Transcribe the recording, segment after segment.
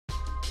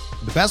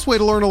The best way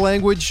to learn a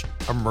language?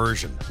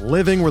 Immersion.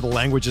 Living where the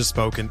language is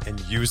spoken and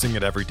using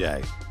it every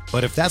day.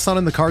 But if that's not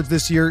in the cards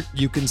this year,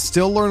 you can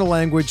still learn a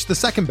language the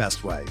second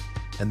best way,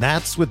 and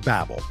that's with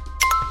Babbel.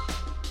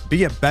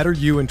 Be a better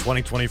you in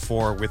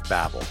 2024 with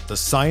Babbel, the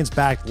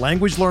science-backed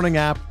language learning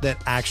app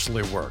that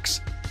actually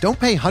works. Don't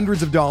pay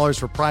hundreds of dollars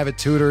for private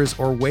tutors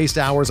or waste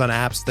hours on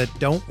apps that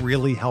don't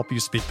really help you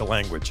speak the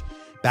language.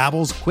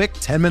 Babbel's quick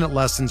 10-minute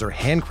lessons are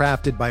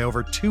handcrafted by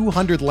over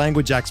 200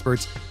 language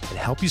experts and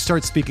help you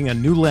start speaking a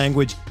new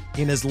language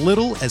in as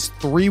little as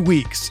 3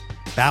 weeks.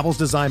 Babbel's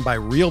designed by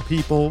real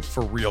people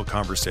for real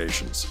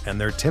conversations,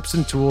 and their tips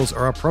and tools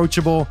are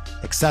approachable,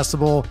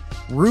 accessible,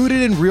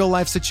 rooted in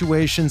real-life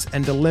situations,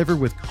 and delivered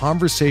with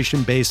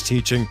conversation-based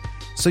teaching,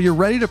 so you're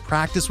ready to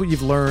practice what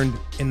you've learned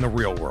in the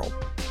real world.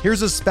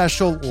 Here's a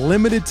special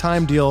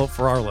limited-time deal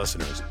for our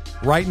listeners.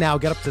 Right now,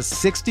 get up to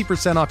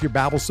 60% off your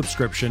Babbel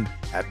subscription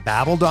at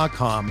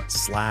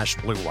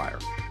babbel.com/Blue Wire.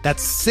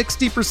 That's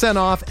 60%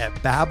 off at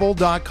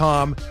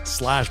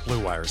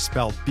babbel.com/Blue Wire,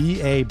 spelled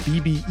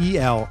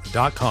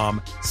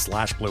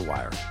BABBEL.com/Blue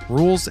Wire.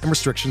 Rules and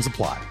restrictions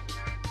apply.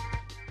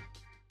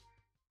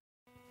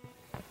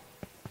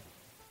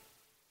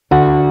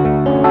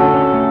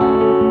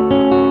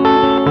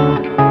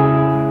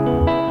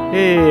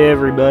 Hey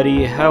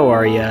everybody, how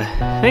are ya?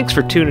 Thanks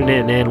for tuning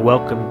in and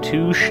welcome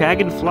to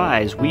Shaggin'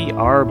 Flies. We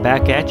are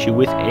back at you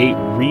with a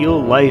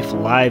real-life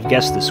live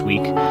guest this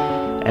week,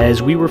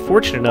 as we were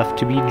fortunate enough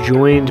to be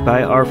joined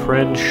by our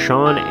friend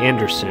Sean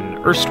Anderson,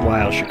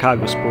 erstwhile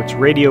Chicago sports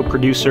radio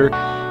producer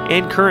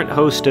and current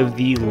host of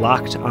the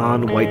Locked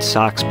On White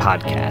Sox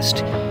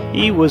podcast.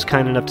 He was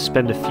kind enough to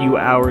spend a few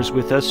hours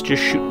with us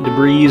just shooting the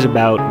breeze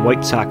about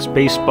White Sox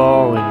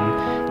baseball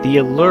and the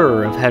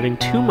allure of having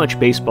too much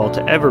baseball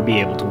to ever be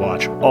able to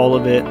watch all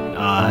of it.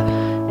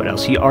 What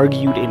else? He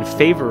argued in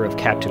favor of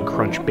Captain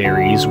Crunch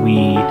Berries.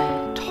 We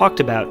talked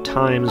about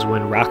times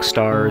when rock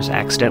stars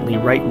accidentally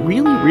write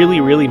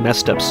really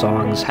messed up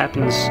songs.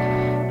 Happens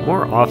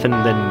more often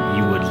than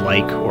you would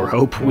like or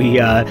hope.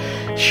 We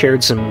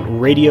shared some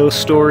radio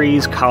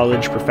stories,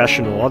 college,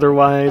 professional,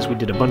 otherwise. We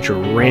did a bunch of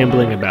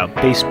rambling about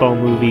baseball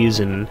movies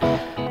and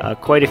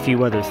quite a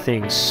few other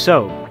things.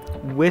 So,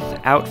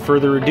 without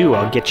further ado,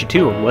 I'll get you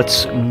to them.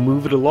 Let's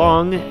move it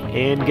along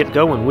and get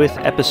going with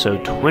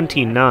episode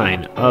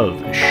 29 of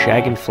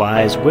Shaggin'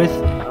 Flies with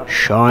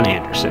Sean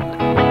Anderson. What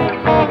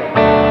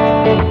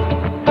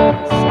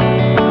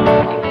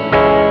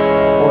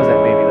was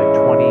that, maybe like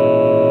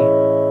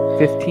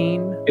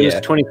 2015? It was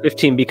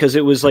 2015 because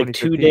it was like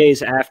 2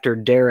 days after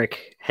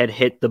Derek had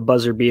hit the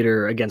buzzer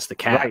beater against the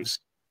Cavs.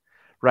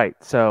 Right.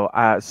 So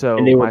and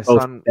they were my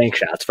both son, bank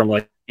shots from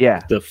like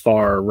the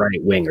far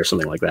right wing or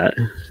something like that.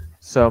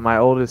 So my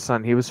oldest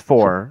son, he was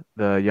 4.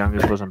 The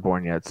youngest wasn't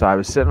born yet. So I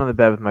was sitting on the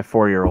bed with my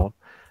 4-year-old.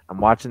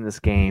 I'm watching this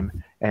game,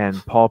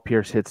 and Paul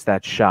Pierce hits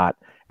that shot,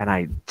 and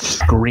I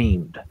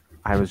screamed.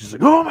 I was just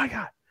like, "Oh my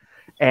God!"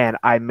 And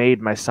I made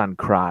my son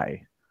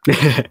cry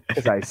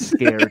because I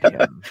scared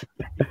him.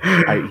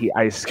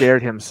 I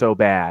scared him so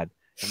bad.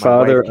 And my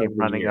wife came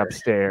running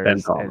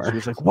upstairs, and she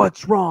was like,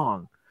 "What's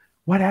wrong?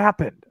 What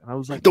happened?" And I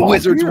was like, "The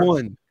Wizards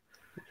won."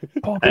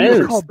 Paul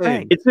Pierce called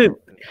bang.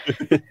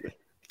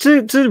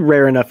 It's a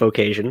rare enough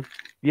occasion.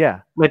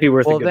 Yeah. Might be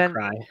worth a good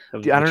cry. I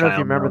don't know if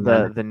you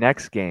remember the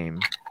next game,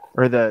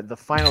 or the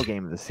final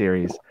game of the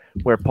series,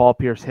 where Paul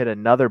Pierce hit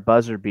another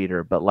buzzer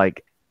beater, but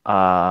like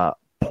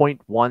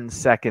 0.1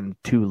 second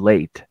too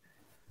late.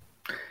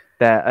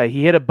 That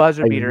he hit a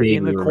buzzer beater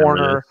in the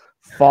corner,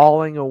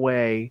 falling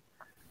away.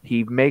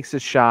 He makes a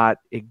shot.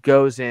 It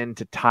goes in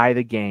to tie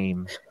the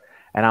game.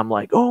 And I'm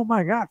like, oh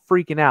my God,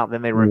 freaking out.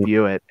 Then they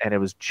review it, and it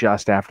was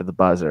just after the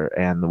buzzer,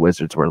 and the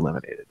Wizards were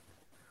eliminated.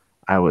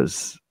 I went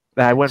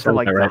from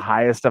like the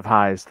highest of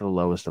highs to the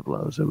lowest of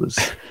lows. It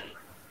was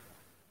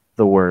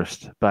the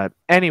worst. But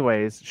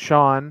anyways,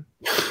 Sean,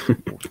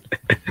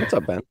 what's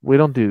up, Ben? We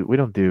don't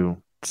do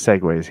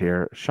segues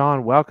here.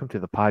 Sean, welcome to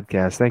the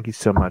podcast. Thank you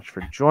so much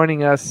for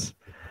joining us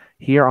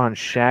here on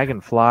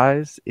Shaggin'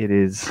 Flies. It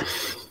is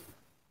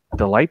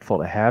delightful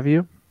to have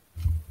you.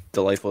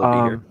 Delightful to be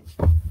here.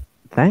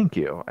 Thank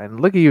you. And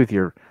look at you with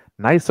your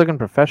nice looking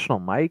professional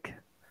mic.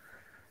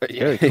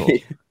 Very cool.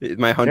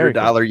 My $100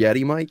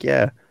 Yeti mic,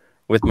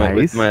 with my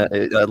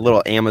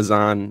little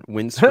Amazon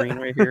windscreen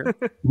right here.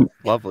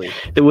 Lovely.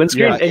 The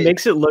windscreen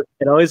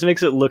it always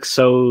makes it look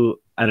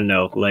so, I don't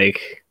know,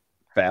 like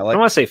phallic. I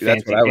don't want to say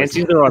fancy. Fancy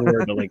is the wrong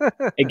word, but like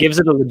it gives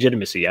it a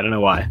legitimacy. I don't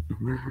know why.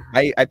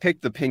 I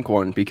picked the pink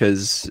one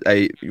because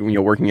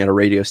working at a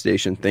radio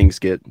station, things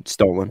get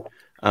stolen.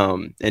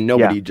 And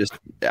nobody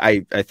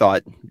I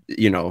thought,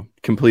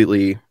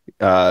 completely,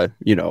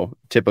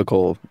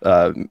 typical,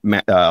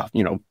 what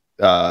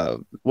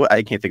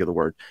I can't think of the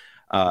word,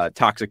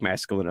 toxic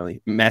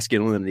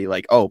masculinity,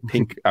 like, oh,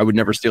 pink, I would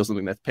never steal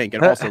something that's pink.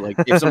 And also like,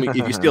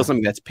 if you steal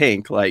something that's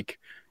pink, like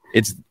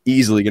it's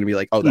easily going to be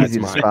like, oh, that's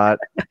mine. Spot.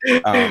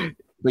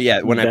 But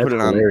yeah, when I put it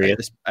on,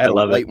 I had a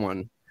white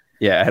one.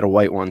 Yeah, I had a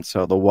white one.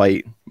 So the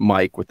white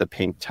mic with the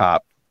pink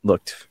top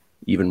looked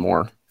even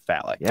more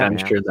phallic. Yeah, I'm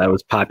man. sure that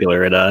was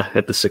popular at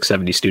the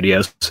 670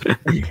 studios.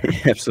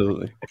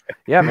 Absolutely.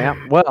 Yeah,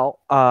 man. Well,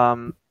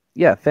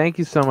 yeah, thank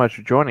you so much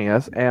for joining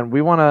us. And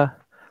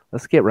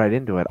let's get right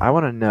into it. I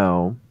want to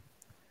know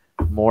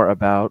more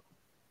about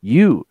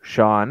you,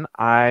 Sean.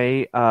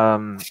 I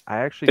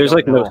actually There's don't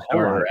like know no a whole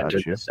start lot or about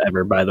end you. this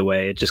ever, by the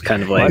way. It just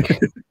kind of like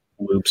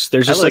loops.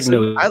 There's just like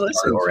no I start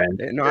listened. or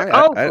end. No,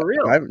 for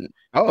real? I've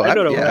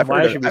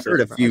why I should be I've so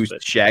heard a few surprised,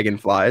 but shaggin'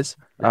 flies.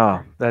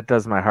 Oh, that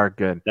does my heart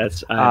good.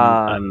 that's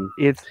I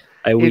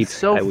weep. It's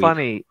so I weep.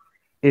 funny.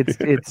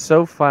 It's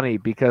so funny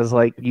because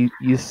like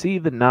you see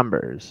the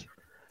numbers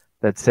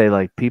that say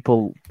like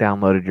people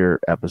downloaded your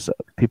episode,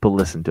 people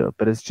listened to it,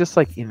 but it's just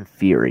like in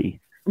theory.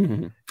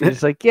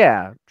 It's like,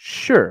 yeah,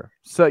 sure.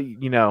 So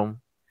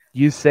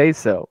you say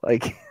so.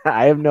 Like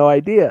I have no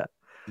idea.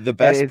 The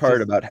best it's part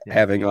just- about yeah.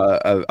 having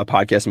a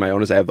podcast of my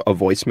own is I have a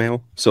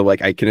voicemail, so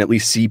like I can at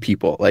least see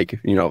people. Like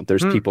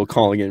there's people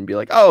calling in and be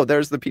like, "Oh,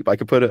 there's the people." I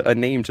could put a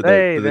name to the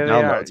Hey, there they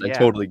are. downloads. I Yeah.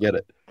 totally get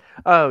it.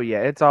 Oh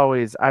yeah, it's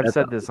always I've That's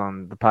said this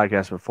on the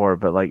podcast before,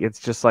 but like it's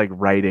just like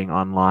writing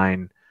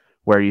online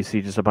where you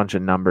see just a bunch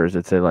of numbers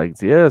that say like,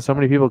 yeah, so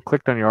many people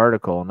clicked on your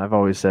article, and I've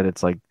always said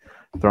it's like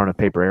throwing a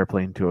paper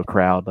airplane to a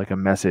crowd, like a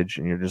message,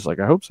 and you're just like,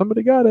 I hope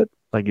somebody got it.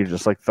 Like you're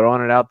just like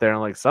throwing it out there, and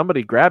like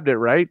somebody grabbed it,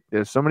 right?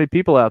 There's so many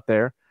people out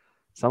there,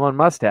 someone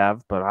must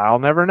have, but I'll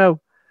never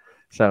know.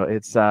 So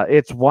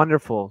it's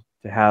wonderful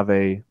to have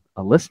a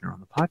listener on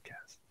the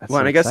podcast. That's Well, so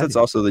and I guess that's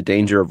exciting. also the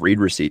danger of read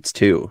receipts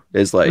too.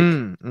 Is like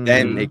Mm,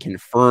 then mhm. it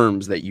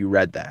confirms that you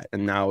read that,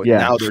 and now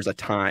Yeah. there's a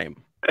time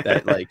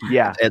that like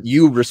Yeah.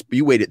 you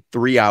waited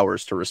 3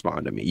 hours to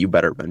respond to me. You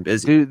better have been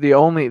busy. Dude, the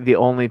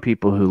only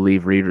people who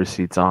leave read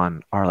receipts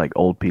on are like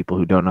old people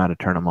who don't know how to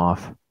turn them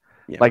off.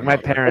 Yeah, Like my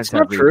no, parents. That's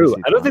not have read true.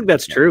 receipts I don't on. think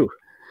that's true.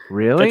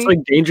 Really. That's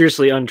like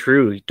dangerously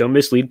untrue. Don't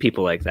mislead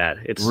people like that.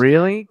 It's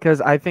Really? Because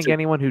I think It's-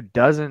 anyone who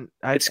doesn't,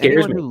 It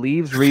scares anyone me. who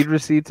leaves read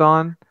receipts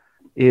on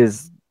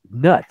is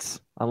nuts.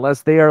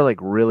 Unless they are like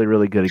really,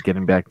 really good at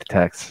getting back to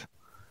text.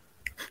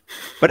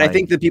 But I like-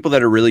 think the people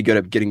that are really good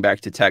at getting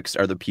back to text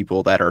are the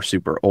people that are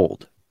super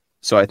old.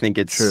 So I think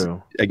it's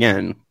True.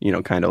 again,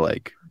 kind of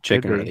like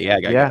chicken or be. the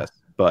egg, I Yeah. guess.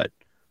 But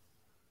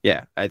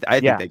yeah, I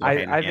Yeah, think they go I-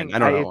 hand in I hand. think I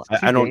don't know. it's too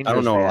I don't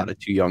dangerous, know a man. lot of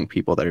too young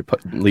people that are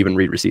leaving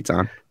read receipts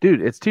on.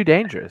 Dude, it's too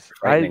dangerous.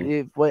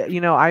 Frightening.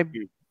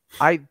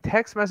 I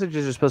text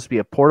messages are supposed to be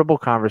a portable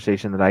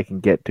conversation that I can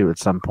get to at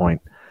some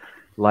point.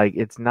 Like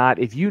it's not.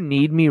 If you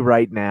need me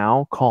right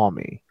now, call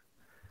me.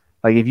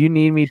 Like if you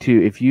need me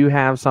to, if you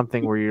have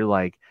something where you're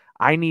like,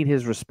 I need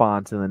his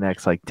response in the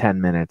next like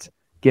 10 minutes,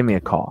 give me a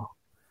call.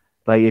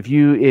 Like if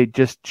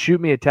just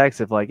shoot me a text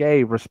of like,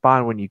 hey,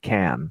 respond when you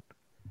can.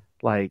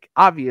 Like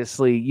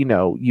obviously,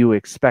 you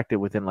expect it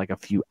within like a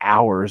few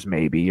hours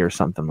maybe or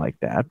something like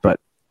that. But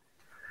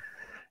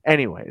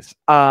anyways,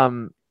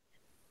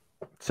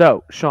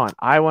 so Sean,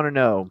 I want to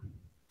know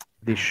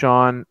the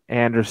Sean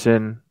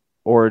Anderson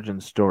origin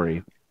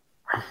story.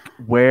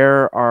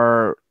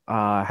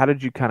 How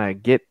did you kind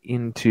of get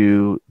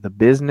into the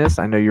business?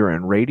 I know you were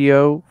in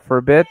radio for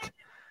a bit.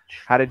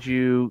 How did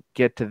you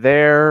get to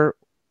there?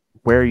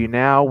 Where are you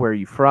now? Where are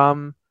you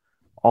from?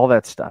 All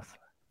that stuff.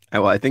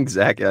 Well, I think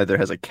Zach either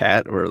has a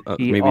cat or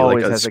He maybe like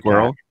always a has a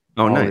squirrel. cat.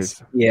 Oh, Always.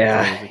 nice.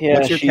 yeah.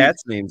 What's your she-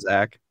 cat's name,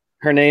 Zach?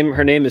 Her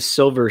name is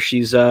Silver.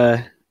 She's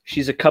a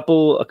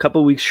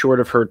couple weeks short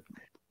of her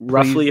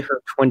roughly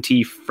her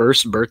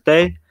 21st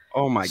birthday.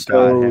 Oh my So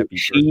God!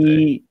 Happy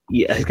birthday!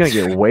 She's gonna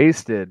get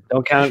wasted.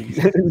 Don't count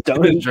Drink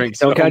don't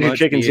so count your much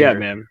chickens beer. yet,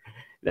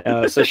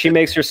 man. So she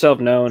makes herself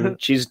known.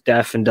 She's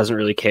deaf and doesn't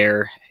really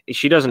care.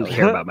 She doesn't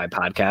care about my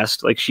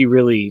podcast. Like she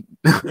really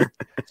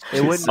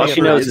It wouldn't all be a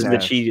she knows is podcast.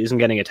 that she isn't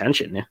getting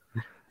attention.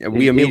 Yeah,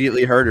 we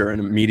immediately heard her and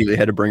immediately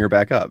had to bring her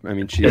back up. I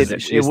mean, she's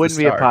It wouldn't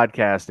the be a star.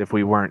 podcast if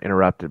we weren't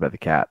interrupted by the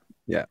cat.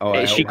 Yeah.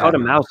 Oh, She caught a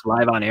mouse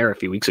live on air a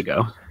few weeks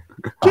ago.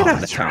 Get out of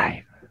that's town.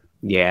 right.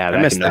 Yeah, I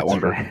back missed in that one.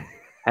 November.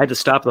 I had to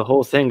stop the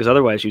whole thing because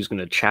otherwise she was going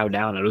to chow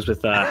down. It was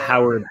with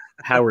Howard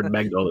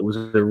Megdal. It was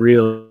a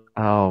real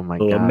Oh my a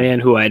god. man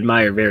who I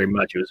admire very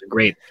much. It was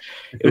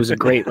a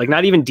great, like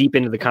not even deep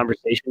into the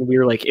conversation. We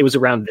were like, it was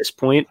around this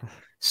point.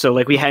 So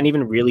like we hadn't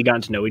even really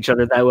gotten to know each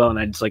other that well. And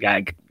I just like,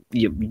 I'm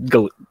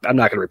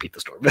not going to repeat the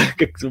story.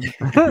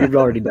 You've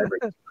already done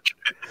it.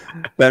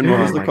 Ben, what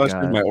Oh was the my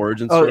question? God. My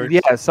origin Oh story?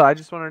 yeah, so I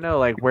just want to know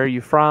like where are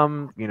you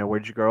from?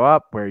 Where'd you grow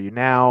up? Where are you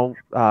now?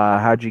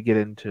 How'd you get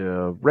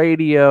into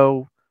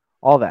radio?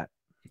 All that.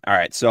 All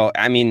right. So,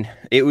 I mean,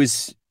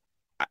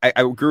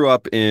 I grew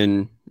up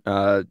in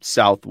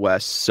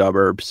southwest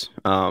suburbs.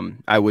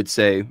 I would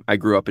say I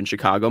grew up in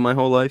Chicago my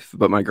whole life,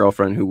 but my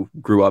girlfriend who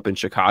grew up in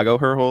Chicago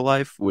her whole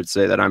life would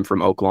say that I'm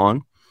from Oak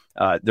Lawn.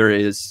 There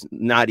is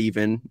not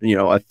even, a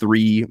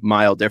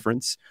 3-mile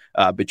difference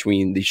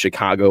between the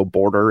Chicago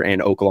border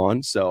and Oak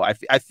Lawn. So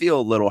I feel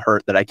a little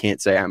hurt that I can't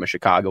say I'm a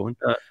Chicagoan.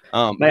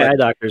 My eye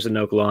doctor's in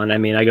Oak Lawn. I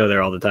mean, I go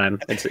there all the time.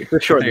 It's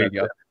for sure. There you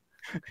go.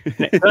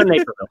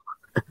 Naperville.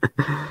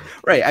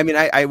 Right. I mean,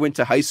 I went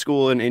to high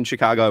school in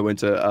Chicago. I went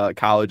to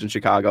college in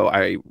Chicago.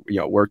 I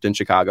worked in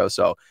Chicago.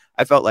 So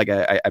I felt like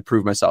I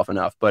proved myself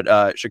enough.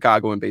 But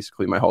Chicagoan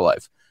basically my whole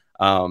life.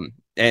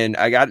 And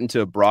I got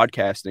into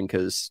broadcasting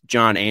because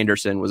John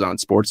Anderson was on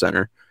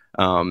SportsCenter,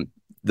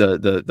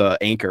 the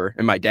anchor,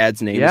 and my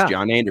dad's name is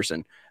John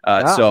Anderson.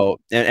 So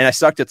I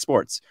sucked at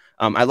sports.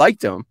 I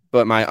liked him,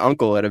 but my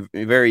uncle at a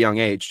very young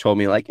age told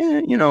me like,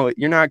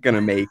 you're not gonna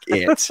make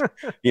it.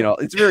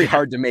 It's very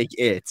hard to make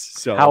it.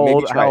 So how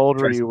old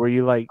were you? Were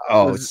you like,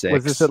 was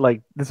 6?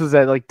 This was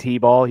at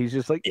T-ball? He's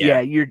just like,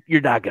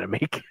 you're not gonna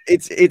make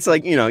it. It's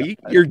like,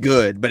 you're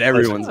good, but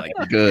everyone's like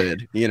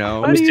good. How do you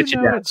know at 6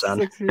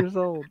 years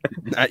old?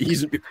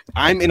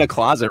 I'm in a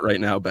closet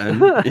right now,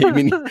 Ben. I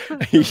mean,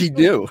 he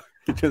knew.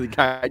 The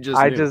guy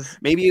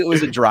maybe it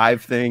was a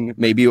drive thing,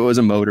 maybe it was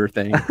a motor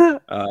thing.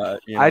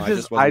 I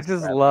just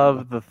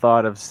love the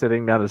thought of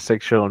sitting down a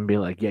 6-year-old and being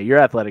like, your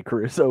athletic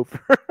career is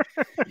over.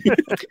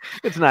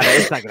 it's not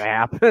gonna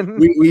happen.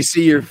 We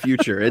see your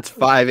future. It's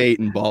 5'8"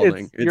 and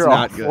balding. It's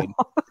not awful. Good.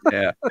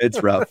 Yeah,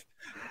 it's rough.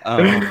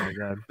 Oh my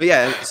God. But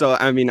yeah, so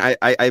I mean,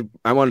 I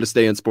wanted to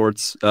stay in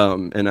sports,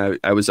 and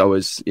I was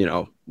always,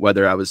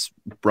 whether I was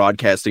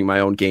broadcasting my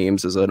own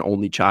games as an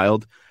only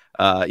child.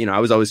 I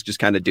was always just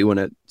kind of doing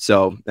it.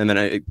 So, and then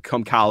I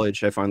come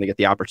college, I finally get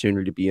the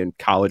opportunity to be in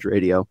college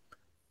radio.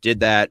 Did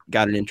that,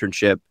 got an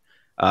internship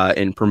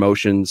in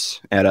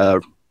promotions at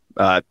a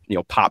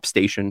pop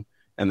station,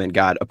 and then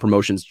got a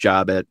promotions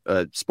job at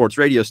a sports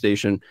radio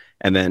station,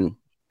 and then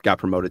got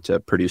promoted to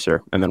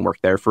producer, and then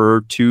worked there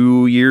for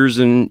 2 years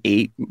and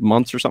 8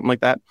 months or something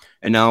like that.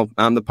 And now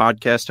I'm the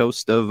podcast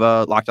host of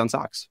Locked On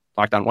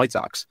White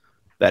Sox.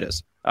 That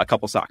is a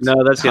couple socks.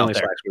 No, that's the only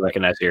Sox we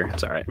recognize here.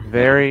 It's all right.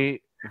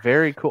 Very,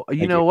 very cool.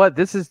 You know what?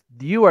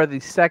 You are the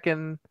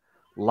second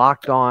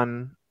Locked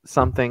On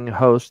something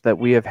host that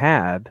we have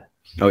had.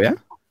 Oh yeah,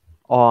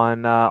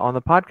 on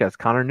the podcast.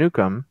 Connor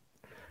Newcomb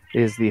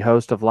is the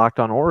host of Locked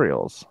On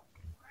Orioles.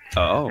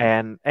 Oh,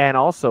 and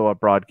also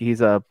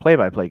he's a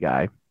play-by-play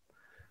guy.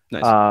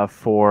 Nice. Zach,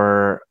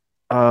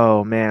 you're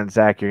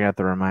gonna have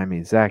to remind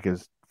me. Zach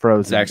is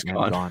frozen. Zach's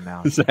gone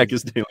now. Zach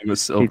is dealing with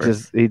silver.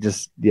 He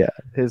just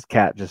his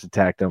cat just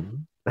attacked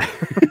him.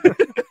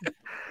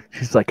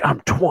 He's like, I'm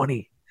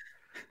 20.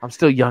 I'm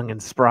still young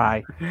and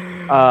spry.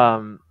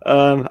 I'm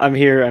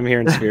here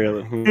in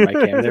spirit.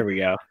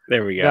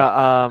 There we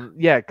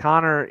go.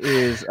 Connor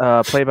is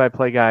a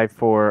play-by-play guy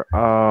for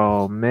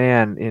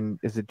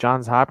is it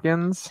Johns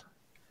Hopkins?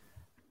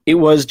 It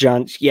was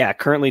John. Yeah,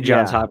 currently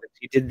Johns Hopkins.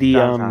 He did the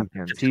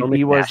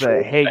he was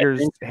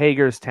the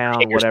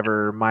Hagerstown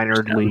whatever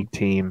minor league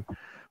team.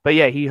 But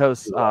yeah, he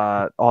hosts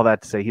all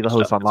that to say he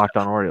hosts on Locked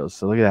On Orioles.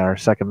 So look at that, our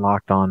second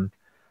Locked On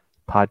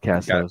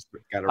podcast host.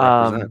 Gotta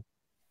represent.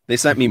 They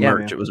sent me merch.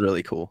 Man. It was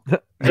really cool.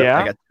 Yeah,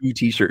 I got 2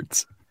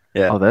 T-shirts.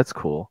 Yeah. Oh, that's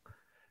cool.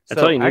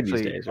 That's all you need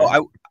these days.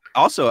 Right?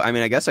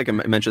 I guess I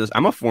can mention this.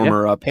 I'm a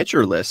former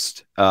Pitcher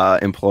List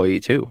employee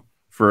too.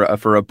 For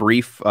a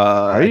brief.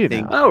 Are you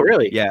now? Oh,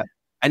 really? Yeah.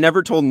 I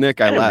never told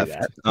Nick I left.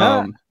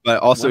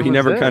 But also he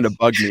never kind of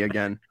bugged me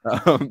again.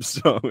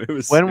 So it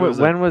was.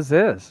 When was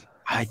this?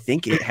 I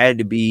think it had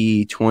to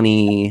be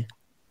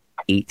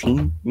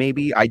 2018,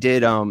 maybe. I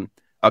did a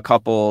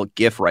couple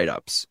GIF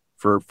write-ups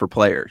for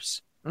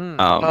players.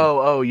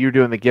 You're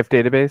doing the GIF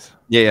database?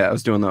 Yeah, I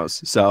was doing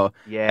those. So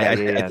I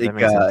think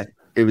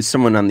it was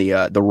someone on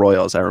the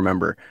Royals. I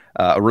remember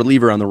a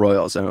reliever on the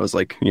Royals, and it was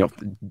like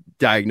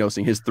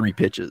diagnosing his 3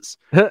 pitches.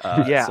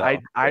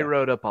 I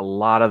wrote up a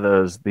lot of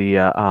those.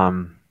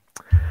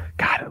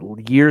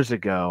 Years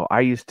ago,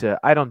 I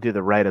don't do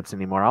the write-ups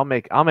anymore. I'll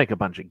make a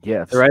bunch of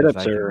GIFs. The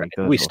write-ups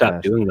we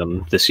stopped doing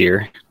them this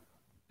year.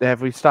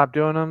 Have we stopped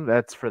doing them?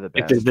 That's for the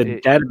best. Because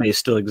the database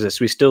still exists.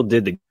 We still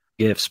did the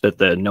GIFs, but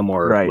no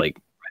more write-ups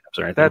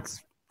or anything.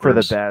 That's for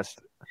the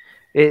best.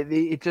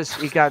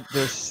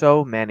 There's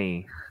so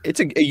many. It's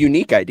a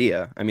unique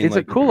idea. I mean, it's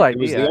a cool idea.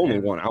 It was the only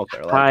one out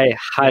there.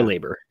 High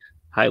labor.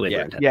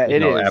 Yeah,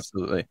 it is.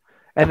 Absolutely.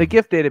 And the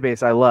GIF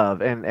database I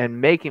love,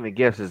 and making the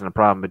GIFs isn't a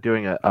problem, but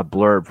doing a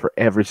blurb for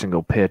every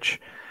single pitch,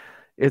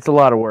 it's a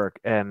lot of work.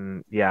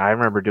 And yeah, I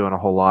remember doing a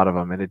whole lot of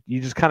them, and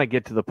you just kind of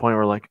get to the point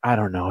where like, I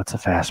don't know, it's a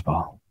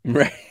fastball.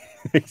 Right.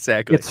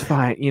 Exactly. It's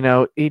fine.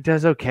 He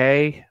does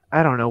okay.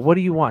 I don't know. What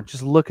do you want?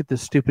 Just look at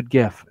this stupid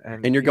GIF.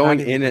 And you're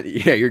going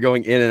you're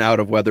going in and out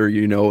of whether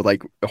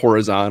like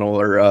horizontal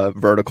or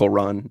vertical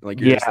run. Like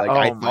you're just like,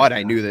 I thought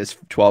I knew this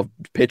 12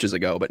 pitches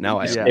ago, but now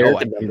I have no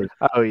idea.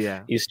 Oh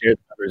yeah. You stare at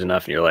the numbers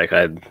enough and you're like,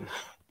 I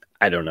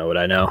don't know what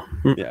I know.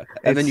 Yeah.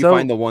 And then you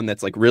find the one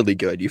that's like really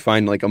good. You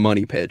find like a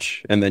money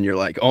pitch, and then you're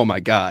like, oh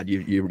my God,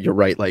 you're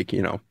right, like,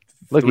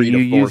 Look at you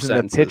using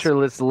the pitcher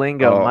list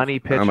lingo, money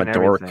pitch. I'm a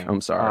dork. Everything. I'm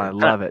sorry. I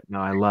love it.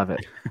 No, I love it.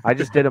 I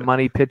just did a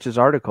money pitches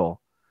article.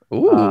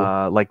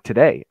 Ooh. Like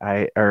today.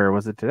 Or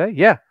was it today?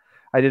 Yeah.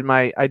 I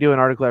do an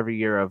article every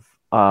year of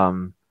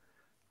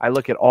I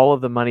look at all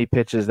of the money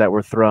pitches that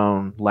were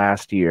thrown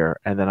last year,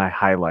 and then I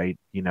highlight,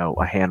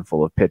 a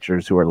handful of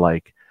pitchers who are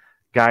like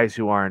guys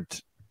who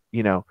aren't,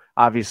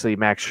 obviously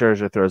Max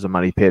Scherzer throws a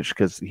money pitch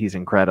because he's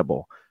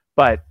incredible.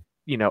 But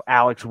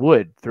Alex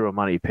Wood threw a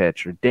money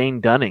pitch, or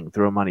Dane Dunning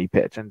threw a money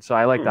pitch. And so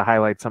I like to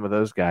highlight some of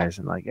those guys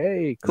and like,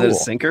 hey, cool. Is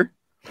it a sinker?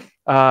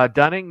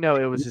 Dunning? No,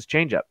 it was his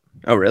changeup.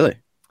 Oh, really?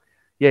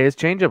 Yeah, his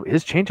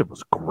changeup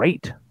was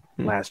great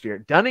last year.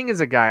 Dunning is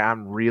a guy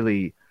I'm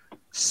really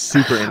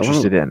super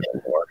interested in.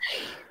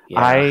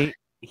 Yeah.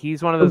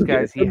 He's one of those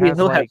guys. He'll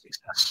have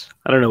success.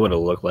 I don't know what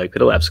it'll look like,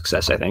 but he'll have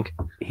success, I think.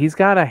 He's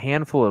got a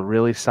handful of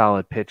really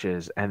solid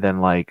pitches and then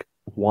like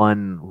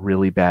one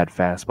really bad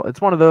fastball. It's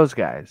one of those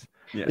guys.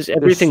 Yeah.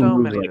 Everything so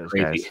moves many like of those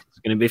crazy. guys. It's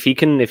gonna be, if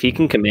he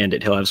can command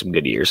it, he'll have some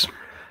good years.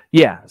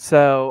 Yeah.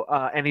 So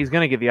and he's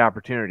going to get the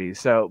opportunity.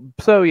 So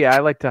yeah, I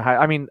like to.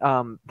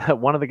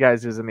 One of the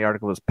guys who's in the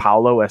article was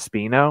Paulo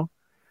Espino,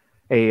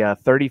 a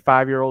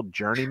 35-year-old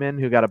journeyman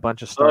who got a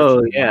bunch of starts.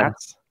 Oh yeah.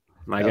 Nats.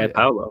 My guy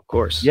Paulo, of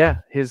course. Yeah,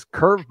 his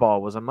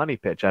curveball was a money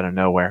pitch out of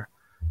nowhere.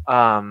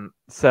 But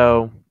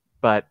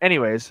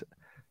anyways,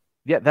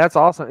 yeah, that's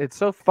awesome. It's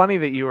so funny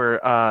that you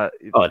were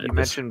you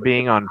mentioned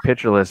being on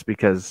Pitcher List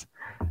because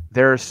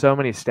there are so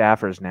many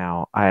staffers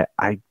now. I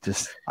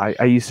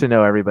used to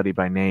know everybody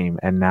by name,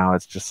 and now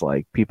it's just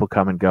like people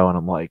come and go, and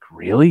I'm like,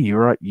 really, you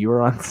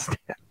were on staff?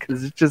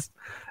 Because it's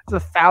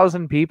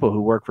 1,000 people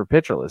who work for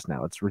Pitcher List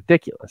now. It's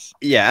ridiculous.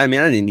 Yeah, I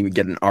mean, I didn't even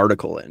get an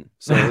article in,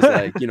 so it was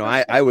like,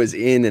 I was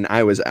in and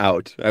I was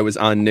out. I was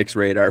on Nick's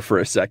radar for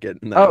a second,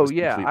 and then I was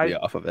completely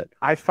off of it.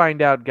 I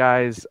find out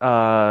guys, who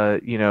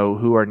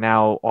are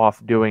now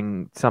off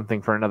doing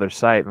something for another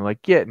site, and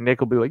like, yeah, Nick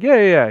will be like,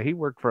 yeah, he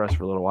worked for us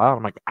for a little while.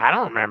 I'm like, I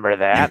don't remember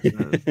that.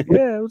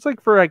 Yeah, it was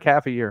like for like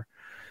half a year.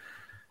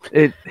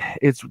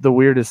 It's the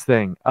weirdest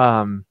thing.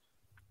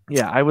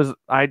 Yeah,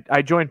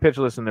 I joined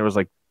Pitcher List and there was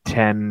like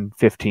 10,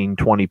 15,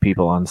 20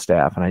 people on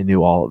staff, and I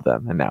knew all of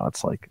them, and now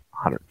it's like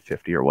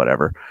 150 or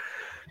whatever.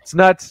 It's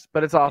nuts,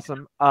 but it's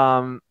awesome.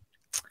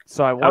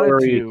 So I wanted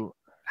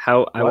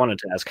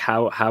to ask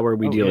how are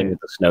we dealing with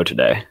the snow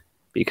today?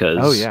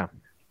 Because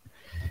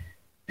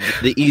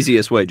the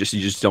easiest way, you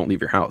just don't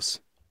leave your house.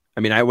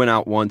 I mean, I went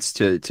out once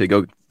to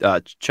go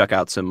check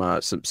out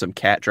some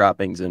cat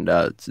droppings and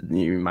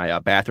my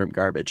bathroom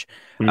garbage,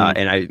 and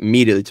I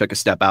immediately took a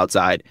step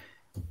outside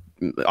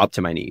up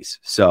to my knees.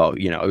 So,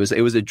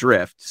 it was a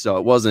drift. So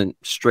it wasn't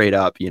straight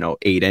up,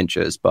 8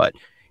 inches, but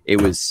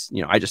it was,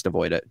 I just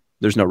avoid it.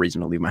 There's no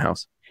reason to leave my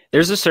house.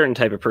 There's a certain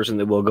type of person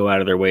that will go out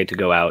of their way to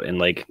go out and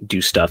like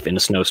do stuff in a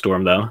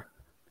snowstorm though.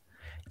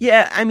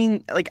 Yeah. I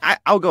mean, like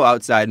I'll go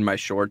outside in my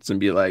shorts and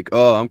be like,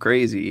 oh, I'm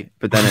crazy.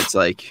 But then it's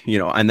like,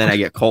 and then I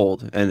get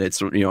cold and it's,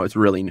 it's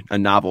really a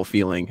novel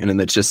feeling. And then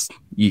it's just,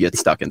 you get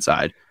stuck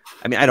inside.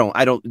 I mean,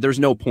 I don't, there's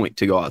no point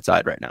to go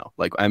outside right now.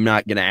 Like I'm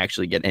not going to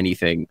actually get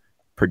anything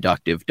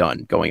productive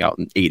done going out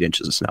in 8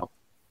 inches of snow.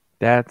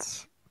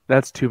 That's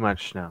too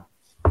much snow.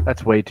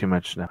 That's way too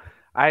much snow.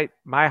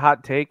 My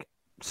hot take,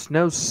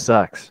 snow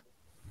sucks.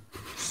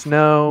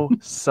 Snow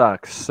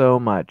sucks so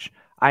much.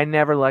 I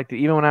never liked it.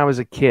 Even when I was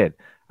a kid,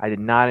 I did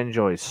not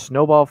enjoy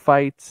snowball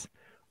fights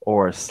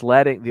or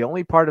sledding. The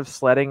only part of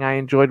sledding I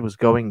enjoyed was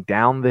going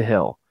down the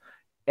hill.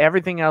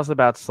 Everything else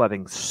about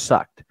sledding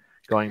sucked.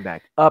 Going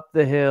back up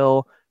the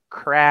hill,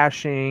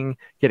 crashing,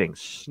 getting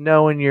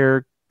snow in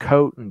your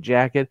coat and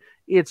jacket.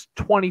 It's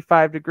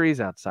 25 degrees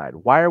outside.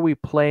 Why are we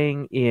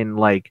playing in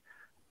like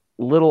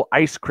little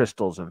ice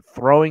crystals and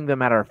throwing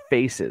them at our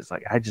faces?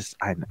 Like I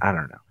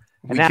don't know.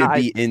 And we could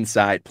be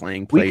inside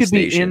playing PlayStation. We could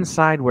be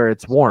inside where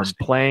it's warm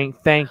playing.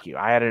 Thank you.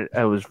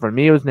 It was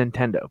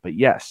Nintendo, but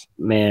yes.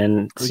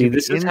 Man, see,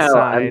 this is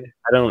inside.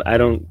 How I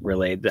don't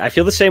relate. I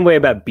feel the same way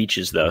about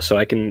beaches though, so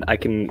I can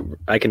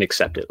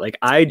accept it. Like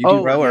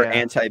or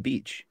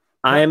anti-beach.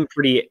 I'm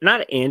pretty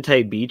not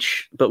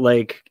anti-beach, but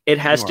like it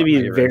has to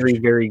be very,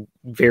 very,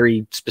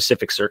 very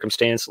specific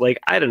circumstance. Like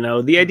I don't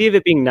know, the idea of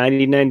it being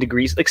 99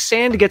 degrees, like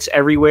sand gets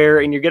everywhere,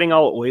 and you're getting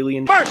all oily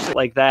and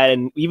like that.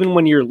 And even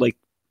when you're like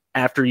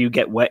after you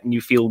get wet and you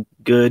feel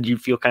good, you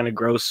feel kind of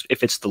gross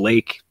if it's the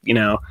lake,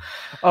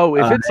 Oh,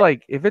 if it's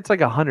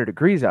like 100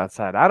 degrees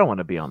outside, I don't want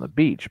to be on the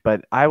beach.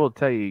 But I will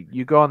tell you,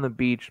 you go on the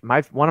beach.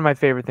 One of my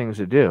favorite things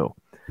to do.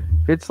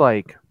 If it's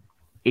like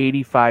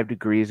 85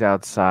 degrees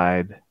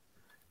outside.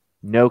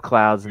 No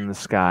clouds in the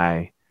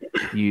sky.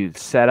 You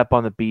set up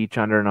on the beach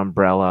under an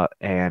umbrella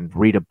and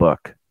read a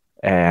book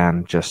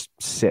and just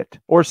sit,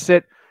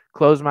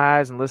 close my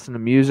eyes and listen to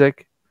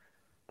music.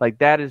 Like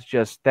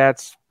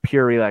that's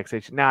pure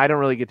relaxation. Now I don't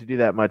really get to do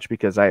that much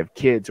because I have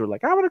kids who are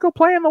like, I want to go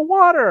play in the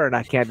water. And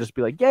I can't just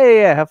be like,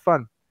 yeah, have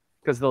fun,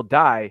 because they'll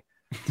die.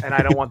 And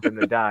I don't want them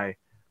to die.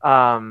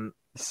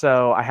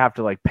 So I have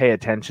to like pay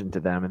attention to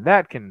them. And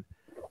that can,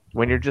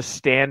 when you're just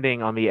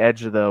standing on the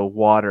edge of the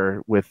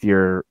water with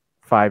your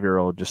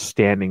 5-year-old just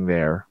standing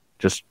there,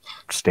 just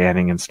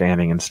standing and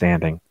standing and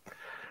standing,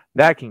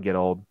 that can get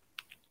old.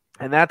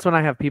 And that's when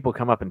I have people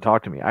come up and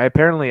talk to me.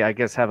 I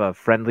guess have a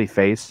friendly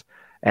face,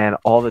 and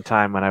all the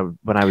time when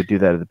I would do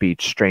that at the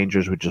beach,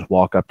 strangers would just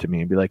walk up to me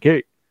and be like,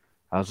 hey,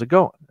 how's it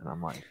going? And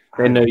I'm like,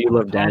 I know you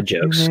love dad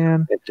jokes,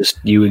 man.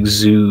 You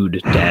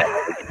exude dad.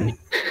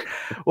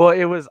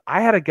 Well,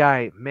 I had a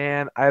guy,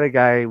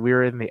 we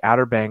were in the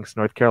Outer Banks,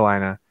 North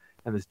Carolina,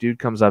 and this dude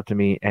comes up to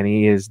me, and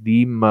he is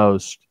the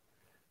most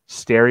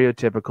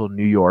stereotypical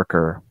New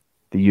Yorker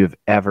that you've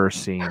ever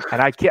seen.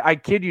 And I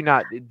kid you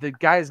not, the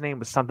guy's name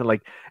was something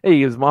like,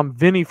 hey, I'm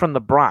Vinny from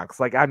the Bronx.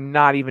 Like, I'm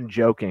not even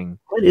joking.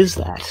 What is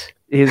that?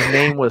 His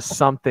name was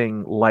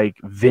something like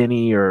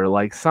Vinny or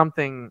like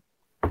something.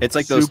 It's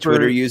like those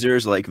Twitter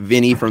users like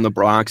Vinny from the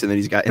Bronx, and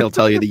then he'll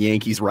tell you the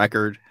Yankees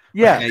record.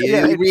 Yeah,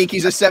 the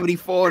Yankees are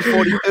 74 and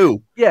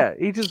 42. Yeah,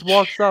 he just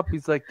walks up.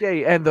 He's like,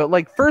 "Hey," and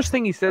the first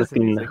thing he says to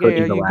me, he's like,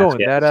 "Hey, how you going?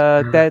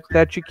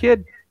 That your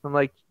kid?" I'm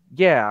like,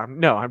 "Yeah,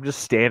 no, I'm just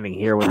standing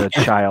here with a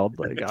child.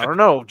 Like, I don't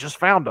know, just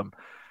found him,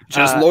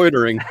 just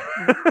loitering,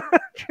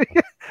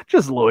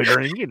 just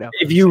loitering."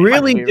 If you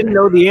really didn't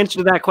know the answer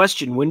to that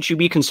question, wouldn't you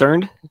be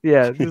concerned?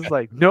 Yeah, just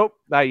like, nope,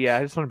 not yet.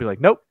 I just want to be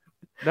like, nope,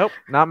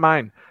 not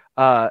mine.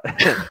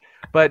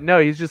 But no,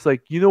 he's just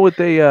like, what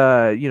they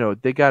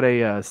they got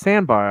a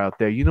sandbar out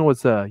there.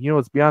 What's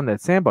beyond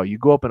that sandbar? You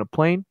go up in a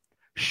plane,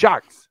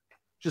 sharks,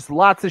 just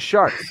lots of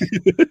sharks.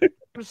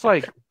 It's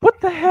like, what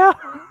the hell?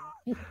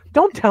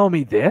 Don't tell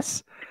me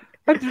this.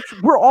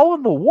 We're all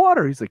in the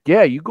water. He's like,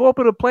 yeah, you go up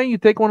in a plane, you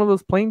take one of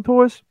those plane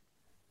tours.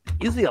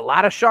 You see a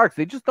lot of sharks.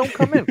 They just don't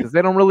come in because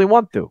they don't really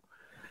want to.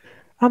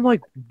 I'm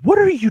like, what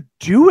are you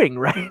doing,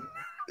 right?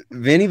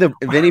 Vinny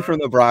from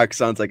the Bronx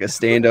sounds like a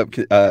stand-up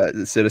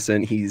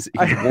citizen. He's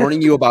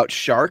warning you about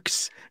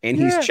sharks, and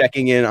he's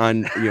checking in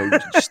on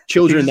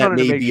children that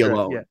may be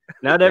alone. Yeah.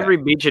 Not every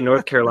beach in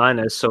North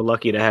Carolina is so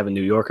lucky to have a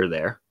New Yorker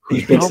there.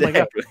 Oh my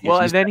God.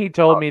 Well, and then he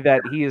told me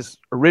that he is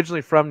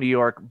originally from New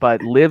York,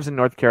 but lives in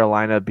North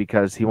Carolina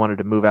because he wanted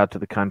to move out to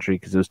the country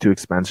because it was too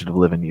expensive to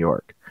live in New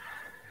York.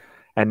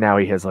 And now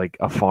he has like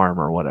a farm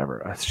or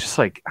whatever. It's just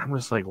like, I'm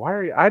just like, why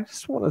are you? I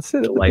just want to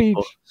sit at the beach.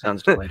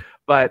 Sounds delightful.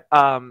 But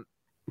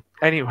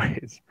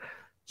anyways,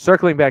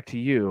 circling back to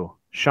you,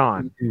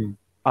 Sean,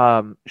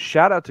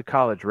 shout out to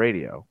college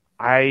radio.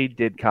 I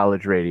did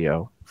college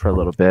radio for a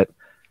little bit.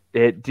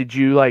 Did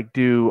you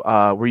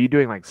were you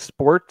doing like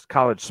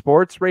college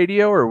sports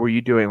radio, or were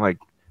you doing like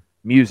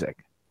music?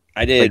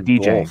 I did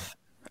like DJ. both.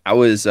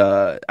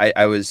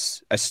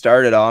 I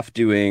started off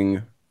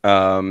doing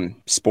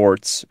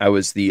sports. I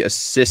was the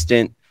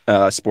assistant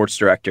sports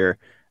director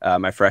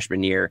my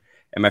freshman year.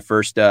 And my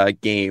first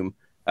game,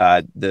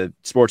 the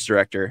sports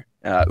director,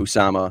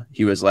 Usama,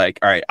 he was like,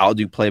 all right, I'll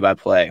do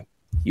play-by-play.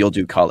 You'll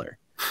do color.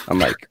 I'm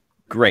like,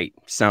 great.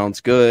 Sounds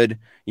good.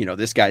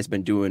 This guy's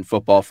been doing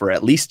football for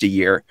at least a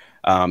year.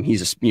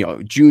 He's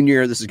a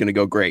junior. This is going to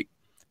go great.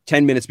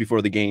 10 minutes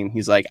before the game,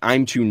 he's like,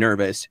 I'm too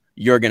nervous.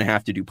 You're going to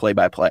have to do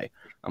play-by-play.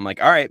 I'm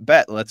like, all right,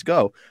 bet, let's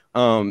go.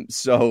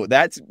 So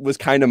that was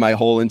kind of my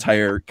whole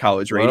entire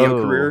college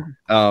radio career.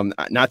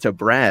 Not to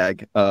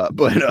brag,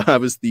 but I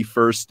was the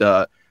first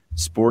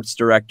sports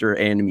director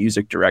and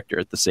music director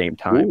at the same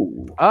time.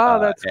 Ooh. Oh,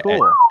 that's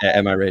cool.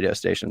 At my radio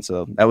station.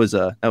 So that was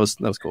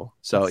cool.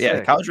 So that's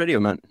sick. College radio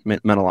meant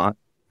a lot.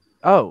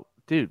 Oh,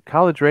 dude,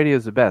 college radio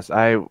is the best.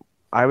 I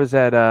was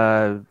at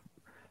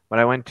when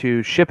I went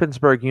to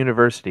Shippensburg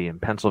University in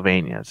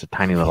Pennsylvania. It's a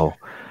tiny little.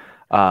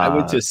 I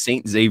went to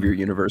St. Xavier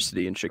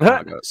University in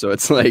Chicago, so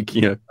it's like,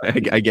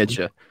 I get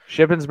you.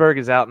 Shippensburg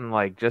is out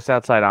in just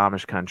outside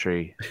Amish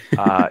country,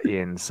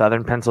 in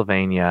southern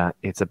Pennsylvania.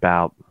 It's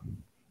about,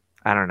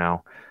 I don't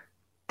know,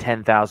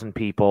 10,000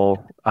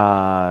 people,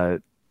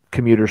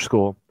 commuter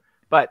school.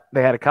 But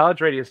they had a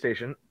college radio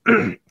station.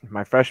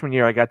 My freshman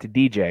year, I got to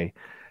DJ,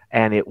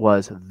 and it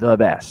was the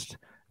best.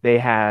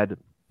 It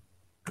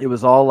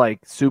was all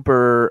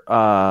super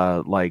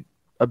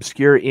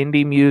obscure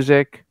indie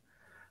music.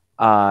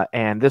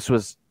 And this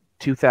was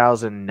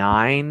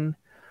 2009,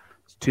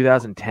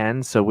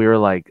 2010. So we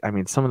were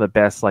some of the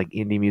best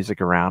indie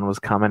music around was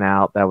coming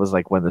out. That was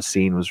when the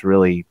scene was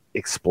really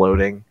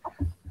exploding,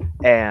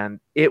 and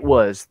it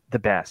was the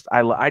best.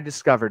 I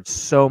discovered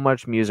so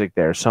much music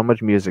there, so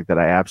much music that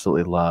I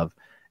absolutely love.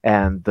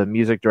 And the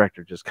music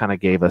director just kind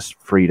of gave us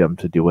freedom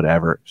to do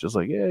whatever. It's just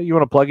like, yeah, you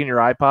want to plug in your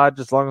iPod,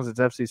 just as long as it's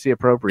FCC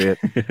appropriate.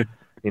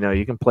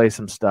 You can play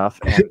some stuff,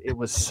 and it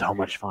was so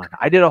much fun.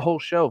 I did a whole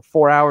show,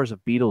 4 hours of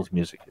Beatles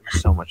music. It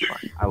was so much fun.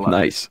 I love it.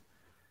 Nice.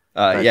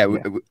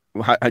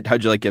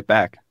 How'd you Get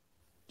Back?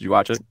 Did you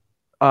watch it?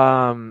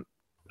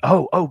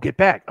 Get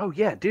Back. Oh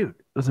yeah, dude,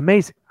 it was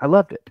amazing. I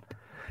loved it.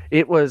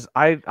 It was.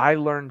 I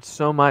learned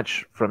so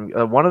much from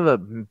one of the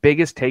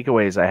biggest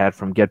takeaways I had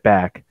from Get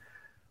Back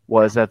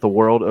was that the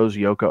world owes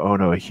Yoko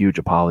Ono a huge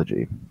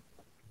apology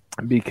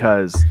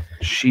because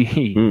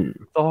the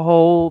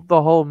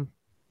whole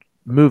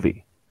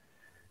movie.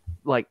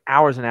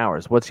 Hours and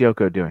hours. What's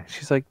Yoko doing?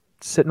 She's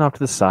sitting off to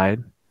the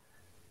side,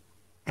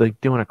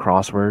 doing a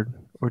crossword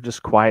or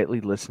just quietly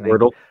listening.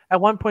 Wordle.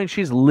 At one point,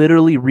 she's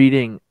literally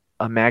reading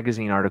a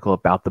magazine article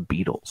about the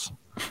Beatles.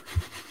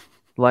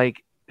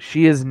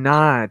 She is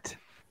not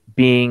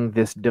being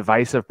this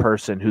divisive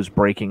person who's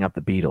breaking up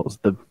the Beatles.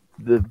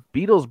 The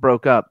Beatles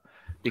broke up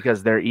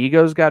because their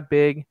egos got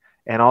big,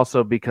 and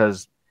also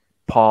because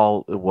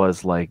Paul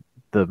was the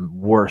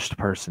worst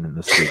person in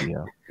the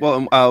studio.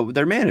 Well,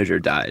 their manager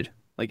died.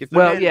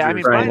 Brian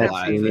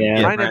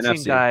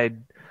Epstein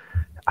died.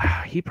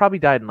 He probably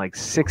died in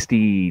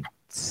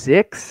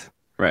 66.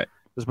 Right. It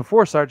was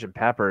before Sgt.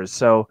 Pepper's.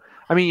 So,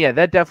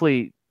 that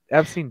definitely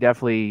Epstein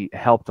definitely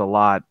helped a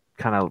lot,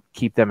 kind of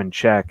keep them in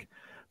check.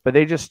 But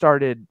they just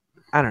started,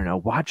 I don't know,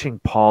 watching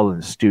Paul in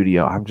the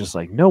studio. I'm just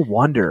like, no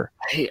wonder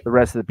the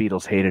rest of the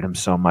Beatles hated him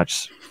so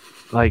much.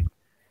 Like,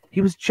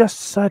 he was just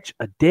such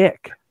a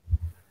dick.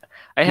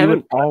 I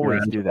haven't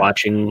always do that.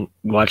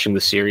 Watching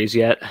the series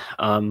yet,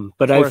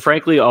 but I've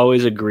frankly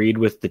always agreed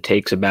with the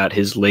takes about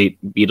his late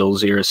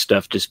Beatles era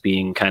stuff just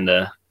being kind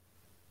of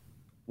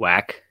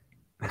whack.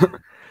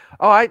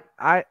 I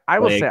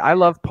will say I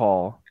love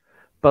Paul,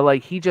 but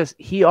like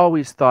he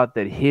always thought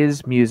that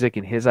his music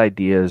and his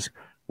ideas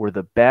were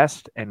the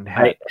best and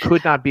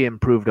could not be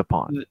improved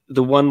upon.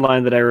 The one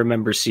line that I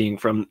remember seeing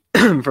from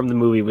from the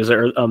movie was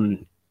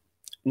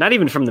not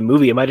even from the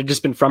movie. It might have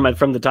just been from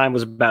the time,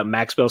 was about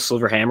Maxwell's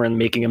Silver Hammer and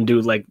making him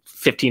do like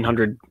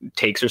 1,500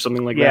 takes or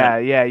something like that.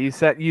 Yeah. You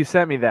sent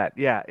me that.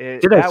 Yeah.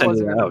 That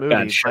wasn't in the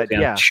movie, but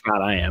yeah.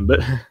 Shot I am, but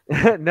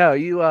no,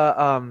 you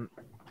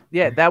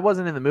yeah, that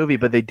wasn't in the movie,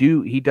 but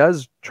he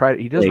does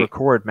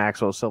record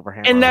Maxwell's Silver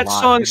Hammer. And that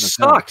song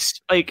sucks.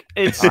 Like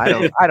it's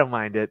I don't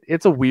mind it.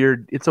 It's a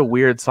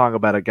weird song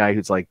about a guy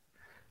who's like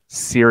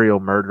serial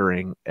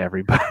murdering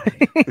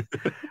everybody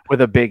with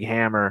a big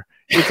hammer.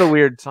 It's a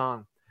weird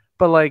song.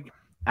 But like,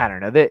 I don't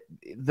know,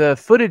 the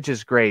footage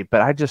is great,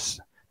 but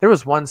there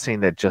was one scene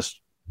that just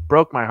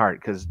broke my heart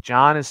because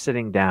John is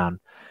sitting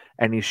down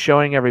and he's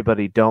showing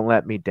everybody "Don't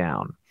Let Me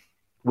Down,"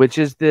 which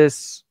is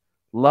this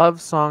love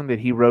song that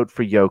he wrote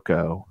for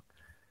Yoko,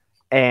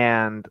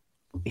 and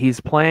he's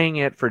playing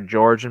it for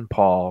George and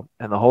Paul,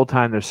 and the whole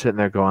time they're sitting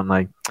there going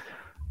like,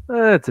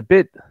 it's a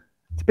bit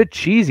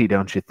cheesy,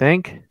 don't you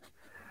think?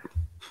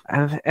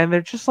 And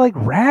they're just like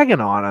ragging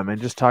on him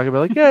and just talking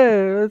about like,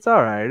 yeah, it's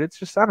all right. It's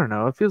just, I don't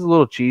know, it feels a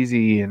little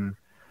cheesy. And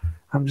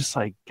I'm just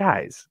like,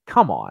 guys,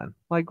 come on.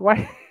 Like,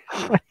 why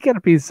you gotta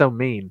be so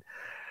mean?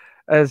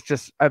 It's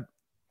just,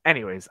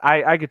 anyways,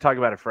 I could talk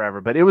about it forever,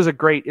 but it's a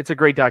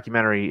great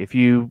documentary. If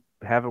you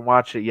haven't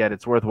watched it yet,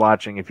 it's worth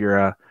watching if you're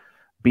a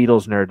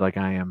Beatles nerd like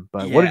I am.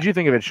 But What did you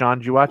think of it, Sean?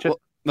 Did you watch it?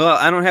 Well,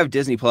 I don't have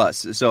Disney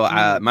Plus, so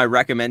my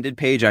recommended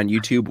page on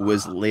YouTube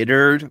was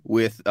littered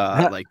with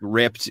like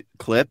ripped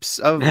clips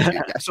of.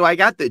 So I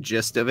got the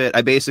gist of it.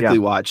 I basically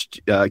watched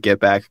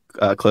Get Back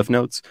Cliff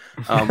Notes,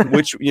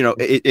 which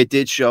it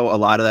did show a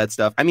lot of that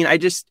stuff. I mean,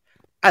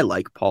 I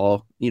like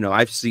Paul.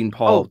 I've seen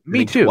Paul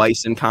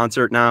twice in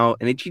concert now,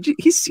 and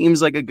he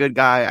seems like a good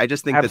guy. I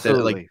just think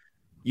Absolutely. that like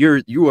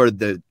you are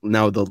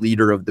now the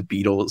leader of the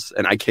Beatles,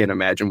 and I can't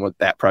imagine what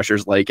that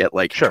pressure's like at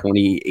like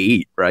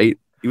 28, right?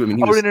 I mean,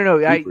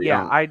 no.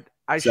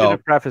 I should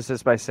have prefaced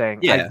this by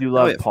saying I do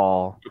love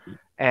Paul,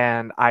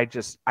 and I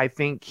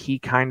think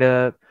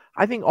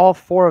I think all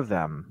four of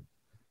them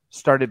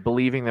started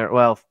believing I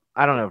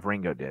don't know if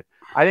Ringo did.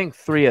 I think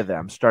three of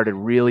them started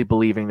really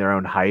believing their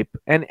own hype,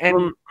 and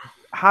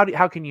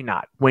how can you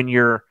not when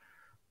you're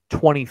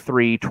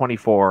 23,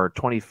 24,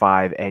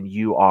 25, and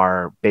you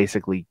are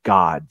basically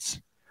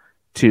gods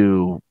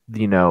to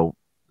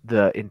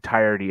the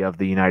entirety of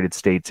the United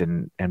States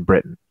and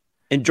Britain.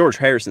 And George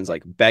Harrison's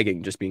like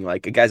begging, just being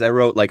like, guys, I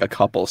wrote like a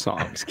couple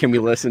songs. Can we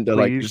listen to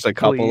like just a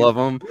couple of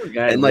them?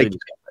 And like,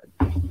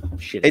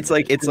 it's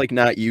like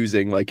not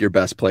using like your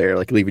best player,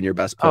 like leaving your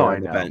best player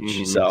on the bench.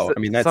 Mm-hmm. So I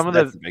mean, that's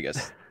the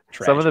biggest.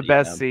 Some of the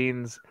best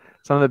scenes.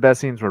 Some of the best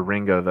scenes were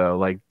Ringo though.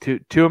 Like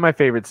two of my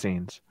favorite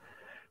scenes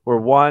were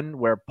one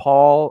where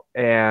Paul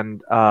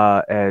and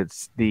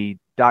it's the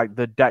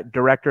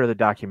director of the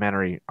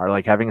documentary are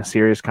like having a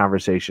serious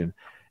conversation,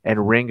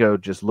 and Ringo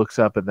just looks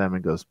up at them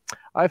and goes,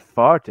 "I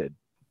farted."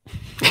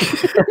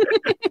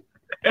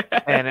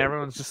 And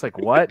everyone's just like,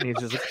 "What?" And he's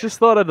just like, "Just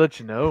thought I'd let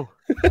you know."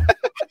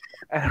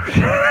 And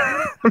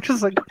I'm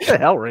just like, "What the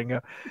hell,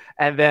 Ringo?"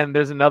 And then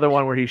there's another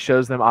one where he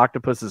shows them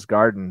Octopus's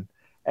Garden,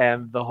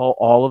 and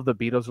all of the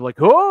Beatles are like,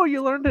 "Oh,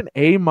 you learned an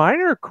A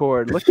minor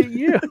chord. Look at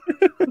you."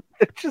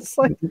 It's just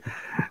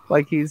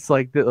like he's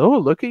like, "Oh,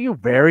 look at you,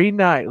 very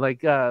nice."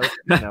 Like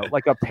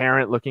like a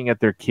parent looking at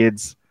their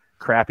kid's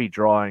crappy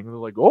drawing. They're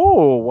like,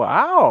 "Oh,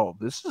 wow,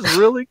 this is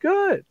really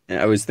good."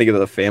 Yeah, I was thinking of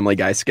the Family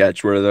Guy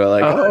sketch where they're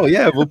like, "Oh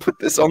yeah, we'll put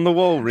this on the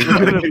wall,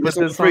 Ringo. Put this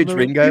on the fridge,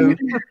 Ringo.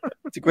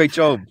 It's a great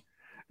job."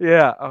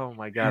 Yeah. Oh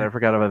my God, I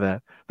forgot about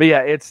that. But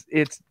yeah, it's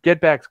Get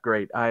Back's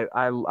great.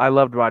 I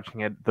loved watching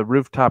it. The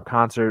rooftop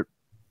concert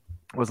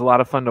was a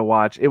lot of fun to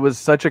watch. It was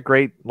such a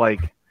great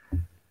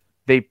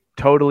they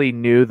totally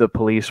knew the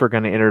police were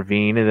going to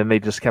intervene, and then they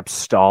just kept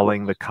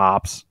stalling the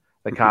cops.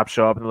 The cops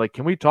show up and they're like,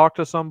 "Can we talk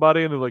to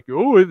somebody?" And they're like,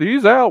 "Oh,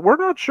 he's out. We're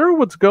not sure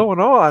what's going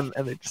on."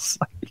 And they just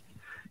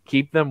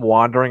keep them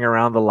wandering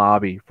around the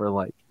lobby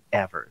for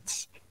ever.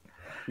 It's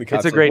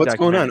a great. What's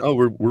going on? Oh,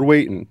 we're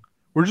waiting.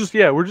 We're just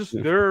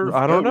they're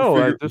I don't know.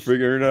 We're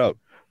figuring it out.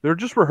 They're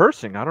just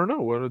rehearsing. I don't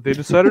know. They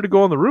decided to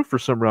go on the roof for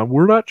some round.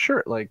 We're not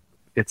sure.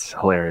 It's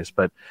hilarious.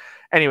 But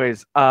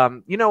anyways,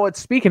 you know what?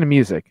 Speaking of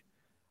music,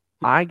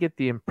 I get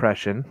the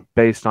impression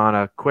based on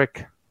a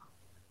quick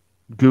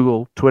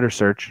Google Twitter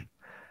search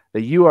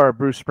that you are a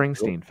Bruce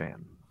Springsteen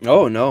fan.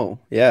 Oh, no.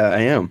 Yeah, I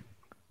am.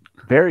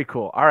 Very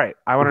cool. All right.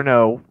 I want to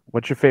know,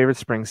 what's your favorite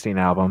Springsteen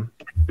album?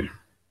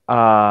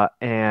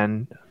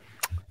 And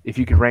If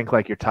you could rank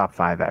like your top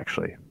 5,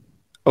 actually.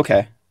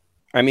 Okay.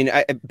 I mean,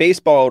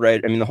 baseball,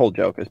 right? I mean, the whole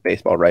joke is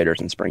baseball writers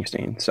and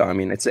Springsteen. So I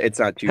mean, it's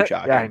not too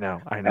shocking. Yeah,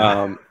 I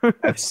know.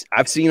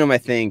 I've seen them, I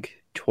think,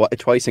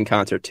 twice in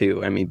concert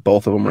too. I mean,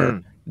 both of them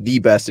are the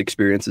best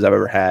experiences I've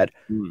ever had.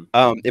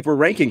 If we're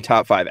ranking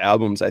top 5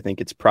 albums, I think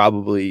it's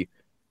probably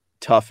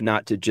tough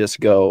not to just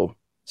go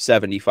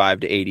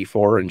 75 to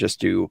 84 and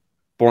just do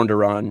Born to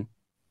Run,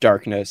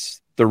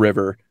 Darkness, The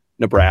River,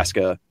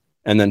 Nebraska,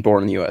 and then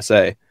Born in the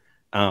USA.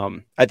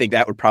 I think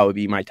that would probably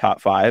be my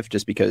top 5,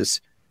 just because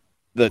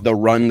the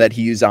run that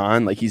he's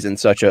on, like he's in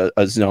such a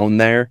zone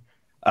there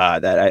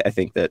that I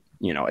think that,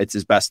 you know, it's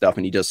his best stuff,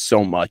 and he does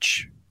so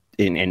much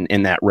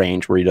in that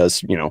range where he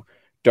does, you know,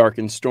 dark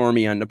and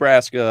stormy on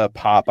Nebraska,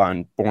 pop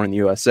on Born in the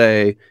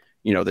USA,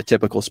 you know, the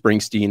typical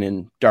Springsteen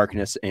and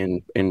Darkness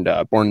and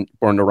Born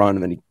to Run,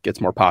 and then he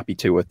gets more poppy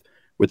too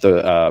with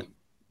the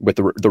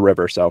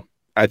River. So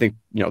I think,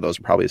 you know, those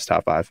are probably his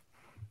top 5.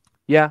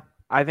 Yeah,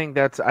 I think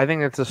that's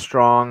a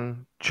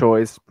strong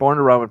choice. Born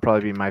to Run would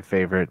probably be my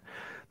favorite.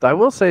 Though I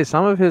will say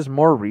some of his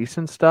more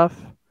recent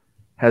stuff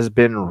has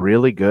been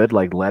really good.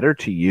 Like Letter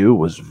to You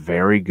was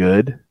very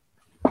good.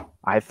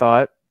 I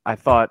thought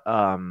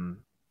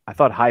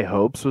High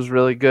Hopes was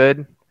really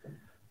good.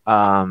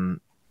 High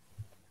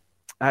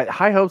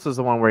Hopes was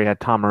the one where he had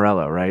Tom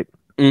Morello, right?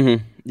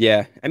 Mm-hmm.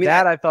 Yeah, I mean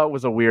that I thought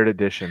was a weird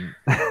addition.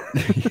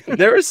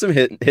 There were some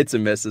hits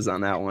and misses on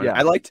that one. Yeah.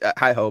 I liked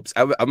High Hopes.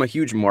 I'm a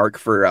huge mark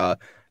for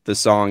the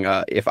song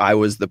 "If I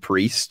Was the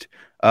Priest"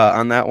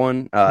 on that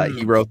one.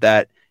 He wrote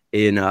that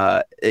in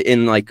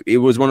like, it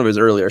was one of his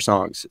earlier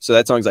songs. So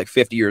that song's like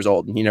 50 years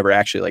old, and he never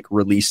actually like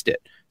released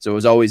it. So it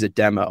was always a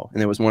demo,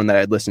 and it was one that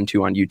I'd listened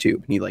to on YouTube.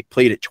 And he like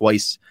played it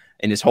twice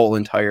in his whole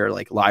entire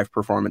like live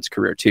performance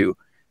career too.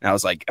 And I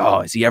was like, oh,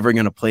 is he ever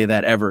going to play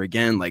that ever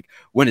again? Like,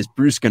 when is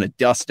Bruce going to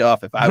dust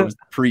off If I Was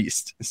the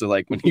Priest? So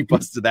like when he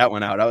busted that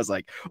one out, I was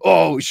like,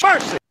 oh,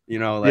 shit. You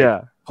know,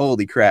 like,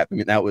 holy crap. I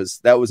mean, that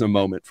was a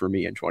moment for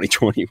me in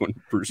 2020 when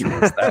Bruce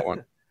released that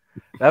one.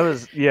 That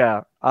was,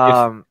 yeah.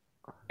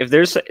 If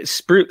there's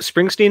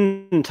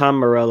Springsteen and Tom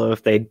Morello,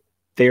 if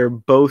they're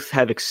both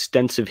have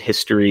extensive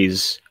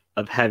histories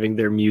of having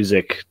their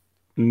music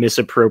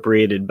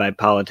misappropriated by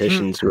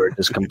politicians who are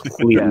just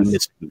completely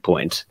missing the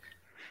point.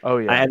 Oh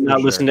yeah, I have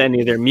not listened to any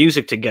of their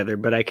music together,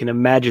 but I can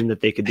imagine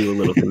that they could do a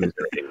little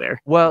commiserating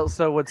there. Well,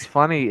 so what's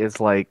funny is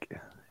like,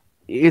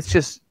 it's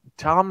just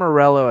Tom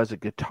Morello as a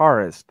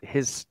guitarist,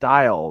 his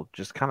style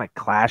just kind of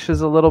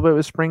clashes a little bit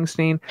with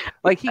Springsteen.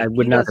 Like I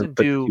would not have put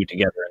the two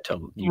together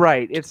until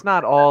right. It's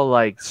not all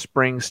like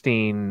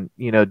Springsteen,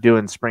 you know,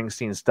 doing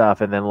Springsteen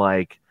stuff, and then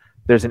like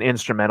there's an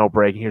instrumental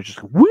break, and you're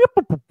just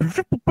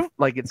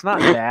like, it's not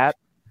that.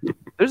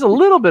 There's a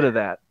little bit of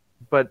that,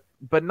 but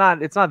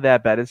not. It's not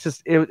that bad. It's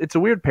just it's a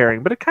weird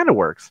pairing, but it kind of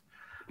works.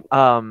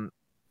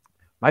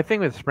 My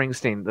thing with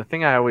Springsteen, the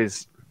thing I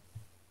always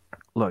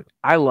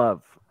I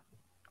love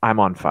I'm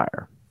on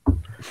Fire.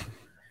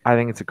 I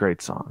think it's a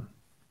great song,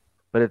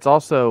 but it's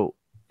also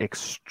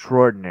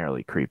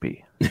extraordinarily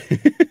creepy.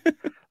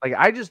 Like,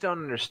 I just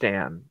don't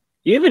understand.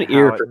 You have an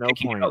ear for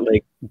picking out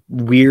like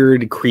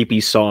weird,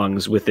 creepy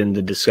songs within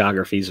the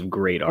discographies of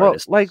great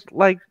artists.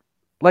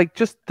 Like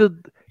just the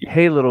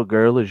 "Hey little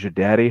girl, is your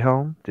daddy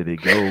home? Did he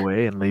go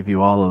away and leave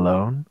you all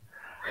alone?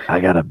 I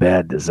got a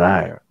bad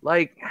desire."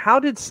 Like, how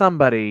did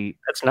somebody?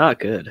 That's not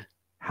good.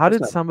 How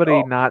did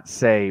somebody not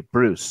say,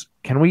 "Bruce,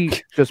 can we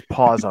just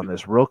pause on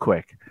this real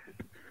quick?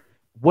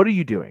 What are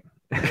you doing?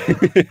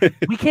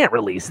 We can't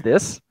release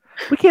this.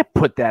 We can't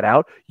put that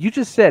out. You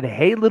just said,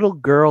 'Hey little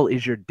girl,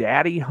 is your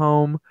daddy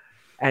home?'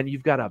 and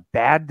you've got a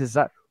bad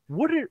desire."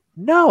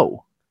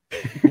 No.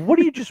 What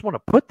do you just want to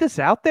put this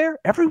out there?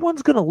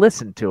 Everyone's going to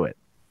listen to it.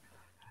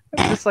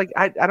 It's just like,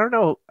 I don't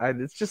know.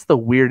 It's just the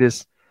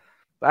weirdest.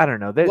 I don't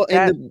know.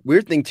 And the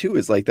weird thing too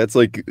is like, that's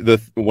like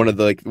one of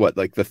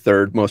the the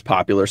third most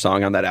popular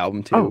song on that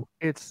album too. Oh,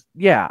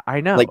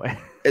 I know. Like,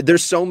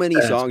 there's so many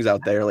songs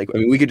out there. Like, I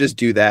mean, we could just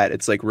do that.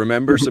 It's like,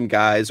 remember some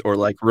guys, or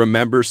like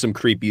remember some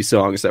creepy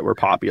songs that were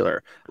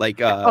popular. Like,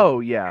 you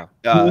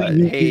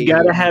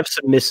gotta have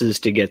some misses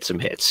to get some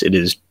hits. It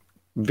is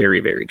very,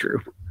 very true.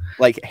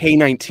 Like, Hey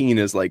 19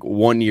 is like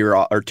 1 year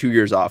or 2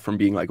 years off from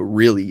being like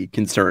really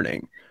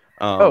concerning.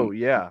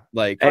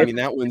 Like, I mean,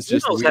 that one's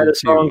just had a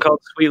song called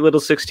 "Sweet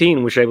Little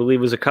 16," which I believe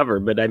was a cover,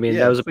 but I mean,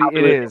 that was a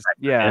popular. It is,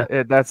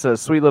 that's a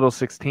 "Sweet Little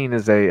 16"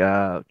 is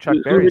a Chuck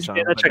Berry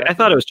song. I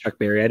thought it was Chuck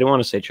Berry. I didn't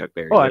want to say Chuck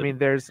Berry. Oh, I mean,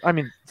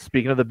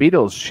 speaking of the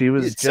Beatles, she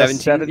was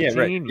just 17. Yeah,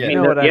 right. You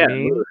know what I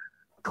mean?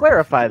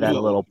 Clarify that a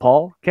little,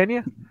 Paul. Can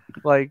you?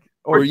 Like,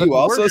 were you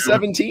also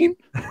 17?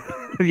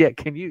 Yeah,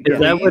 can you? Is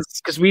that what?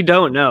 Because we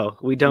don't know.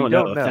 We don't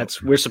know if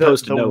that's we're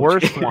supposed to know. The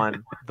worst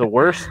one, the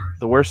worst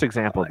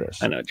example of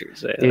this. I know what you're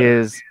saying.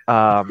 Is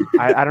I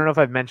don't know if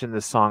I've mentioned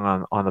this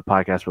song on the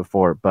podcast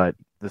before, but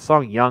the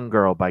song "Young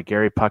Girl" by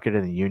Gary Puckett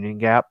and the Union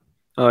Gap.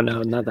 Oh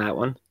no, not that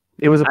one.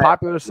 It was a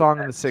popular song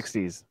in the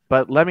 '60s,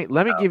 but let me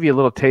give you a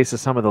little taste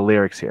of some of the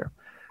lyrics here.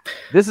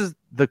 This is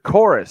the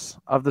chorus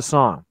of the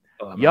song.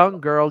 Young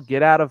girl,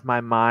 get out of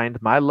my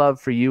mind. My love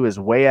for you is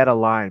way out of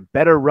line.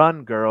 Better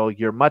run, girl.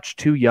 You're much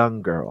too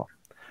young, girl.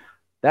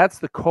 That's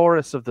the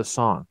chorus of the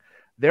song.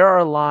 There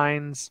are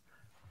lines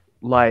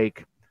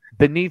like,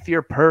 beneath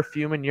your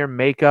perfume and your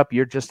makeup,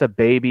 you're just a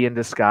baby in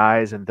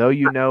disguise. And though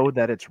you know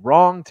that it's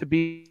wrong to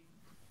be.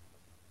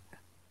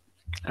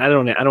 I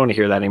don't want to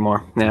hear that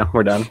anymore. Yeah,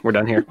 we're done. We're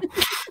done here.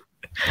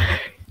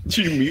 Did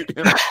you mute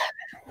him?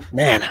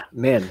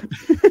 Man.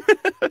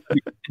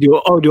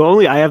 do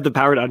only I have the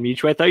power to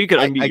unmute you? I thought you could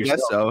unmute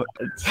yourself.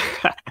 I guess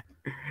so.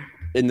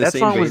 In the that same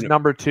song was vein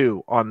number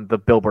 2 on the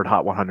Billboard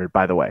Hot 100,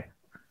 by the way.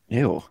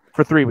 Ew.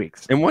 For 3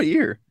 weeks. In what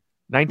year?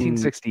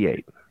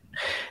 1968.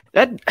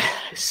 That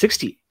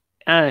 68.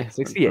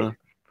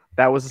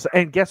 That was,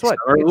 and guess what?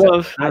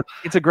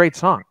 It's a great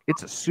song.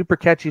 It's a super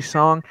catchy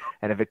song,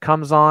 and if it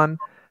comes on,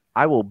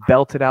 I will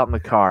belt it out in the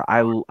car.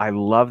 I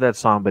love that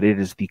song, but it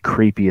is the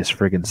creepiest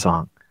friggin'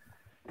 song.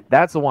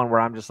 That's the one where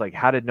I'm just like,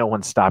 how did no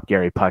one stop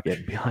Gary Puckett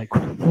and be like,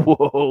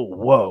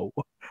 whoa,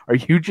 are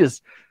you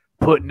just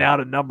putting out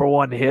a number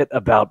 1 hit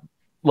about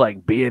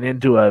like being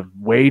into a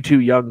way too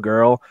young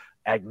girl,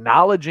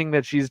 acknowledging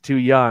that she's too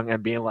young,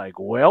 and being like,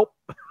 well.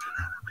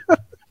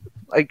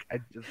 Like, I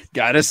just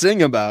gotta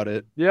sing about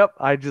it. Yep.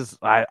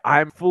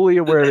 I'm fully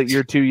aware that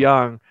you're too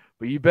young,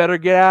 but you better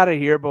get out of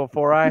here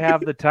before I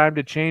have the time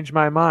to change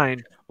my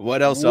mind.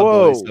 What else are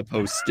boys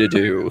supposed to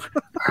do?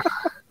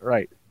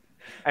 Right.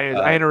 Anyways,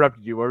 I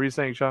interrupted you. What were you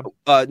saying, Sean?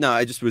 No,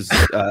 I just was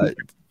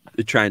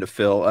trying to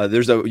fill.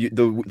 There's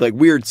the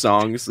weird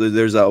songs.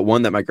 There's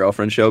one that my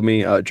girlfriend showed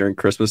me during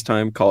Christmas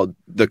time called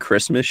 "The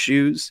Christmas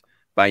Shoes"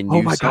 by New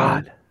Oh my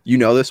Song. God. You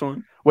know this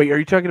one? Wait, are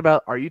you talking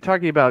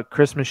about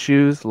Christmas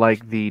shoes,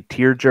 like the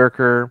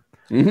tearjerker,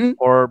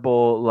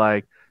 horrible,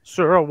 like,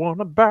 sir, I want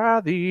to buy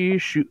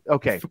these shoes?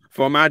 Okay.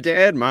 For my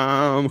dead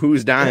mom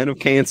who's dying of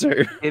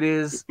cancer. It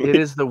is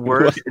the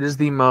worst. It is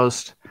the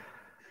most.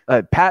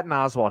 Patton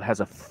Oswalt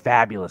has a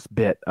fabulous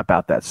bit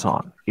about that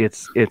song.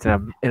 It's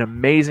an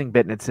amazing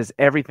bit, and it says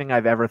everything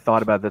I've ever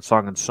thought about that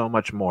song and so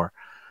much more.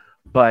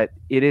 But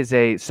it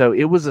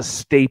was a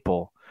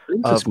staple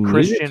of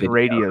Christian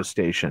radio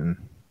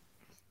station.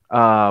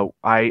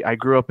 I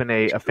grew up in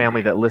a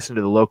family that listened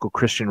to the local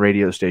Christian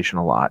radio station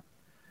a lot,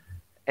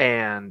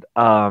 and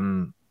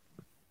that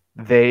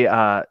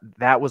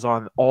was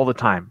on all the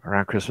time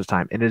around Christmas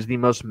time, and it is the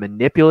most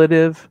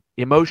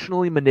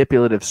emotionally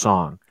manipulative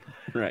song,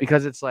 right?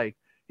 Because it's like,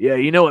 yeah,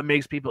 you know what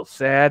makes people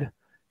sad?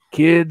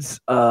 Kids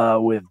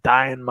with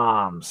dying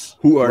moms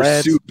who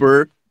are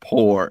super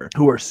poor,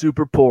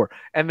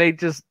 and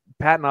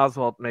Patton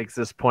Oswalt makes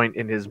this point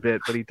in his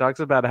bit, but he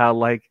talks about how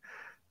like.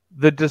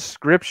 The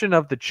description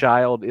of the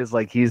child is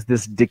like he's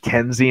this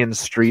Dickensian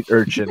street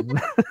urchin.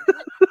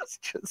 It's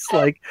just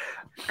like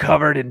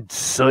covered in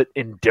soot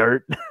and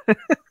dirt.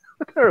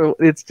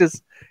 It's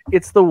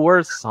the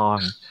worst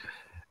song.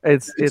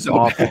 It's so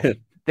awful. Bad.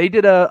 They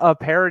did a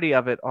parody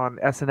of it on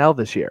SNL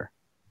this year.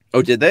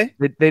 Oh, did they?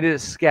 They did a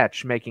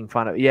sketch making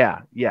fun of it.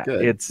 Yeah.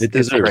 Good. It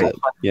deserves it.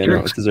 Yeah,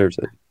 no, it deserves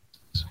it.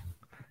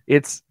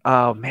 It's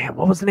oh man,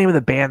 what was the name of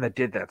the band that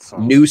did that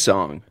song? New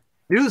Song.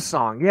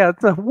 Yeah,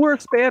 it's a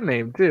worse band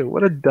name too.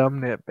 What a dumb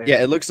nip band.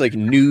 Yeah, it looks like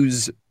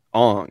News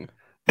Ong.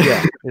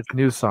 Yeah, it's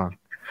New Song.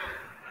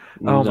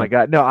 Oh my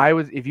God, no!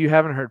 If you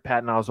haven't heard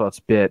Patton Oswalt's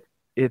bit,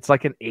 it's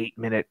like an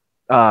 8-minute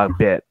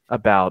bit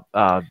about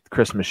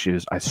Christmas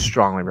shoes. I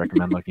strongly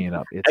recommend looking it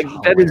up.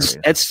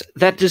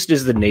 That just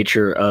is the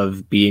nature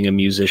of being a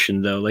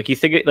musician, though. Like you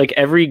think, like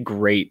every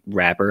great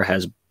rapper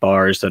has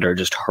bars that are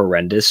just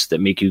horrendous that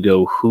make you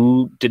go,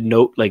 "Who did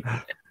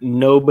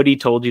nobody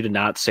told you to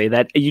not say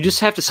that." You just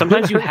have to.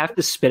 Sometimes you have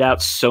to spit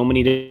out so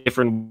many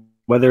different,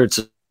 whether it's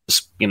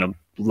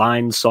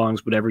lines,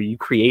 songs, whatever. You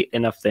create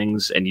enough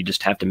things, and you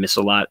just have to miss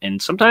a lot.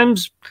 And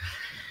sometimes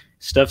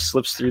stuff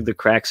slips through the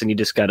cracks, and you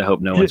just gotta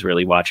hope no one's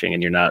really watching,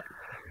 and you're not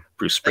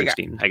Bruce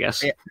Springsteen, I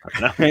guess.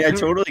 I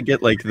totally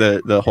get like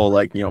the whole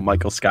like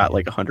Michael Scott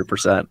like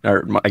 100%,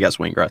 or I guess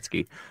Wayne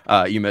Gretzky.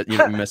 You miss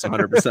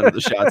 100% of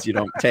the shots you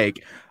don't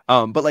take.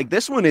 But like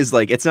this one is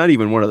like it's not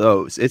even one of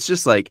those. It's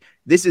just like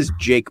this is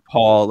Jake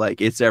Paul, like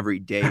it's every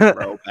day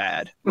bro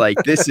bad. Like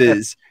this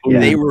is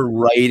they were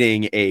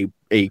writing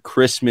a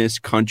Christmas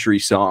country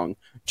song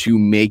to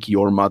make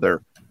your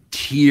mother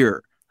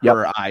tear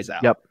her eyes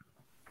out. Yep.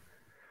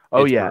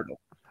 Oh yeah. Brutal.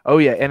 Oh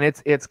yeah, and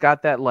it's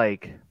got that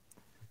like.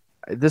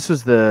 This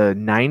was the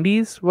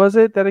 90s, was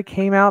it, that it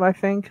came out, I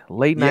think?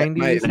 Late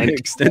 90s? My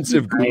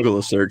extensive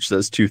Google search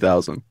says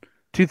 2000.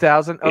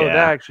 2000? Oh, that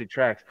actually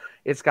tracks.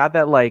 It's got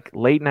that, like,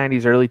 late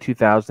 90s, early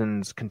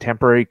 2000s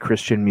contemporary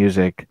Christian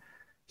music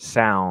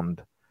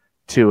sound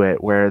to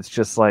it, where it's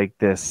just like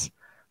this,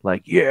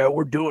 like, yeah,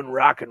 we're doing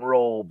rock and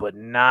roll, but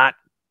not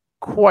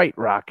quite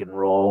rock and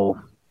roll.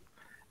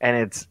 And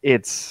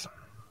it's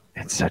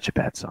such a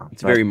bad song.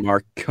 It's very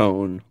Mark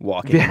Cohn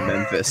walking in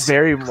Memphis.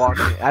 Very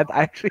walking. I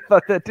actually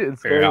thought that too.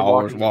 It's very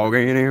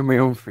walking in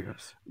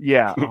Memphis.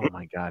 Yeah. Oh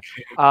my God.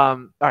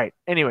 All right.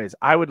 Anyways,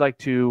 I would like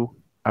to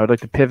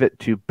pivot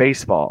to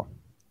baseball.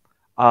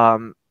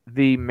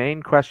 The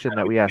main question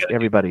that we ask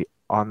everybody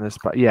on this,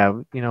 but yeah,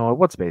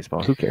 what's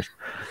baseball? Who cares?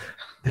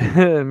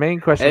 The main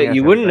question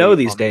You wouldn't know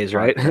these days,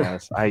 right?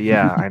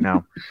 I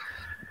know.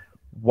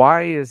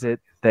 Why is it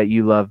that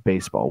you love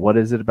baseball? What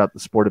is it about the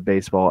sport of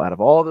baseball? Out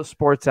of all the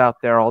sports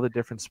out there, all the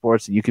different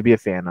sports that you could be a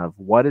fan of,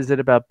 what is it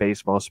about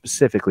baseball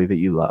specifically that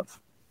you love?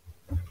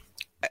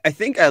 I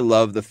think I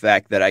love the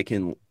fact that I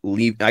can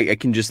leave. I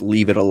can just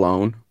leave it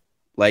alone.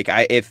 Like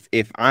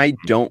if I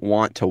don't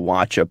want to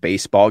watch a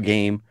baseball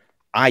game,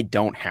 I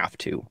don't have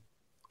to.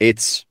 I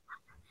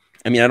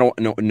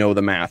don't know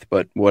the math,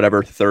 but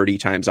whatever 30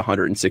 times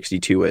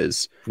 162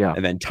 is,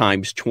 and then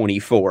times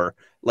 24.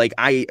 Like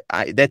I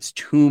that's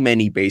too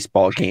many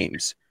baseball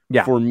games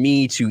for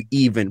me to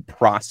even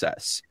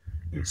process.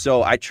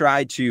 So I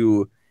try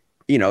to,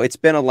 it's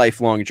been a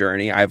lifelong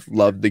journey. I've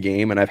loved the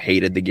game and I've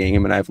hated the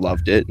game and I've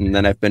loved it. And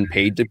then I've been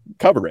paid to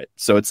cover it.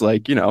 So it's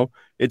like,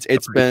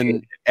 it's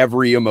been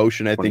every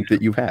emotion I think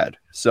that you've had.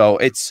 So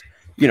it's,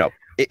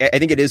 I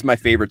think it is my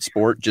favorite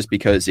sport just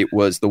because it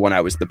was the one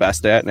I was the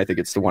best at. And I think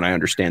it's the one I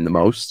understand the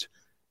most,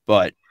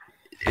 but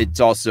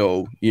it's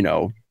also,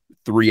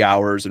 3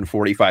 hours and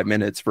 45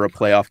 minutes for a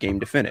playoff game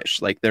to finish.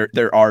 Like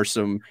there are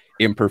some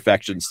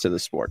imperfections to the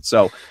sport.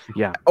 So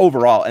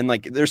overall, and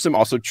like there's some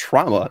also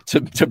trauma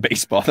to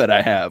baseball that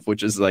I have,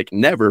 which is like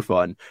never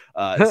fun.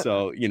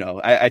 So,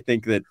 I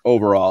think that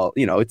overall,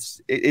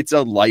 it's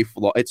a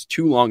lifelong, it's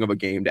too long of a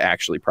game to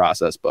actually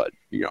process, but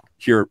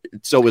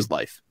so is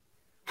life.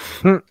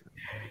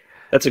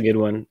 That's a good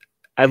one.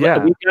 We've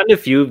gotten a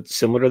few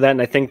similar to that,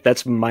 and I think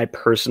that's my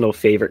personal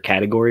favorite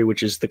category,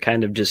 which is the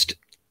kind of just,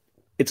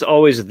 it's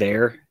always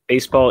there.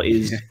 Baseball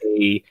is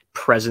a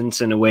presence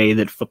in a way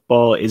that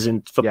football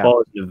isn't.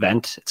 Football is an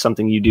event. It's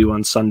something you do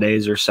on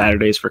Sundays or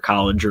Saturdays for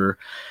college or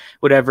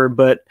whatever.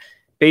 But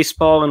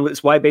baseball, and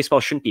it's why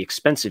baseball shouldn't be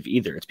expensive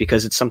either. It's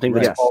because it's something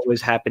that's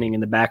always happening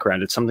in the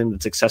background. It's something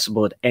that's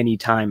accessible at any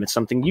time. It's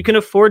something you can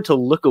afford to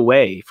look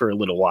away for a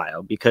little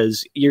while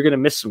because you're going to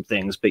miss some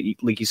things. But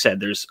like you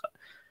said, there's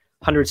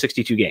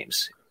 162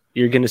 games.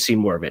 You're going to see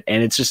more of it.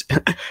 And it's just,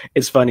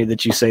 it's funny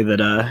that you say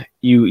that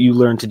you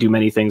learn to do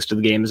many things to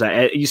the games.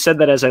 You said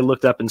that as I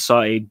looked up and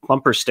saw a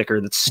bumper sticker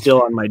that's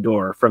still on my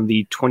door from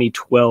the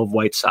 2012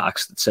 White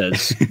Sox that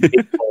says,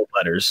 in bold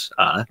letters,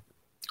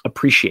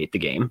 appreciate the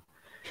game,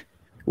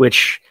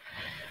 which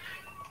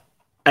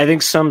I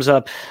think sums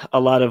up a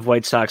lot of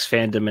White Sox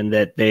fandom in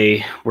that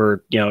they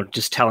were,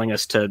 just telling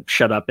us to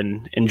shut up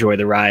and enjoy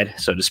the ride,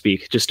 so to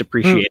speak, just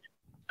appreciate it.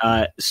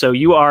 So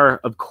you are,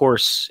 of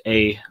course,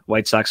 a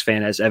White Sox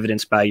fan, as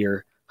evidenced by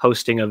your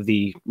hosting of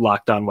the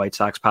Locked On White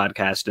Sox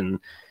podcast. And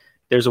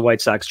there's a White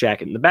Sox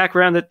jacket in the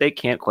background that they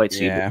can't quite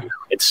see. But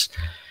it's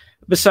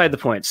beside the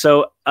point.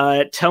 So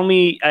tell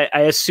me,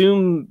 I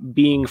assume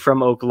being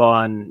from Oak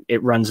Lawn,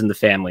 it runs in the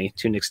family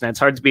to an extent. It's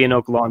hard to be an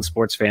Oak Lawn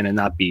sports fan and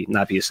not be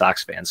a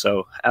Sox fan.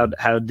 So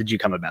how did you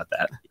come about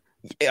that?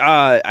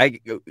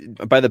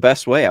 By the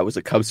best way, I was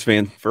a Cubs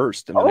fan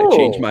first, and then I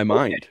changed my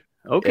mind.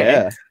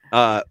 Okay.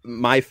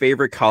 My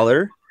favorite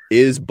color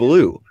is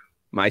blue.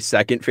 My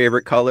second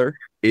favorite color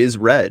is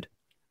red.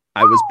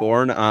 I was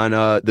born on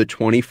the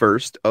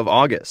 21st of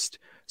August.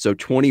 So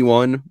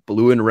 21,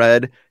 blue and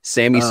red.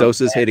 Sammy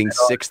Sosa's hitting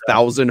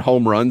 6,000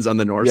 home runs on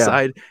the north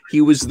side.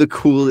 He was the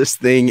coolest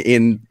thing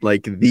in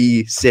like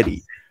the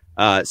city.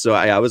 So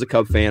I was a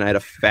Cub fan. I had a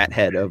fat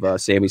head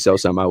of Sammy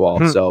Sosa on my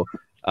wall. So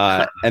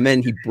and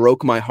then he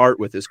broke my heart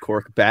with his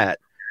cork bat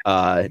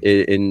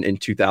in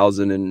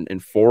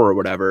 2004 or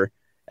whatever.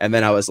 And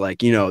then I was like,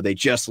 they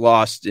just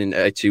lost to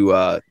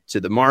the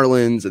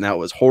Marlins, and that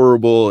was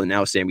horrible. And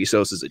now Sammy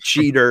Sosa's a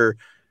cheater.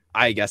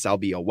 I guess I'll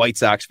be a White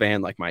Sox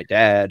fan like my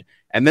dad.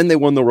 And then they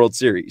won the World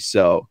Series.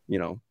 So,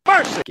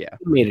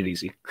 Made it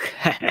easy.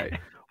 Right.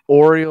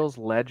 Orioles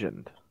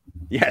legend.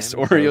 Yes,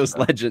 Orioles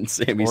legend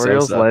Sammy Sosa.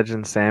 Orioles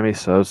legend Sammy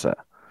Sosa.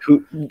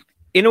 Who,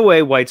 in a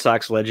way, White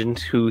Sox legend,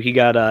 who he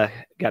got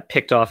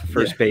picked off at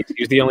first base.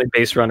 He was the only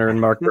base runner in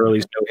Mark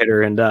Burley's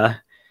no-hitter, and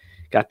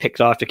got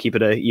picked off to keep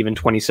it even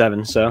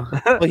 27. So,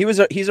 well,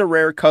 he's a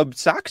rare Cub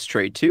Sox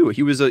trade too.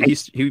 He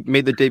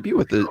made the debut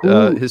with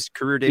his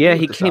career debut. Yeah,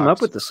 he came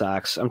up with the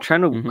Sox. I'm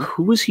trying to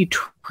who was he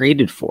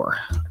traded for?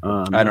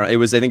 I don't know.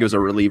 I think it was a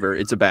reliever.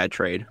 It's a bad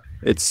trade.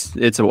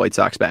 It's a White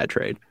Sox bad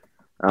trade.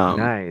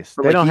 Nice.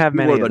 They don't have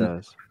many of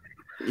those.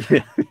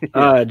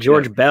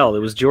 George Bell. It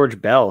was George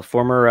Bell,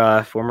 former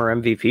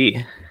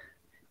MVP.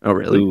 Oh,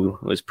 really? Who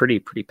was pretty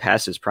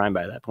past his prime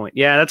by that point.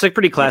 Yeah, that's a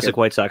pretty classic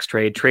White Sox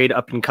trade. Trade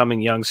up and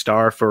coming young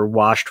star for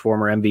washed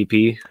former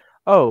MVP.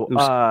 Oh,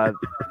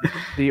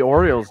 the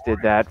Orioles did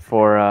that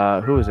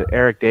for who was it?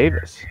 Eric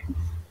Davis.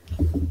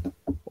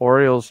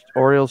 Orioles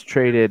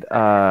traded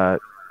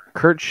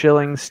Curt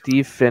Schilling,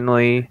 Steve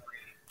Finley,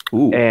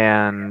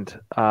 and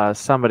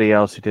somebody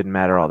else who didn't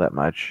matter all that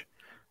much.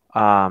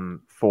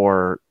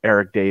 For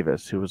Eric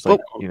Davis, who was like,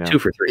 2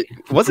 for 3.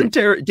 Wasn't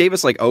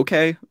Davis like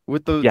okay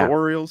with the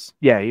Orioles?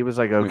 Yeah, he was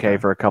like okay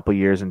for a couple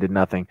years and did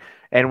nothing.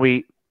 And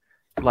we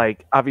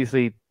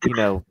obviously,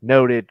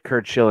 noted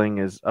Curt Schilling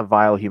is a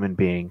vile human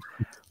being,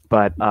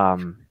 but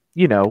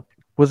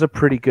was a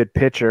pretty good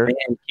pitcher. Man,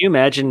 can you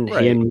imagine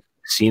him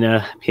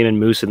Cena, him and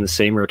Moose in the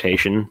same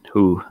rotation.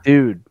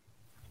 Dude.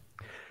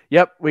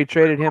 Yep, we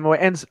traded him away.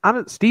 And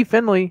Steve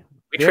Finley,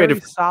 very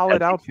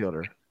solid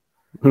outfielder.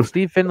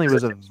 Steve Finley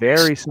was a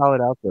very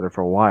solid outfielder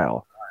for a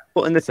while.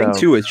 Well, and the thing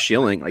too is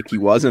Schilling, like he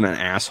wasn't an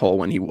asshole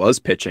when he was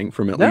pitching,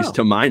 from at least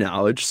to my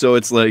knowledge. So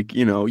it's like,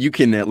 you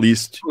can at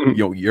least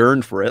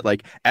yearn for it.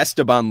 Like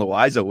Esteban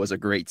Loaiza was a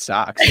great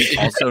Sox. He's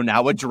also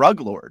now a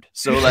drug lord.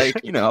 So like,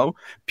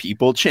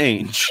 people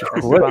change.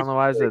 Esteban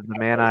Loaiza, the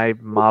man I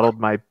modeled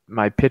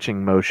my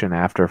pitching motion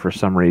after for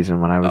some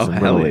reason when I was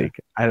in Little League.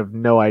 I have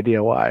no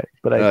idea why,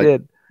 but I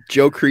did.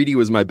 Joe Creedy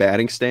was my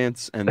batting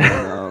stance, and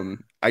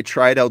then I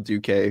tried El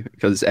Duque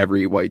because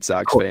every White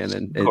Sox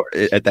fan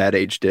at that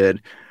age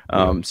did.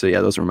 So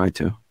yeah, those were my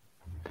two.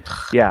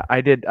 Yeah, I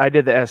did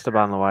the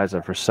Esteban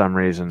Loaiza for some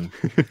reason.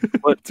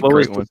 What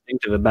was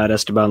distinctive about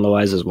Esteban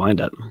Loaiza's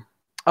windup?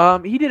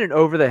 He did an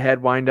over the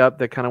head windup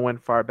that kind of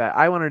went far back.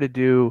 I wanted to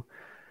do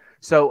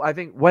so. I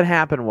think what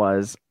happened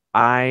was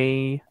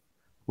I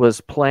was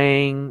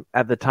playing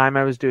at the time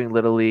I was doing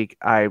Little League.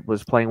 I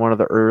was playing one of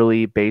the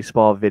early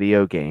baseball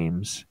video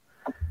games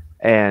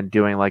and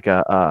doing like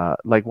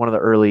one of the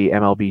early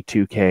MLB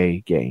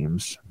 2K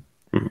games,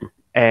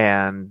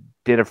 and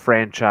did a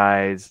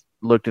franchise.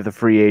 Looked at the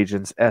free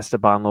agents.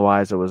 Esteban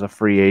Loaiza was a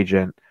free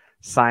agent.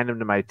 Signed him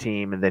to my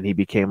team, and then he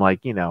became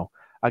like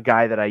a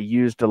guy that I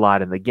used a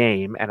lot in the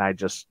game, and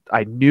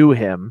I knew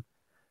him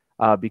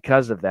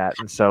because of that.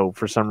 And so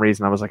for some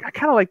reason I was like, I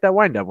kind of like that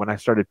windup when I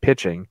started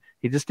pitching.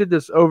 He just did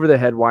this over the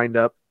head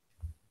windup.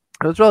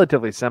 It was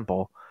relatively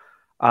simple.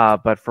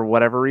 But for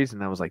whatever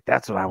reason, I was like,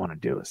 that's what I want to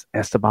do is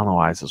Esteban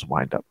Loaiza's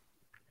windup.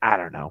 I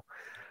don't know.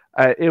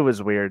 It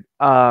was weird.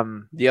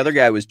 The other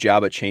guy was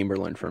Jabba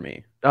Chamberlain for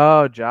me.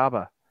 Oh,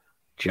 Jabba.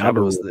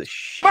 Jabba was the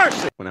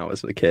shit when I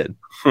was a kid.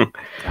 I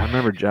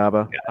remember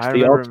Jabba.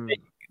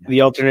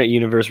 The alternate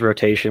universe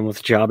rotation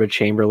with Jabba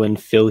Chamberlain,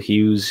 Phil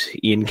Hughes,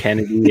 Ian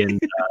Kennedy, and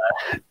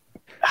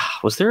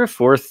was there a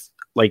fourth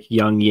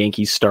young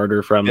Yankees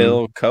starter from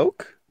Phil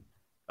Koch?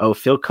 Oh,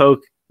 Phil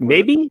Koch.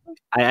 Maybe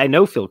I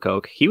know Phil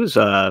Koch. He was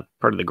part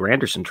of the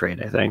Granderson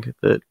trade, I think.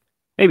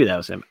 Maybe that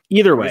was him.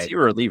 Either way, was he a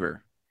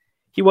reliever?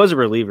 He was a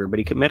reliever, but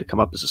he might have come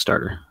up as a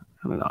starter.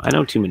 I don't know. I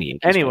know too many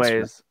Yankees.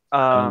 Anyways,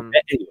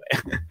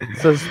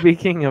 so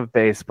speaking of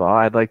baseball,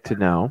 I'd like to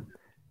know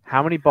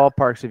how many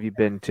ballparks have you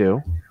been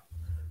to?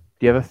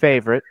 Do you have a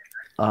favorite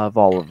of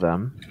all of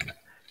them?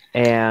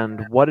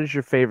 And what is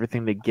your favorite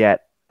thing to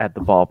get at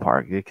the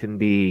ballpark? It can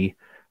be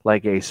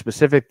like a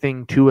specific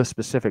thing to a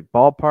specific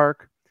ballpark,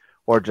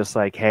 or just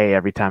like, hey,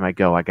 every time I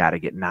go, I got to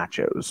get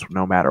nachos,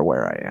 no matter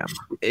where I am.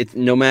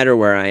 No matter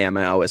where I am,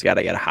 I always got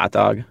to get a hot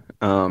dog.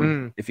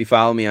 If you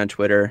follow me on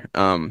Twitter,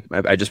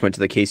 I just went to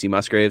the Casey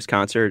Musgraves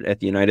concert at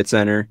the United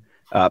Center.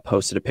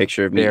 Posted a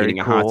picture of me eating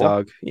a hot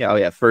dog.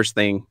 Yeah, First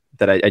thing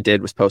that I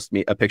did was post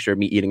a picture of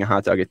me eating a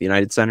hot dog at the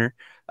United Center.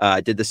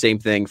 I did the same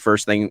thing.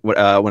 First thing when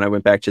I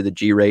went back to the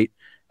G-Rate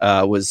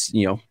was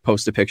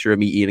post a picture of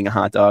me eating a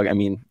hot dog. I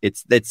mean,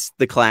 it's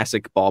the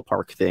classic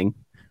ballpark thing.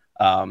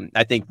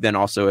 I think then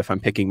also if I'm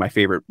picking my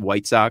favorite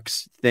White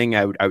Sox thing,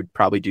 I would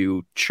probably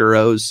do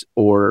churros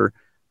or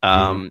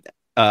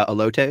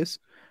elotes.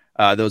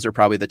 Those are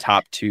probably the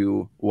top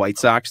two White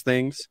Sox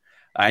things.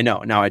 I know.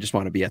 Now I just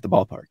want to be at the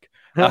ballpark.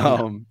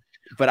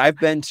 But I've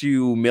been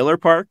to Miller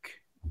Park,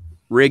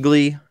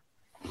 Wrigley,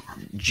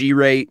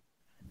 G-Rate,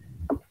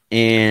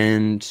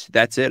 and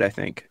that's it, I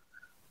think.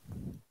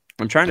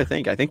 I'm trying to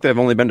think. I think I've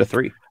only been to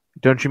 3.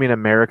 Don't you mean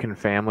American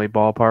Family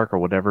Ballpark or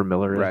whatever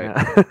Miller is?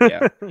 Right.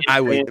 Yeah.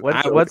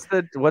 What's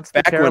the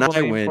back when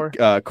I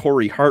went,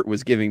 Corey Hart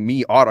was giving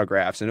me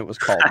autographs, and it was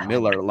called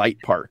Miller Light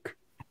Park.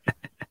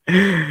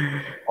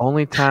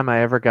 Only time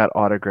I ever got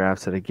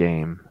autographs at a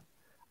game,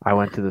 I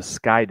went to the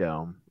Sky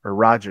Dome or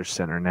Rogers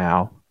Center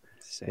now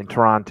in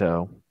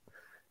Toronto,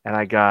 and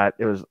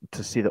it was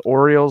to see the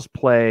Orioles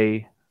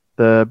play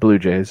the Blue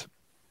Jays,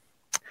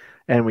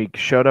 and we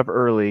showed up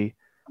early,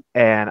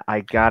 and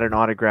I got an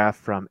autograph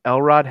from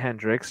Elrod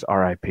Hendricks,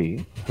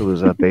 R.I.P., who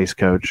was a base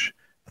coach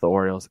for the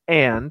Orioles,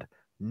 and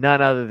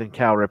none other than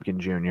Cal Ripken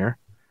Jr.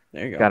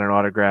 There you go. Got an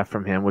autograph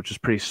from him, which is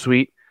pretty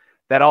sweet.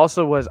 That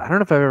also was, I don't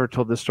know if I've ever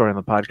told this story on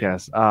the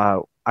podcast.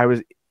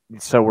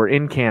 We're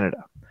in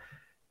Canada,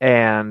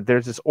 and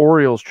there's this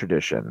Orioles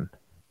tradition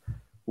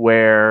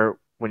where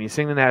when you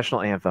sing the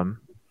national anthem,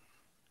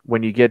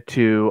 when you get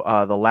to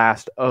the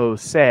last "oh"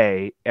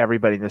 say,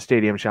 everybody in the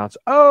stadium shouts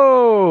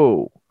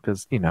 "oh,"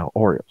 because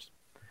Orioles.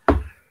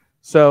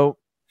 So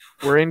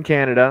we're in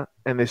Canada,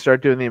 and they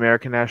start doing the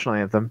American national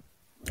anthem,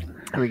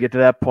 and we get to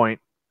that point,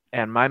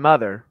 and my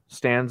mother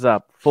stands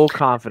up, full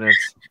confidence,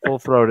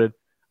 full-throated,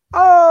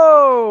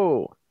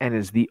 "oh," and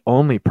is the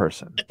only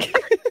person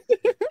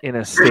in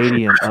a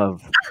stadium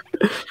of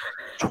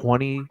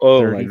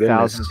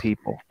 30,000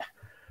 people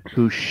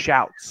who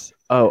shouts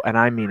 "oh," and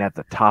I mean at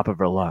the top of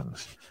her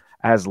lungs,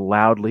 as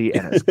loudly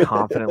and as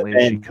confidently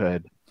as she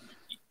could.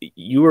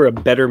 You were a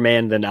better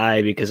man than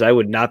I, because I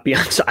would not be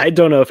on. I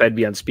don't know if I'd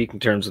be on speaking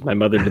terms with my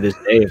mother to this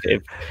day.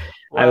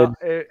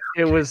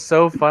 It was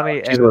so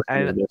funny,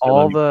 and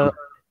all the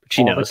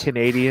She knows.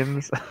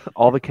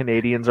 All the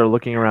Canadians are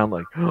looking around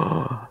like,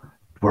 oh,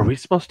 were we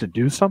supposed to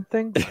do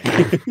something?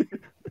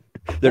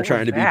 They're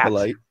trying to be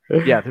polite.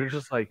 Yeah, they're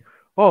just like,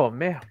 oh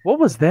man, what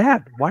was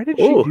that? Why did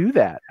she do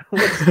that?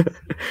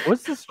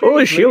 What's the Oh,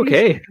 is she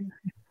okay?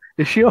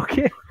 Is she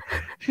okay?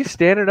 She's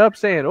standing up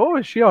saying, "Oh,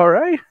 is she all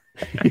right?"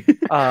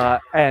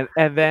 and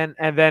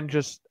then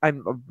just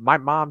my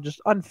mom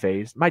just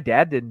unfazed. My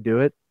dad didn't do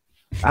it.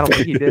 I don't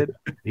think he did.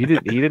 He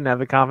didn't have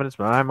the confidence,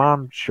 but my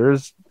mom sure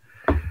is.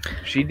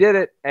 She did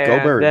it, and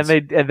Go Birds.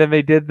 then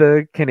they did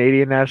the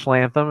Canadian national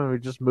anthem, and we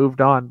just moved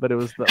on. But it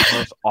was the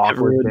most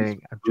awkward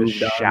thing.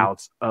 Just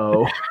shouts,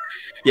 "Oh!"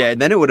 Yeah,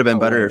 and then it would have been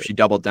better if she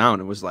doubled down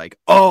and was like,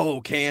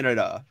 "Oh,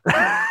 Canada!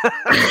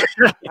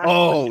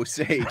 Oh,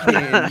 say,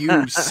 can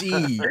you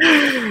see?"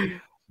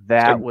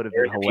 That would have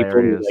been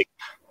hilarious.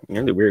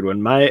 You're the weird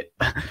one.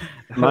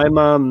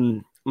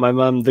 My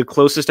mom, the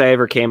closest I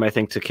ever came, I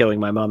think, to killing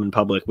my mom in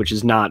public, which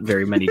is not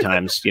very many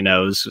times.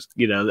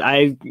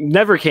 I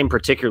never came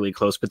particularly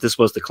close, but this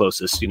was the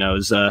closest. It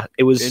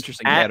was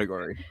interesting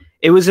category.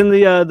 It was in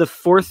the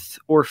fourth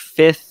or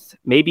fifth,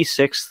 maybe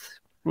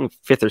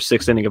fifth or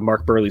sixth inning of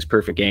Mark Burley's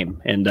perfect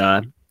game, and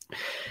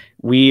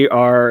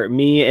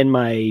me and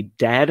my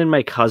dad and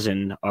my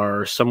cousin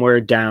are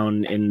somewhere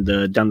down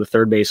the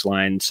third base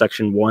line,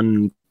 section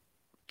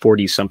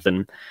 140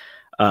 something,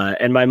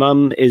 and my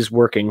mom is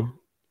working.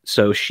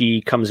 So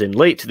she comes in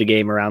late to the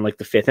game around like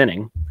the fifth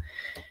inning,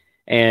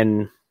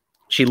 and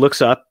she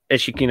looks up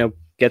as she,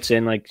 gets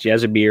in, like she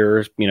has a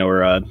beer,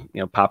 or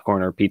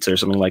popcorn or pizza or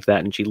something like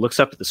that. And she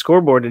looks up at the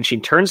scoreboard and she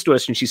turns to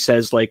us and she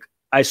says, like,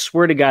 I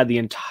swear to God, the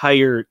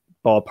entire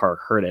ballpark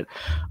heard it.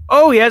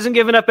 Oh, he hasn't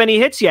given up any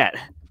hits yet.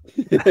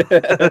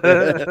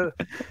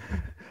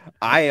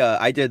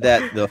 I did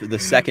that the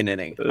second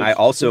inning. I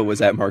also was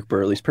at Mark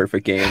Burley's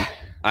perfect game.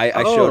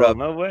 I showed up.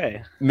 No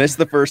way. Missed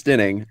the first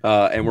inning,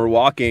 and we're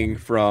walking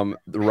from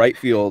the right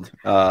field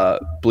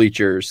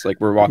bleachers,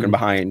 like we're walking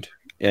behind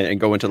and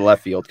go into the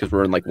left field because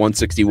we're in like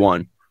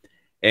 161.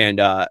 And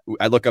I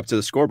look up to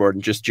the scoreboard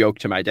and just joke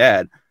to my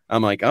dad.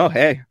 I'm like, "Oh,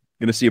 hey,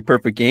 gonna see a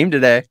perfect game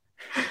today."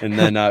 And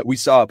then we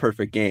saw a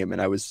perfect game,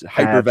 and I was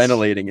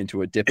hyperventilating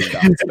into a Dippin'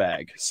 Dots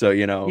bag. So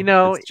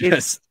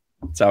it's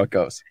how it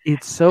goes.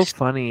 It's so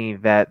funny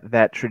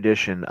that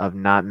tradition of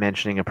not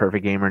mentioning a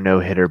perfect game or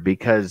no hitter,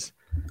 because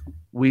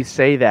we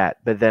say that,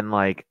 but then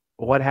like,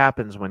 what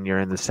happens when you're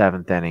in the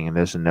seventh inning and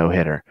there's a no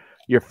hitter?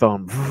 Your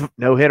phone,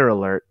 no hitter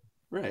alert.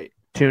 Right.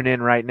 Tune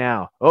in right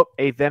now. Oh,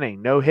 eighth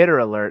inning, no hitter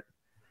alert.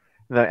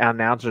 The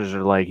announcers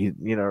are like,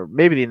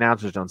 maybe the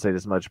announcers don't say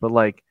this much, but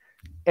like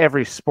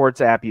every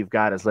sports app you've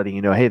got is letting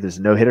you know, hey, there's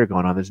a no hitter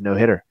going on. There's no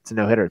hitter. It's a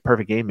no hitter.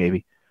 Perfect game,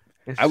 maybe.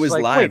 I was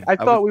like, live. Wait, I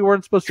thought we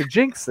weren't supposed to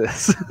jinx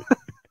this.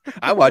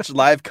 I watched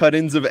live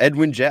cut-ins of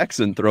Edwin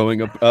Jackson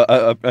throwing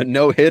a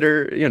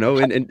no-hitter,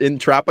 in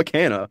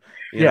Tropicana.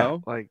 You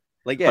know?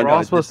 We're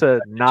all supposed to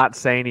not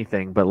say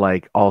anything, but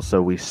like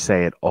also we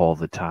say it all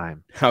the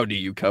time. How do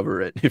you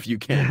cover it if you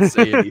can't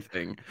say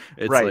anything?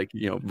 It's right. Like,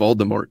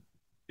 Voldemort.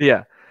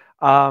 Yeah.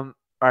 All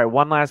right,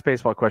 one last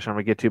baseball question I'm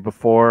going to get to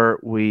before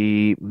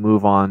we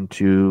move on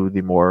to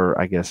the more,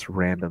 I guess,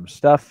 random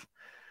stuff.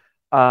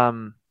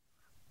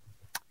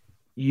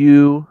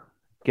 You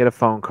get a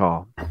phone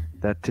call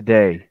that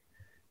today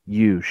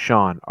you,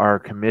 Sean, are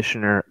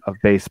commissioner of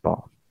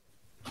baseball.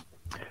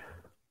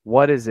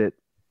 What is it?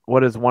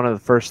 What is one of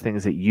the first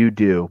things that you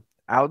do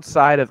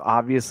outside of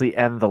obviously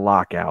end the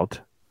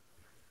lockout?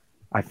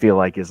 I feel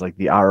like is like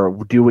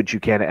or do what you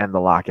can to end the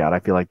lockout. I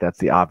feel like that's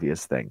the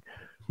obvious thing.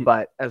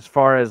 But as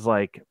far as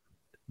like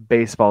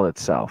baseball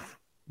itself,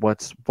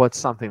 what's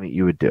something that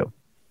you would do?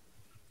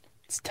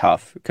 It's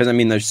tough because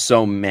there's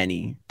so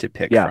many to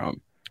pick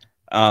from.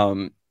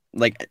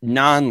 Like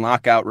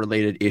non-lockout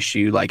related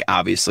issue, like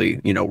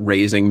obviously,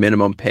 raising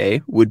minimum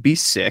pay would be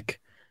sick.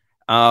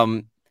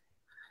 I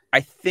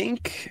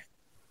think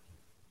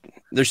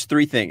there's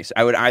three things.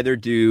 I would either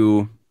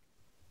do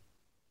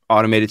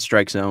automated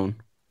strike zone.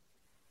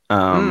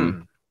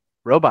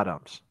 Robot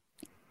umps.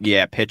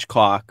 Yeah, pitch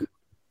clock.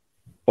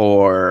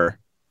 Or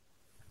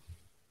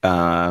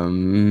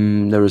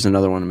there was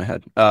another one in my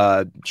head.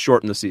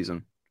 Shorten the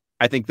season.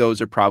 I think those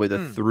are probably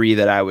the three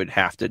that I would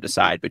have to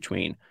decide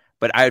between.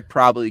 But I'd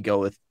probably go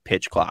with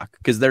pitch clock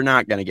because they're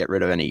not going to get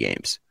rid of any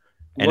games.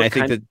 And I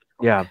think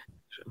that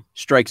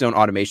strike zone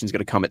automation is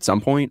going to come at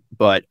some point.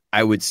 But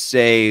I would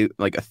say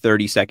like a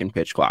 30-second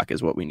pitch clock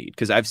is what we need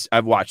because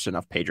I've watched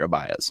enough Pedro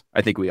Baez.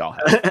 I think we all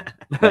have.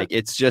 Like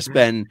it's just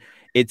been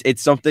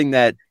it's something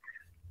that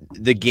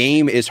the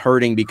game is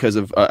hurting because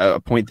of a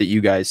point that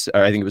you guys,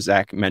 I think it was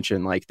Zach,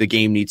 mentioned. Like the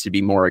game needs to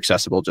be more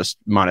accessible just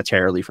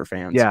monetarily for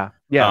fans. Yeah,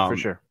 for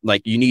sure.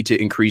 Like you need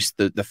to increase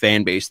the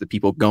fan base, the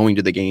people going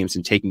to the games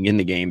and taking in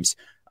the games.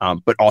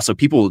 But also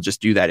people will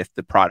just do that if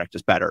the product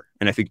is better.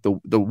 And I think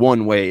the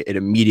one way it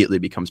immediately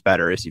becomes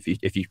better is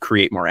if you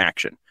create more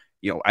action.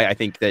 I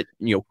think that,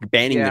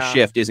 banning the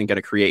shift isn't going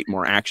to create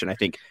more action. I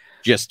think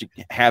just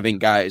having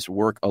guys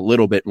work a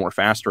little bit more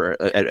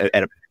faster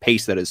at a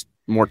pace that is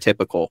more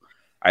typical,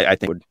 I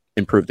think would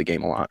improve the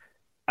game a lot.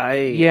 I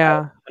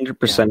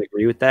 100%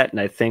 agree with that.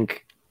 And I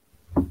think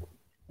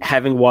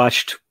having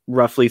watched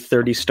roughly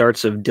 30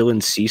 starts of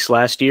Dylan Cease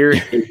last year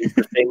is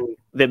the thing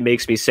that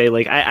makes me say,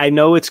 like, I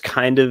know it's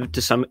kind of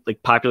to some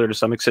like popular to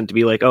some extent to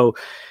be like, oh,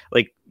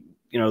 like,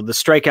 you know, the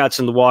strikeouts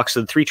and the walks,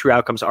 the 3 true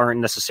outcomes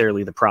aren't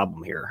necessarily the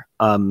problem here.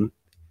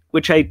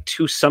 Which I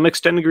to some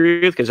extent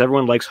agree with because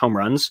everyone likes home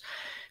runs.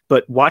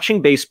 But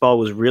watching baseball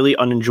was really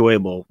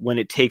unenjoyable when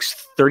it takes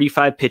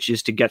 35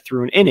 pitches to get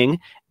through an inning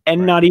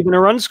and not even a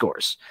run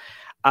scores.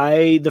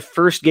 The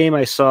first game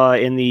I saw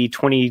in the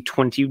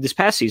 2020 this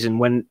past season,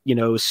 when, you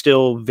know,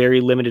 still very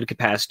limited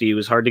capacity, it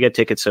was hard to get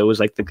tickets. So it was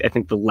like I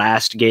think the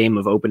last game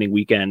of opening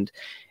weekend,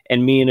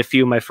 and me and a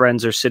few of my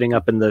friends are sitting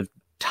up in the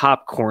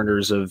top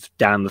corners of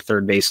down the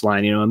third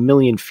baseline, you know, a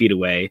million feet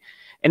away,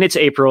 and it's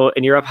April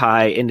and you're up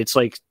high and it's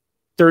like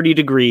 30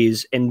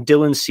 degrees and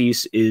Dylan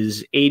Cease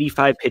is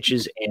 85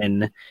 pitches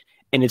in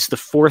and it's the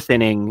 4th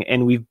inning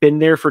and we've been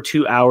there for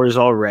 2 hours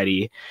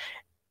already.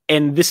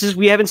 And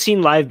we haven't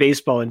seen live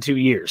baseball in 2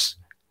 years,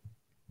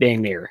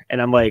 dang near.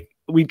 And I'm like,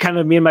 me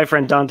and my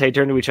friend Dante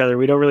turn to each other.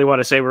 We don't really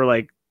want to say, we're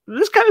like,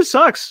 this kind of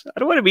sucks. I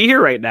don't want to be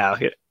here right now.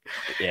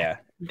 Yeah.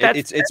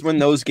 It's when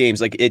those games,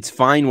 like, it's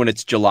fine when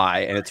it's July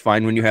and it's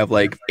fine when you have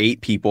like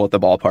 8 people at the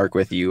ballpark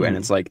with you. And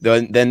it's like,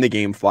 then the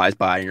game flies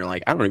by and you're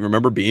like, I don't even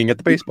remember being at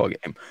the baseball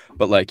game.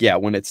 But like, yeah,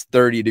 when it's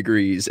 30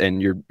 degrees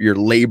and you're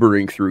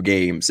laboring through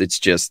games,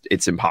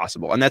 it's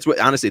impossible. And that's what,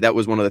 honestly, that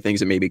was one of the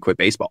things that made me quit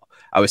baseball.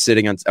 I was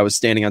standing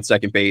on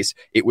second base.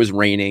 It was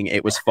raining.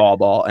 It was fall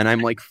ball. And I'm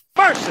like,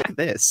 fuck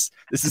this.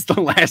 This is the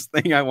last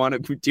thing I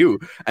want to do.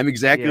 I'm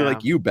exactly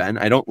like you, Ben.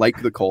 I don't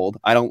like the cold.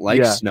 I don't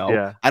like snow.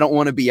 Yeah. I don't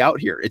want to be out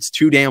here. It's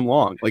too damn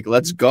long. Like,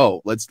 let's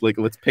go. Let's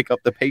pick up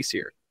the pace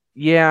here.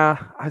 Yeah.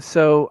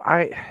 So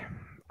I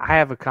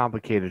have a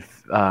complicated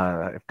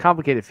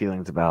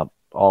feelings about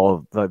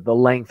all of the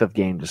length of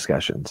game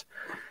discussions,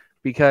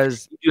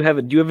 because you have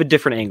a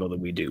different angle than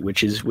we do,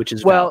 which is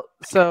well.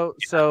 So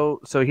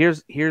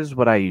here's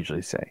what I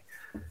usually say.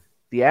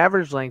 The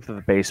average length of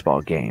a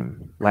baseball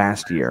game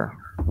last year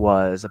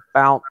was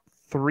about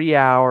 3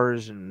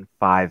 hours and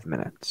 5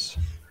 minutes.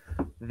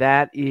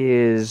 That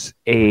is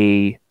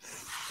a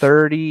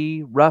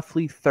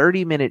roughly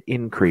 30-minute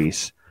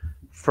increase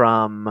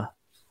from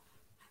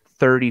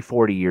 40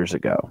 years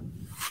ago.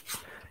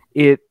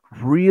 It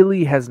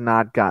really has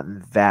not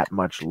gotten that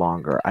much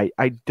longer.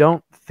 I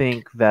don't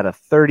think that a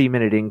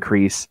 30-minute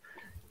increase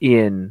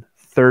in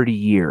 30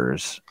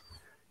 years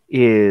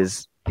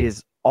is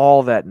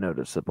all that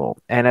noticeable.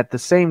 And at the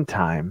same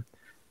time,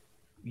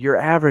 your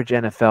average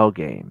NFL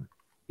game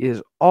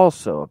is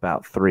also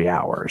about 3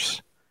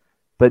 hours,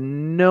 but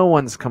no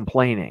one's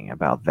complaining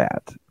about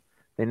that.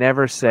 They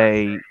never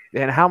say,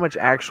 and how much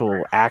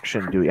actual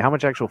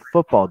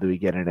football do we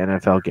get in an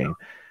NFL game?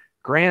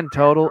 Grand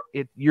total,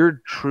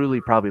 you're truly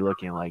probably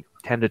looking like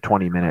 10 to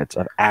 20 minutes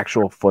of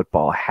actual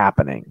football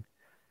happening.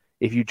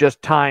 If you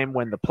just time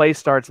when the play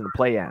starts and the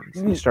play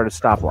ends, you start a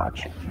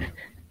stopwatch.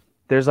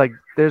 It's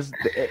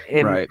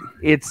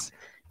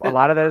a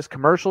lot of that is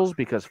commercials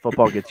because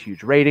football gets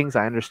huge ratings.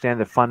 I understand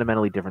they're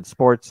fundamentally different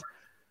sports,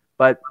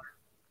 but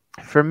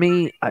for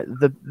me,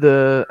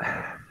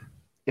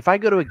 if I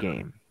go to a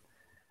game,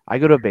 I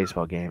go to a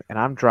baseball game and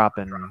I'm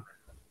dropping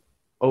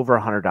over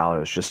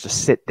 $100 just to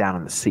sit down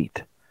in the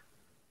seat.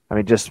 I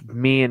mean, just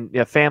me and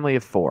a family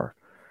of 4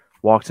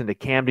 walks into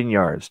Camden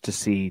Yards to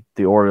see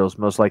the Orioles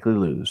most likely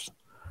lose.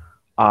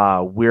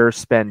 We're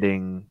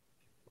spending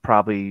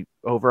probably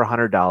over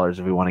 $100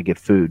 if we want to get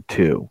food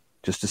too,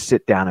 just to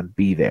sit down and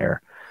be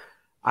there.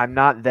 I'm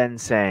not then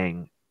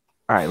saying,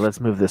 all right, let's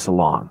move this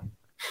along.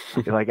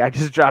 Like, I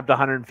just dropped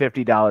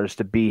 $150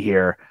 to be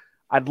here.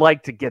 I'd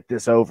like to get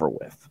this over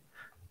with.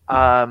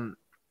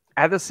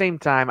 At the same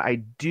time,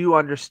 I do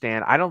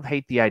understand. I don't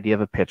hate the idea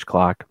of a pitch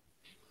clock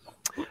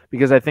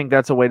because I think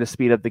that's a way to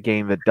speed up the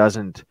game that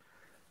doesn't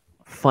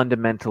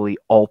fundamentally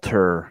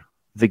alter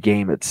the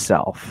game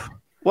itself.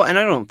 Well, and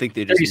I don't think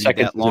they just need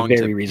that long. Is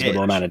a very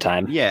reasonable amount of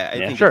time. Yeah, I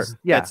think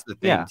that's the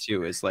thing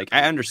too. Is like,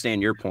 I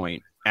understand your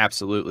point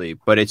absolutely,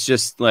 but it's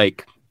just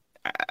like,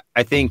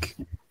 I think,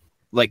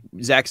 like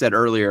Zach said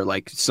earlier,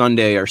 like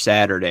Sunday or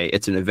Saturday,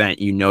 it's an event.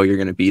 You know, you're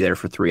going to be there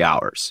for 3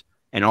 hours,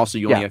 and also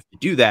you only have to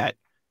do that.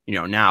 You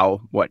know,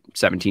 now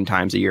 17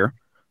 times a year,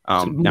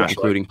 not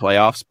including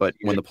playoffs. But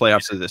when the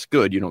playoffs are this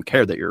good, you don't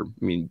care that you're.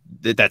 I mean,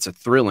 that's a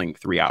thrilling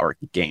 3-hour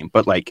game.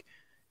 But like,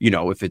 you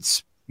know, if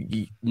it's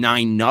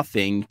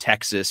 9-0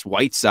 Texas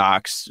White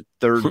Sox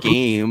third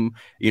game,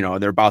 you know,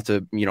 they're about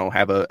to, you know,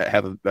 have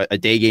a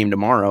day game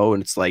tomorrow,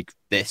 and it's like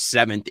the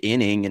 7th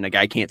inning and a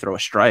guy can't throw a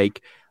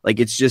strike. Like,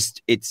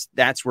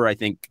 that's where I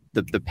think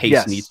the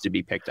pace needs to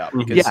be picked up,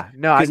 because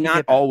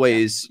not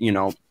always, you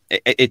know,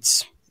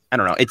 it's I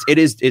don't know,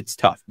 it's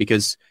tough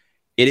because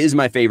it is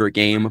my favorite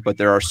game, but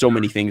there are so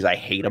many things I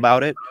hate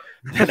about it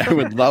that I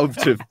would love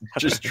to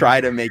just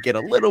try to make it a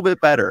little bit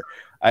better.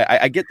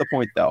 I get the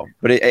point though,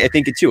 but I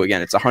think it too,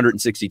 again, it's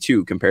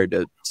 162 compared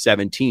to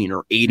 17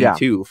 or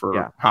 82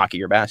 for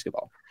hockey or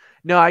basketball.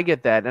 No, I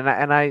get that. And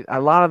I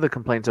a lot of the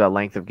complaints about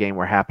length of game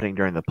were happening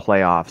during the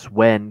playoffs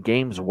when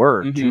games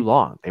were too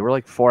long. They were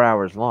like 4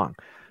 hours long.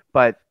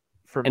 But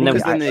for And me,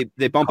 Because then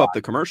they bump up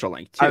the commercial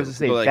length too. I was to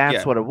say So, like,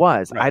 that's what it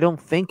was. Right. I don't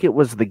think it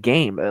was the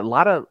game. A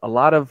lot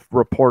of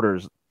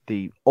reporters,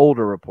 the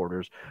older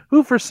reporters,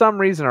 who for some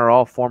reason are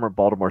all former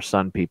Baltimore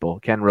Sun people,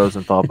 Ken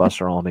Rosenthal,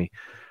 Buster Olney,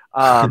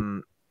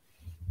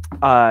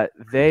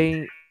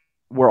 they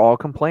were all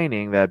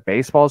complaining that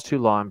baseball is too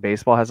long.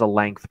 Baseball has a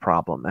length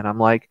problem, and I'm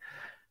like,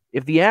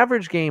 if the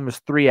average game is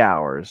 3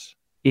 hours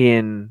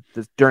during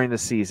the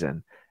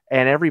season,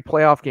 and every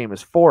playoff game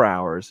is 4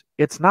 hours,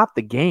 it's not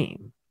the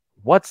game.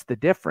 What's the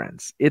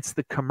difference? It's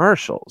the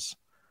commercials.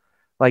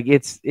 Like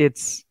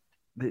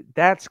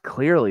that's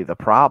clearly the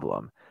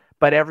problem.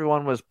 But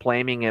everyone was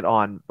blaming it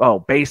on,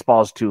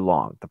 baseball's too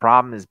long. The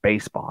problem is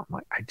baseball. I'm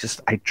like,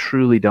 I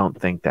truly don't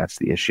think that's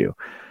the issue.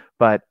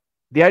 But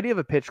the idea of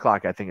a pitch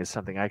clock, I think, is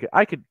something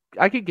I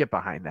could get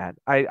behind that.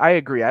 I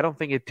agree. I don't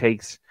think it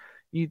takes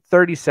you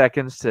 30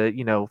 seconds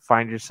to,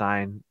 find your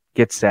sign,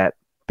 get set,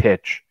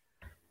 pitch.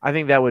 I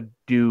think that would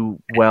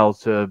do well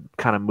to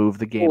kind of move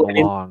the game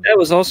along. That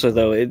was also,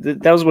 though,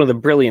 that was one of the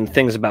brilliant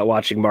things about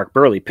watching Mark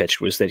Burley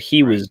pitch, was that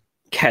he was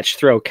catch,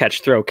 throw,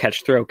 catch, throw,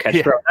 catch, throw,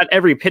 catch, throw. Not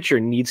every pitcher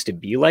needs to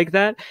be like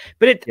that,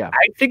 but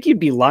I think you'd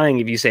be lying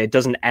if you say it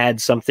doesn't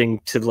add something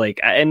to,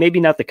 and maybe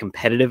not the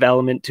competitive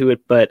element to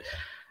it, but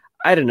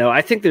I don't know.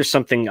 I think there's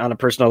something on a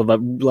personal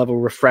level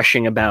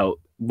refreshing about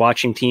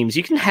watching teams.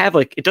 You can have,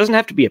 it doesn't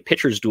have to be a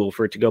pitcher's duel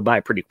for it to go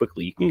by pretty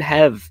quickly. You can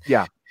have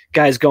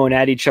guys going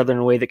at each other in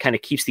a way that kind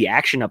of keeps the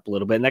action up a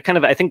little bit. And that kind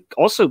of, I think,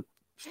 also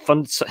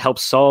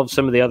helps solve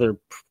some of the other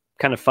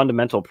kind of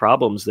fundamental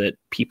problems that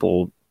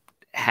people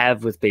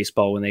have with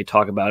baseball when they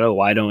talk about,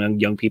 why don't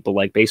young people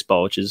like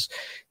baseball, which is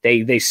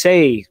they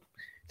say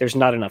there's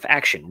not enough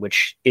action,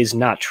 which is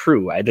not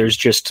true. There's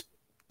just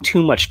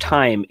too much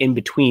time in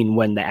between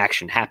when the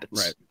action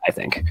happens, right. I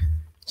think.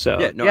 So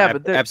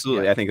but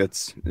absolutely. I think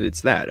it's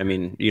that. I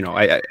mean,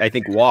 I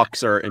think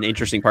walks are an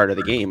interesting part of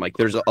the game. Like,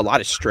 there's a lot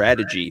of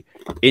strategy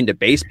into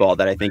baseball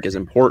that I think is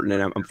important,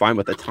 and I'm fine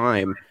with the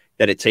time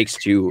that it takes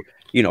to,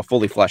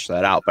 fully flesh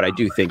that out. But I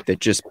do think that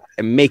just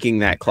making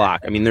that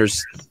clock, I mean,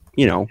 there's,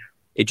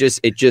 it just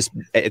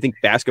I think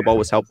basketball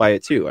was helped by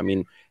it too. I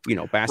mean,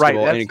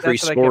 basketball and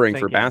increased scoring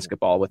for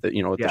basketball with it,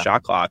 with the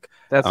shot clock.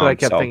 That's what I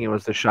kept thinking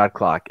was the shot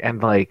clock.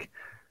 And I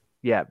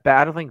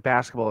don't think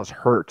basketball is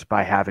hurt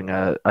by having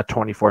a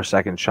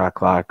 24-second shot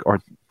clock, or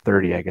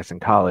 30, I guess, in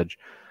college,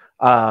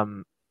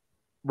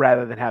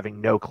 rather than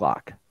having no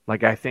clock.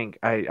 I think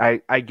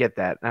I get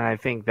that, and I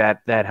think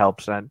that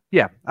helps. And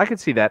I could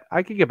see that.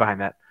 I could get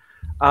behind that.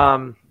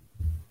 All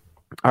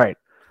right,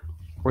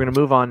 we're gonna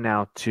move on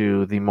now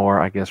to the more,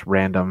 I guess,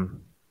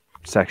 random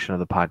section of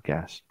the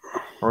podcast.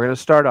 We're gonna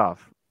start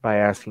off by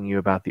asking you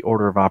about the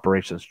order of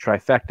operations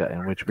trifecta,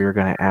 in which we are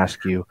going to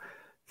ask you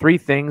 3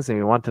 things, and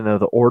we want to know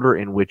the order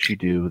in which you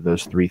do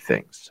those 3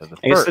 things. So the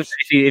first,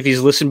 if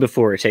he's listened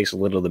before, it takes a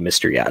little of the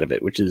mystery out of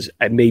it, which is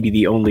maybe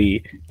the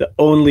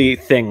only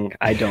thing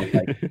I don't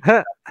like.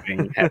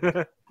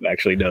 Who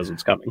actually knows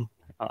what's coming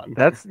on.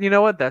 That's, you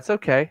know what? That's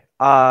okay.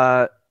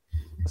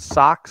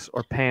 Socks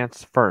or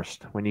pants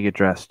first when you get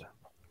dressed?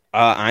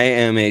 I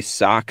am a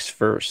socks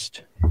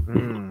first.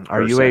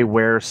 Are you a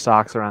wear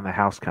socks around the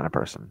house kind of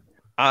person?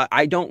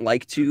 I don't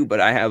like to, but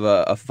I have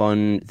a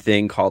fun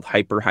thing called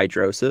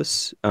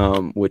hyperhidrosis,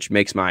 which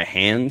makes my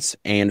hands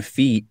and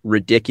feet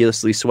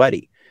ridiculously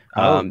sweaty.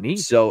 Neat.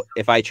 So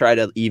if I try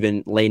to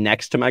even lay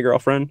next to my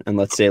girlfriend, and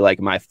let's say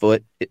my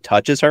foot, it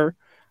touches her,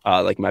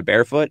 my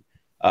bare foot,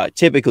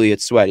 typically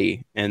it's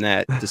sweaty, and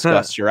that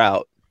disgusts her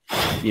out,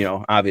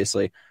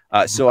 obviously.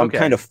 So I'm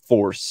kind of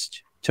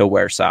forced to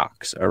wear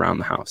socks around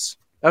the house.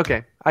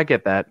 Okay, I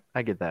get that.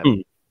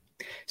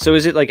 So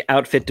is it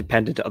outfit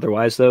dependent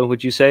otherwise, though,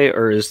 would you say?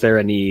 Or is there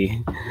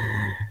any...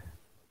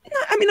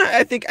 I mean,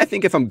 I think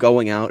if I'm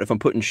going out, if I'm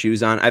putting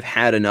shoes on, I've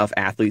had enough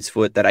athlete's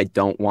foot that I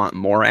don't want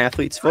more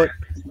athlete's foot.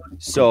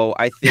 So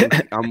I think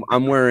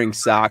I'm wearing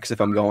socks if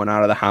I'm going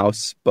out of the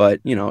house.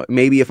 But,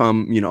 maybe if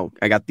I'm,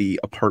 I got the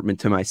apartment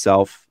to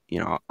myself,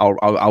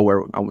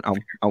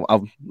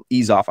 I'll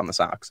ease off on the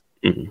socks.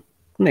 Mm-hmm.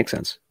 Makes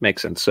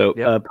sense. So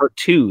part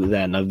 2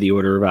 then of the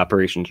order of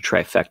operations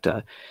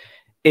trifecta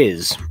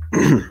is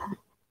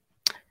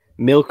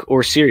milk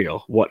or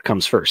cereal. What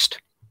comes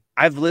first?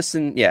 I've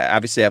listened. Yeah,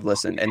 obviously I've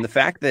listened. And the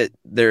fact that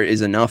there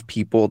is enough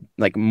people,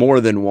 more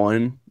than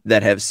one,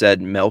 that have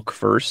said milk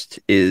first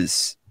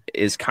is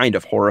kind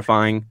of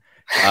horrifying.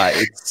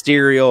 It's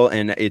cereal,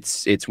 and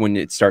it's when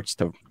it starts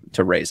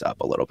to raise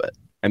up a little bit.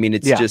 I mean,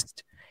 it's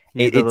just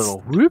it's a little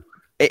whoop.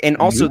 And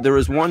also there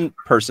was one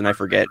person, I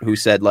forget, who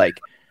said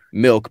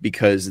milk,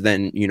 because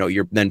then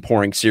you're then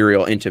pouring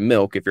cereal into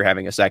milk if you're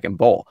having a second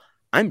bowl.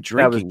 I'm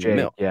drinking the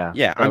milk.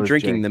 Yeah, I'm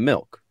drinking the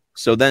milk.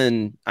 So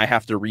then I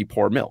have to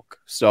re-pour milk.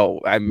 So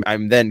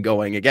I'm then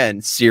going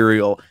again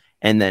cereal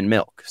and then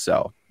milk.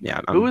 So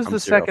who was the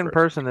second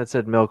person that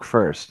said milk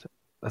first,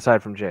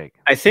 aside from Jake?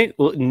 I think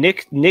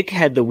Nick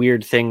had the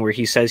weird thing where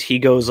he says he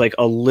goes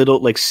a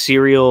little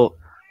cereal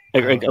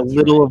like a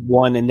little of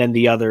one and then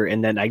the other,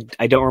 and then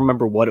I don't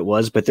remember what it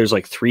was, but there's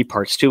like 3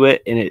 parts to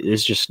it, and it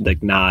is just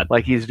like not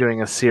like he's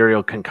doing a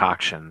cereal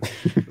concoction.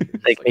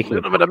 like a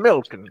little bit of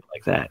milk and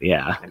like that.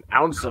 Yeah, an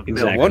ounce of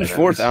Exactly. milk.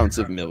 1/4 ounce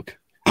of milk.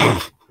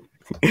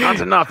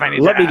 Not enough. I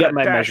need Let to me add get a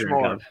my dash measuring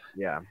more. cup.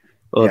 Yeah.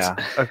 Well, Yeah.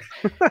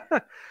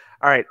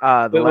 All right.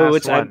 The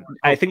last one.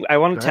 I think I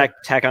want to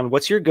tack on.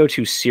 What's your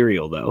go-to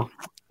cereal though?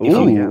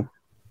 Ooh.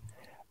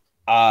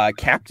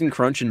 Captain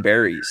Crunch and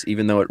berries,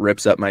 even though it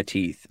rips up my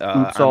teeth.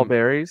 Oops, all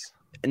berries.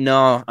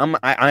 No,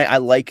 I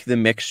like the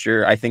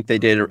mixture. I think they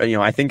did.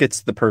 I think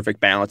it's the perfect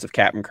balance of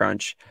Captain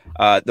Crunch.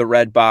 The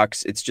red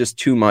box, it's just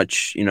too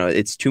much.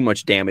 It's too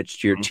much damage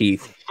to your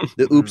teeth.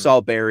 The Oops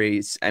All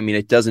Berries. I mean,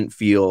 it doesn't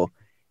feel.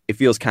 It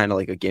feels kind of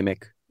like a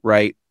gimmick,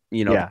 right?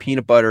 The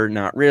peanut butter,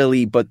 not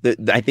really, but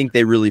I think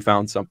they really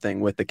found something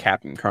with the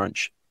Captain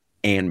Crunch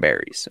and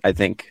berries. I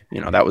think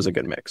that was a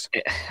good mix.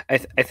 I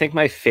think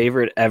my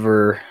favorite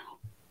ever,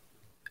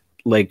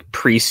 like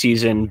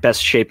preseason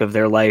best shape of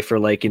their life, or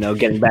like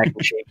getting back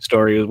in shape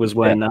story was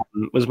when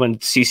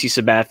CC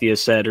Sabathia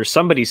said, or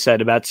somebody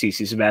said about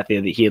CC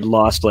Sabathia, that he had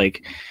lost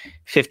like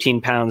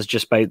 15 pounds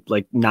just by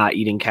like not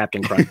eating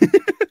Captain Crunch.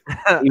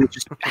 He was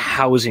just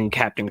housing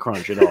Captain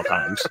Crunch at all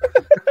times.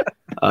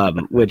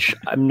 Which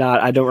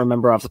I don't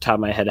remember off the top of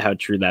my head how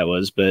true that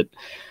was, but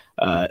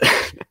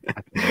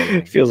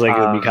feels like it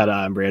would be kind of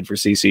on brand for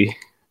CC.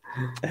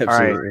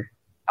 Absolutely.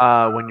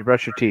 All right. When you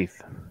brush your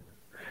teeth,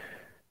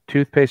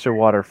 toothpaste or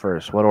water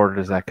first? What order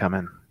does that come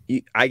in?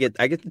 I get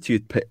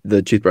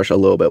the toothbrush a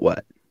little bit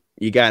wet.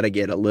 You got to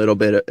get a little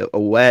bit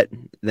of wet,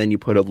 then you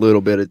put a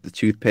little bit of the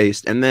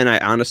toothpaste, and then I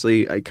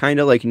kind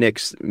of like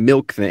Nick's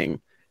milk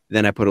thing.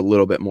 Then I put a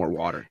little bit more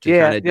water.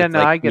 I get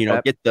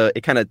that.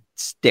 It kind of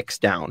sticks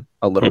down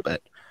a little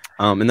bit,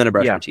 and then I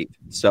brush my teeth.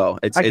 So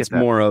it's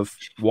more of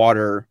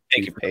water,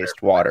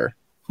 toothpaste, water.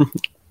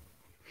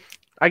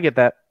 I get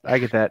that.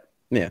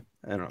 Yeah,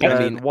 I don't know. I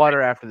mean,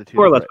 water after the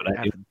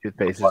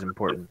toothpaste is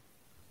important.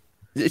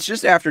 It's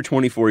just after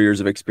 24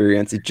 years of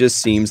experience, it just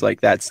seems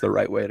like that's the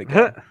right way to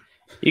go.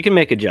 You can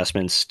make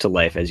adjustments to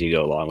life as you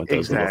go along with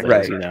those little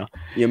things, right.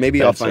 Yeah,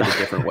 maybe I'll find a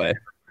different way.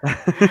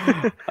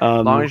 As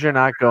long as you're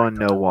not going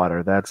no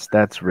water,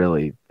 that's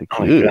really the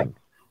key thing.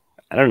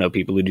 I don't know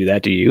people who do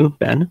that. Do you,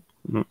 Ben?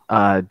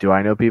 Do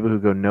I know people who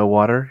go no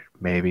water?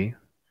 Maybe.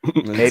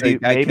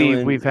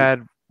 Maybe we've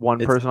had one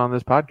person on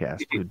this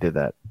podcast who did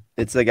that.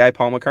 It's the guy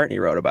Paul McCartney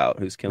wrote about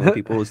who's killing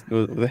people with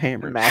a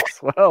hammer.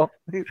 Maxwell.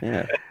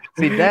 Yeah.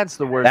 See, that's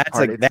the worst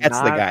part. That's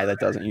the guy that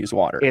doesn't use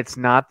water. It's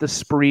not the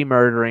spree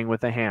murdering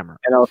with a hammer.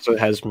 And also it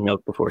has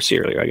milk before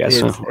cereal, I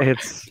guess.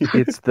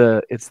 It's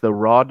the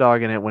raw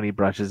dog in it when he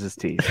brushes his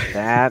teeth.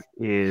 That's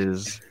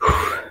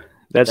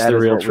the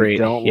real trait.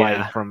 Don't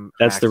like from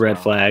that's Maxwell. the red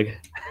flag.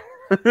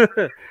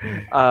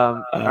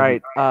 All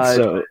right.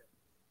 So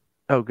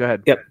go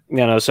ahead.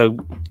 Yep. So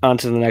on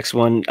to the next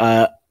one.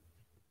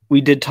 We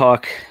did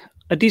talk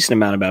a decent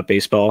amount about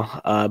baseball,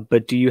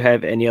 but do you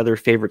have any other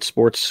favorite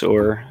sports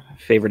or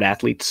favorite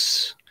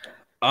athletes?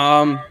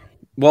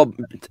 Well,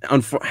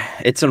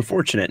 it's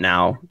unfortunate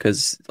now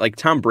because like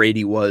Tom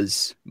Brady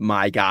was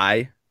my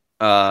guy.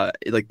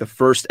 Like the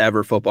first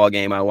ever football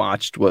game I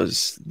watched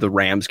was the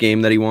Rams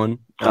game that he won.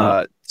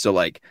 So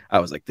like I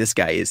was like, this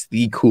guy is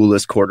the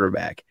coolest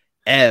quarterback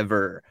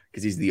ever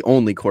because he's the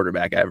only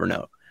quarterback I ever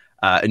knew.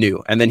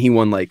 And then he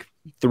won like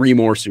 3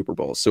 more Super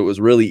Bowls, so it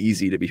was really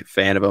easy to be a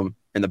fan of him.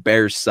 And the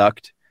Bears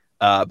sucked.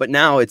 But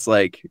now it's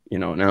like,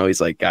 now he's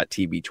like got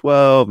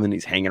TB12 and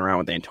he's hanging around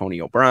with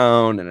Antonio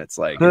Brown. And it's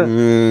like,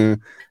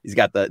 he's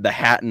got the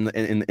hat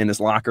in his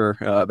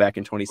locker back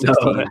in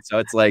 2016. So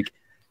it's like,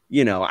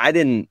 I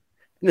didn't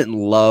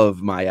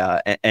love my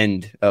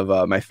end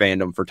of my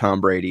fandom for Tom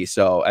Brady.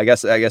 So I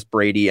guess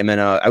Brady. And then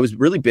I was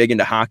really big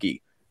into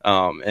hockey.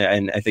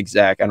 And I think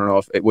Zach, I don't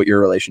know what your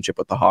relationship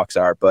with the Hawks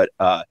are, but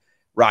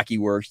Rocky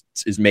Works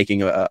is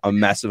making a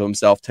mess of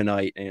himself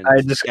tonight, and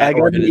that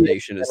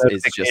organization is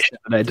just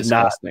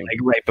disgusting. Like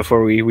right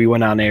before we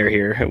went on air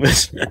here, it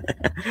was.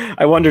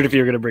 I wondered if you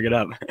were going to bring it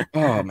up.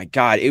 Oh my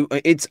god,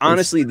 it's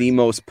honestly the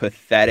most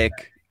pathetic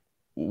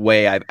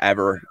way I've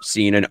ever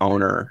seen an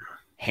owner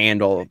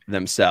handle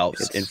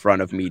themselves in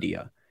front of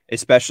media,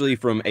 especially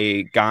from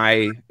a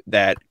guy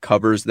that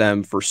covers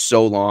them for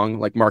so long.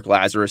 Like Mark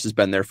Lazarus has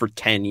been there for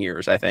 10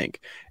 years, I think.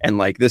 And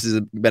like, this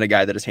has been a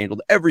guy that has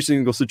handled every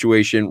single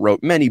situation,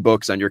 wrote many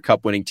books on your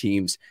cup winning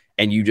teams.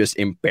 And you just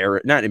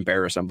not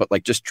embarrass them, but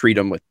like just treat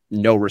them with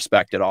no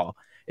respect at all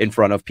in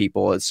front of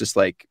people. It's just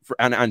like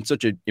on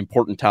such an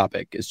important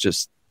topic. It's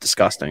just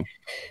disgusting.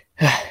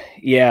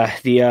 Yeah.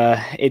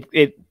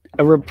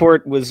 A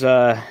report was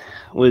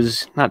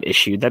not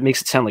issued. That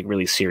makes it sound like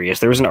really serious.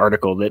 There was an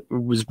article that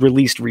was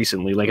released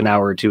recently, like an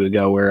hour or two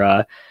ago,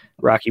 where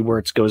Rocky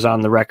Wirtz goes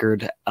on the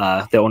record,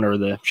 the owner of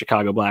the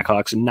Chicago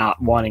Blackhawks,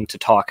 not wanting to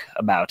talk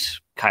about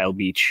Kyle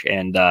Beach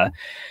and that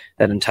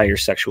entire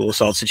sexual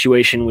assault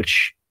situation.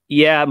 Which,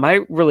 yeah,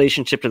 my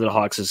relationship to the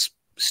Hawks is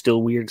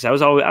still weird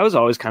because I was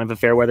always kind of a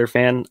fair weather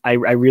fan. I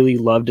really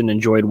loved and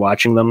enjoyed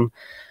watching them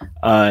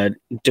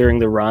during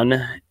the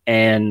run,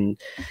 and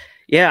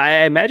Yeah,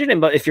 I imagine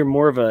but if you're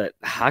more of a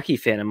hockey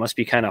fan, it must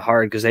be kind of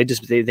hard because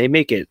they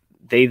make it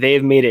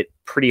they've made it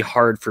pretty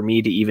hard for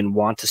me to even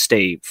want to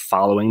stay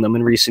following them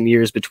in recent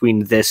years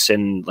between this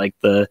and like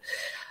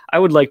I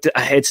would like to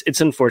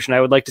it's unfortunate.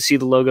 I would like to see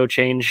the logo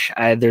change.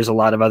 There's a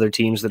lot of other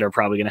teams that are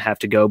probably going to have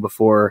to go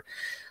before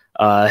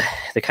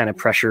the kind of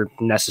pressure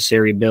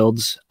necessary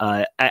builds.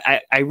 I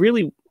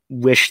really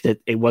wish that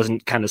it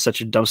wasn't kind of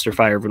such a dumpster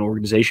fire of an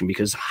organization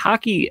because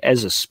hockey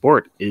as a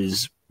sport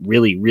is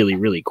really, really,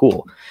 really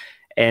cool.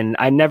 And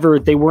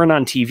they weren't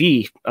on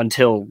TV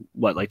until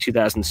like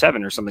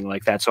 2007 or something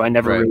like that. So I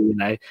never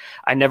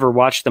I never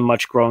watched them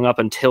much growing up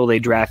until they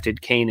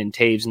drafted Kane and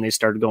Taves and they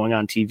started going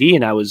on TV.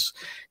 And that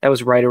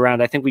was right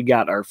around, I think we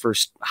got our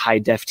first high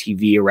def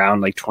TV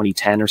around like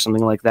 2010 or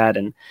something like that.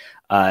 And,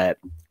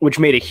 which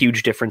made a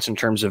huge difference in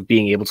terms of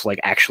being able to like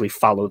actually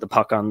follow the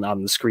puck on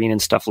the screen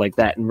and stuff like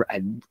that.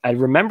 And I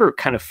remember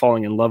kind of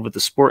falling in love with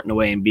the sport in a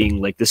way and being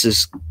like, this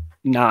is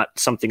not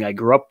something I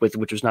grew up with,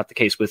 which was not the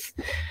case with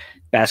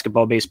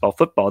basketball, baseball,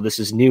 football. This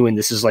is new and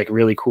this is like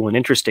really cool and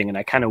interesting. And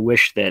I kind of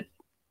wish that,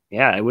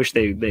 I wish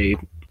they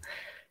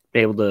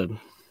able to,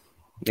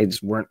 they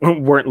just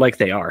weren't like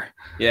they are.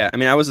 Yeah. I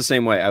mean, I was the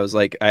same way. I was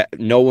like,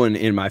 no one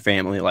in my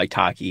family liked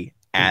hockey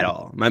at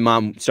all. My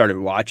mom started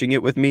watching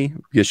it with me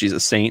because she's a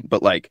Saint,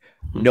 but like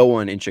no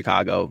one in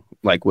Chicago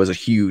like was a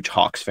huge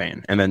Hawks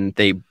fan. And then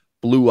they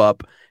blew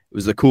up. It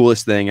was the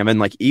coolest thing. And then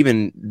like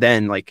even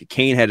then, like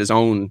Kane had his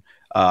own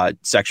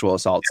sexual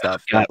assault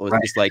stuff that was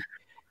just like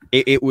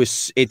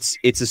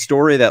it's a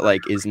story that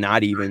like is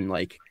not even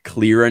like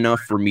clear enough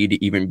for me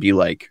to even be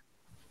like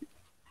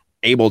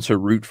able to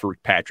root for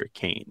Patrick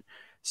Kane.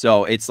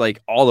 So it's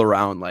like all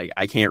around, like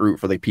I can't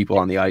root for the people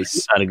on the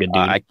ice. Not a good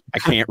dude. I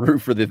can't root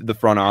for the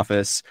front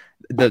office.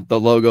 The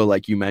logo,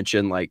 like you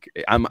mentioned, like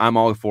I'm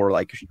all for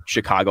like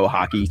Chicago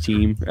hockey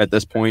team at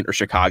this point, or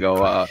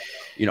Chicago,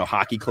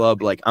 hockey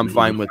club. Like I'm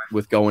fine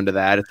with going to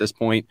that at this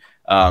point.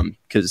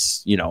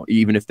 Because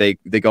even if they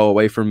go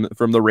away from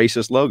the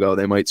racist logo,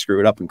 they might screw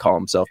it up and call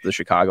themselves the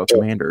Chicago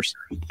Commanders.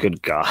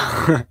 Good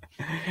God.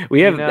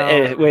 We have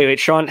wait,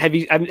 Sean, have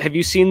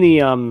you seen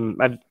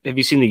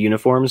the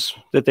uniforms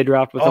that they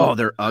dropped with them? Oh,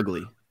 they're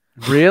ugly.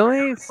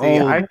 Really? See,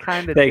 I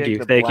kind of thank you.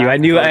 I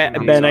knew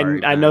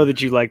Ben. I know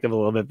that you like them a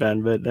little bit,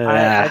 Ben, but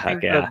I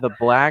think the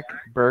black,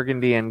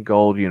 burgundy, and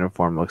gold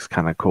uniform looks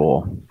kind of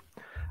cool.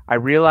 I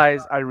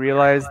realize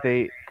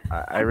they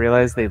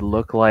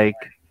look like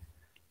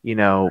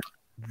the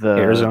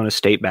Arizona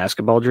State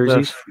basketball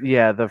jerseys.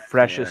 The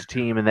freshest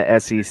team in the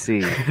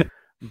SEC,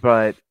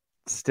 but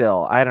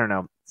still, I don't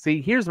know.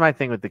 See, here's my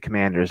thing with the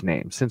Commanders'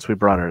 name. Since we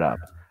brought it up,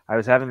 I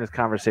was having this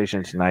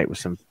conversation tonight with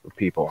some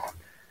people.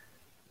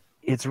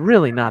 It's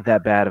really not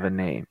that bad of a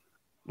name.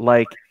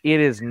 Like, it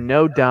is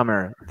no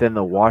dumber than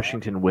the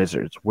Washington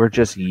Wizards. We're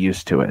just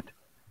used to it.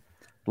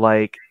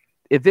 Like,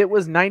 if it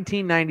was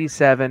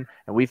 1997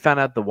 and we found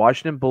out the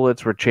Washington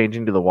Bullets were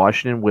changing to the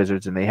Washington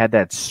Wizards and they had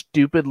that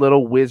stupid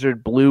little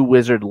blue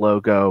wizard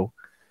logo,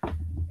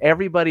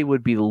 everybody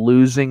would be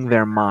losing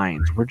their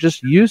minds. We're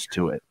just used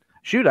to it.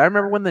 Shoot, I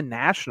remember when the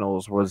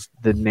Nationals was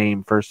the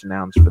name first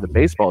announced for the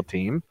baseball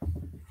team.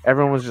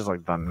 Everyone was just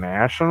like, the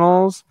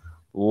Nationals?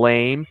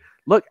 Lame.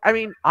 Look, I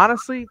mean,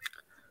 honestly,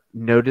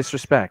 no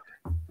disrespect.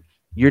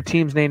 Your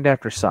team's named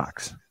after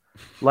socks.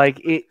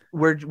 Like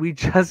we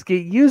just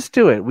get used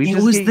to it.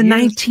 It was the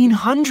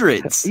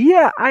 1900s.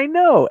 Yeah, I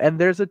know. And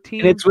there's a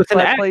team it's with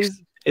that an plays.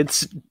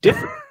 It's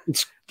different.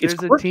 There's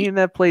a team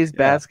that plays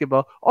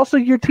basketball. Also,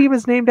 your team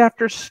is named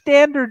after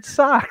standard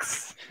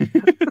socks.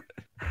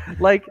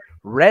 Like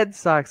Red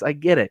Sox, I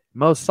get it.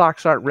 Most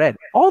socks aren't red.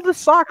 All the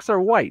socks are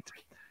white.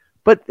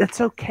 But it's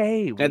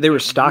okay. They were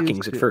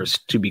stockings at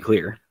first, to be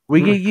clear.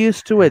 We get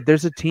used to it.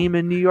 There's a team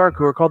in New York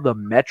who are called the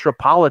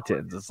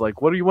Metropolitans. It's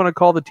like, what do you want to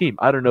call the team?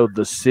 I don't know.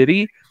 The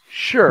city?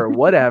 Sure,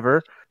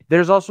 whatever.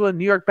 There's also a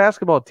New York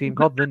basketball team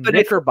called the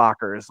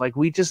Knickerbockers. Like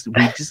we just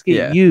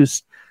get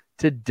used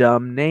to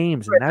dumb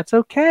names, and that's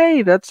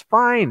okay. That's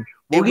fine.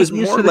 We'll get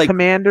used to the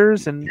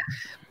Commanders, and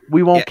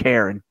we won't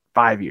care in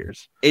 5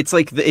 years. It's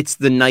like it's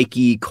the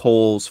Nike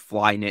Kohl's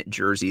fly knit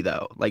jersey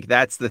though. Like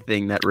that's the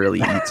thing that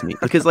really eats me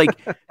because like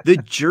the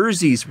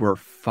jerseys were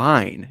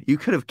fine. You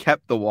could have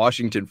kept the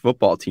Washington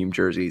football team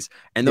jerseys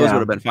and those would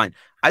have been fine.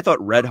 I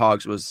thought Red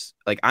Hogs was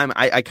like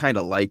I kind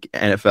of like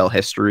NFL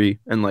history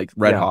and like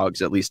Red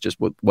Hogs at least just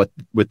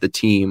with the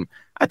team.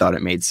 I thought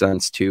it made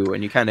sense too,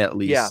 and you kind of at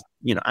least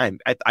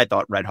I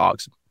thought Red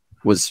Hogs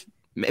was.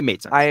 It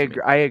made sense. I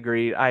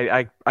agree.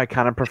 I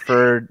kind of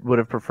would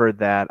have preferred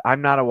that.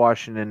 I'm not a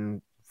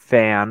Washington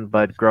fan,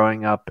 but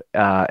growing up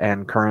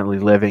and currently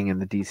living in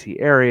the DC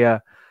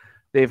area,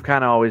 they've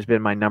kind of always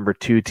been my number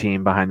 2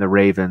 team behind the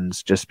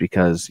Ravens, just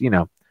because,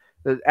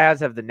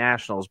 as have the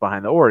Nationals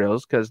behind the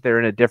Orioles, because they're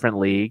in a different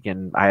league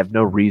and I have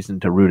no reason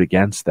to root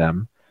against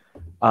them.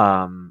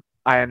 I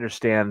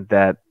understand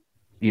that,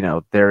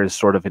 there is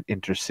sort of an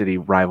intercity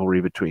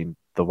rivalry between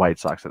the White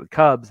Sox and the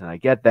Cubs, and I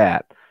get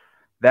that.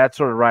 That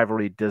sort of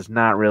rivalry does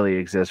not really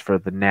exist for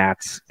the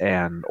Nats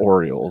and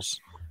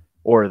Orioles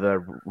or the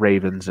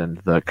Ravens and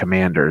the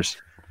Commanders.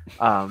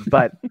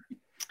 But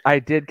I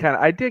did kind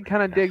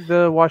of dig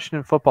the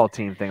Washington football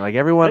team thing. Like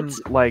everyone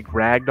like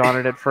ragged on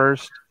it at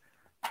first,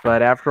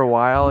 but after a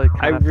while,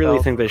 I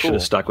really think they should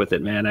have stuck with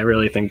it, man. I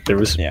really think there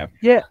was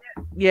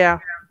yeah.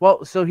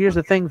 Well, so here's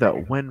the thing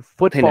though: when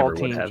football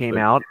team came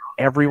out,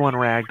 everyone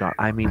ragged on.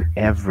 I mean,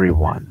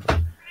 everyone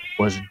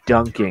was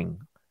dunking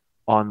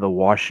on the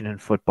Washington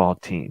football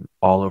team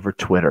all over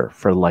Twitter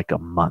for like a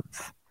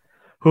month.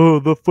 Oh,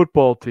 the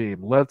football team!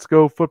 Let's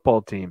go,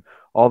 football team!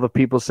 All the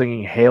people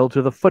singing "Hail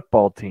to the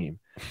football team."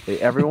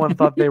 Everyone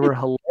thought they were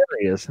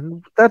hilarious,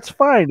 and that's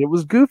fine. It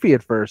was goofy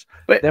at first,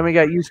 but then we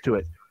got used to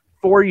it.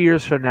 4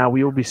 years from now,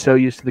 we will be so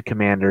used to the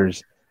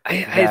Commanders.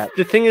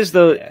 The thing is,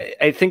 though,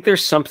 I think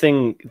there's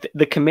something.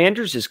 The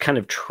Commanders is kind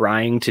of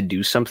trying to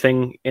do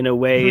something in a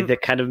way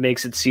that kind of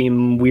makes it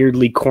seem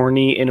weirdly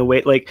corny in a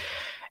way. Like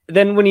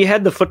then when you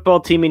had the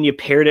football team and you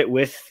paired it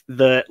with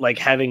the like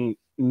having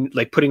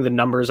like putting the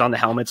numbers on the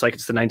helmets, like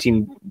it's the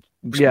 19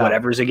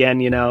 whatevers again,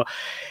 you know.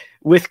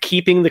 With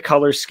keeping the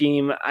color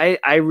scheme,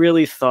 I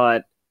really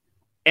thought,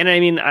 and I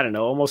mean, I don't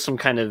know, almost some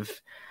kind of,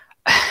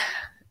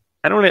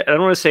 I don't want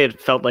to say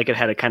it felt like it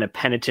had a kind of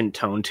penitent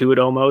tone to it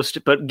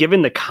almost, but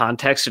given the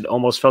context, it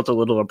almost felt a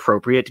little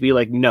appropriate to be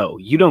like, no,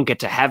 you don't get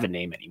to have a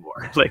name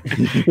anymore. Like,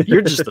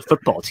 you're just the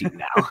football team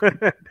now.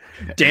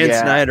 Dan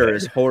Snyder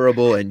is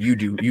horrible, and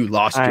you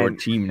lost your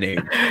team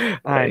name.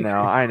 I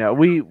know.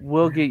 We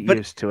will get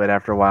used to it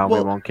after a while.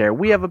 We won't care.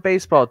 We have a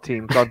baseball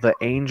team called the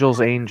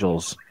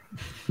Angels.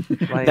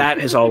 Like, that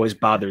has always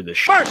bothered the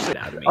shit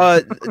out of me.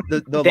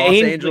 The Los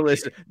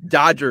Angeles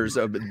Dodgers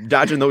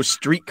dodging those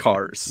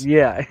streetcars.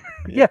 Yeah.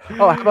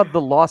 Oh, how about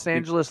the Los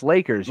Angeles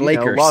Lakers?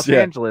 Los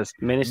Angeles,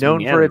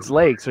 known for its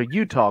lakes, or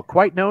Utah,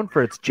 quite known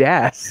for its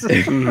jazz.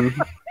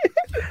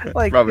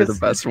 Like probably the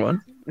best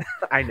one.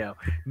 I know.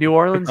 New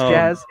Orleans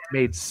Jazz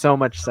made so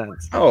much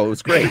sense. Oh, it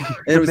was great.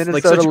 It was Minnesota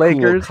like such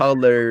Lakers cool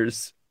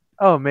colors.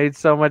 Oh, it made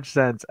so much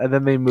sense. And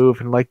then they move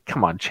and like,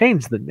 come on,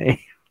 change the name.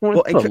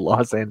 The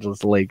Los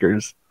Angeles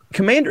Lakers.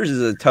 Commanders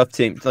is a tough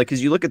team, like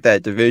because you look at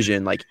that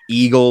division, like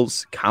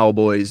Eagles,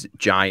 Cowboys,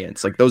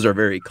 Giants, like those are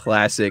very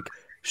classic,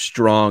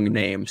 strong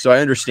names. So I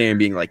understand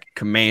being like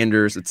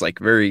Commanders. It's like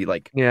very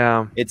like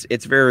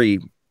it's very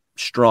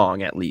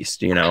strong at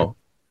least, you know.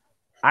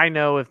 I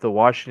know if the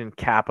Washington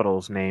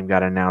Capitals name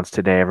got announced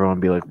today, everyone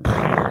would be like,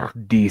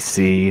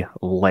 DC,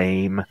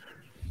 lame.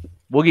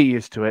 We'll get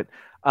used to it.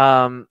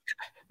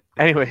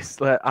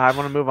 Anyways, I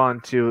want to move on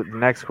to the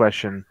next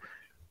question.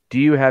 Do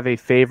you have a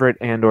favorite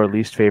and or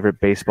least favorite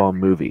baseball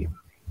movie?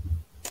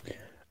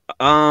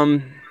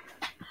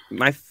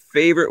 My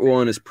favorite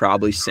one is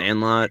probably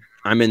Sandlot.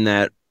 I'm in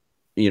that,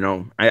 you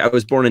know, I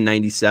was born in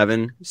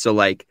 97. So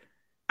like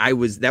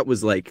that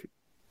was like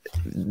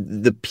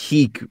the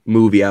peak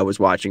movie I was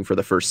watching for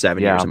the first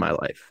 7 years of my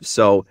life.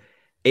 So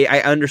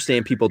I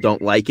understand people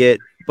don't like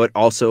it, but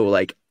also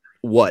like,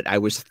 I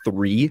was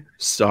 3.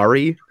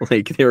 Sorry,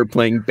 like they were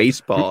playing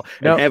baseball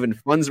and having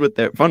fun with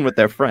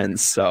their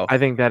friends. So I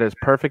think that is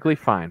perfectly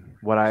fine.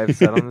 What I have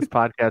said on this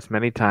podcast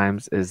many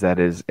times is that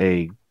is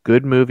a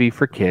good movie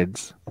for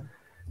kids.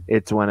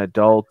 It's when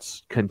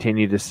adults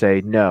continue to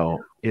say,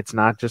 no, it's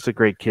not just a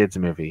great kids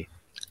movie.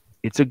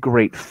 It's a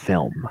great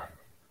film.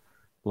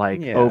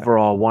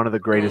 Overall, one of the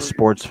greatest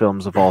sports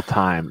films of all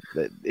time.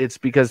 It's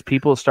because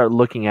people start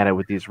looking at it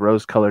with these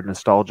rose-colored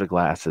nostalgia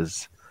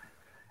glasses.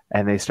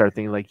 And they start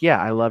thinking like,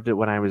 yeah, I loved it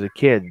when I was a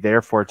kid,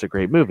 therefore it's a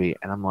great movie.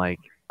 And I'm like,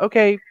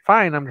 okay,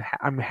 fine.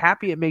 I'm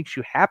happy it makes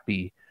you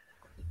happy.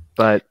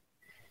 But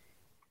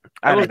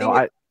I don't know.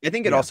 I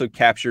think it also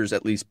captures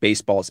at least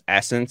baseball's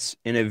essence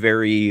in a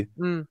very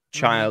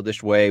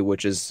childish way,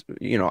 which is,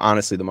 you know,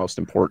 honestly the most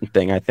important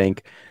thing, I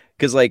think.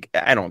 Because like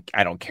I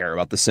don't care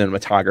about the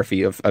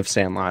cinematography of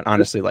Sandlot.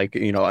 Honestly, like,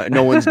 you know,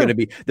 no one's gonna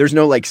be there's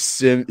no like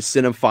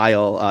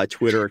cinephile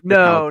Twitter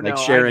account,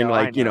 sharing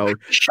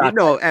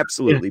no,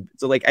 absolutely.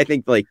 So like I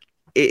think like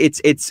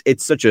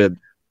it's such a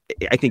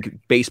I think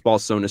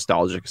baseball's so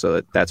nostalgic,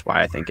 so that's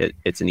why I think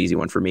it's an easy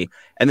one for me.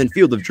 And then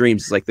Field of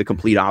Dreams is like the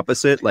complete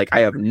opposite. Like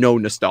I have no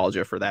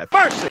nostalgia for that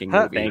fucking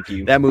movie. Thank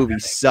you. That movie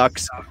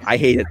sucks. I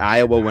hated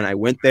Iowa when I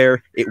went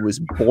there. It was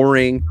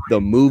boring.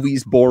 The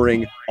movie's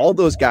boring. All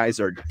those guys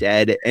are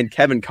dead. And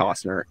Kevin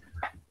Costner,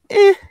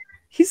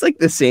 he's like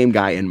the same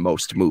guy in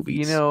most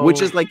movies, you know,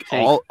 which is like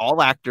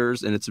all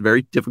actors, and it's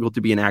very difficult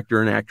to be an actor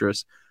and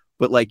actress.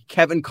 But like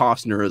Kevin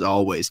Costner is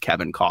always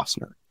Kevin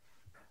Costner.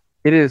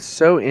 It is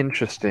so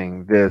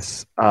interesting,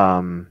 this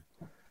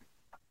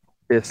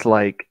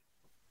like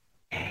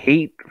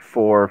hate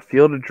for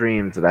Field of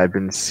Dreams that I've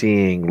been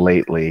seeing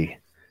lately,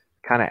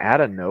 kind of out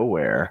of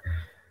nowhere.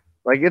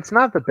 Like, it's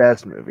not the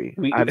best movie.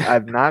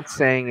 I'm not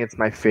saying it's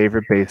my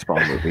favorite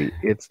baseball movie.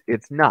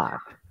 It's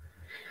not.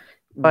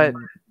 But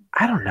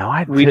I don't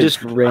know. We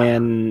just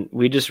ran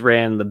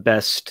the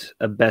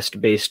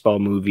best baseball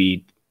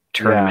movie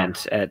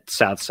tournament at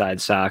Southside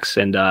Sox,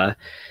 and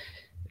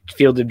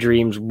Field of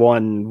Dreams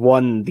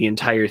won the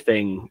entire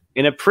thing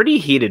in a pretty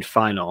heated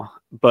final,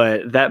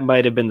 but that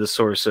might have been the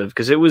source of,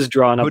 because it was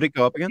drawn up. Who did it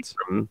go up against?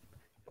 From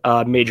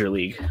Major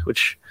League,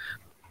 which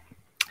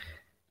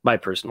my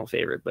personal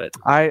favorite. But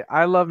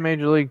I love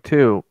Major League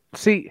too.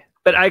 See,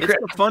 but it's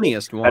the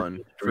funniest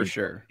one for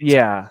sure.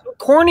 Yeah,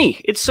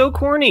 corny. It's so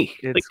corny.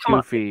 It's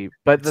goofy,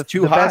 but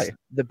too high.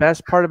 The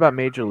best part about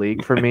Major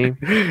League for me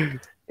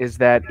is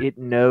that it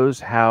knows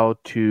how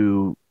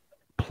to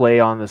play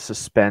on the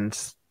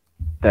suspense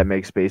that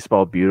makes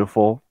baseball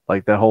beautiful.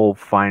 Like the whole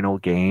final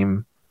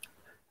game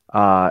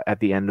at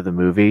the end of the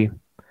movie,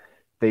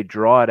 they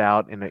draw it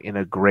out in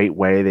a great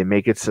way. They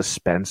make it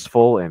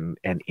suspenseful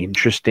and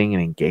interesting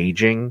and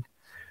engaging,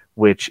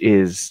 which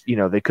is,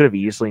 they could have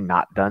easily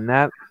not done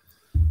that.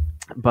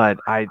 But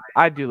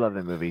I do love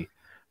the movie.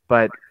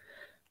 But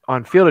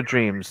on Field of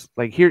Dreams,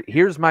 like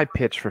here's my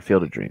pitch for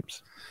Field of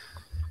Dreams.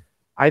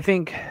 I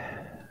think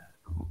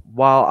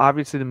while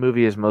obviously the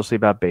movie is mostly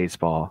about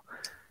baseball,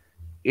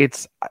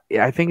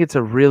 I think it's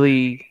a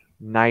really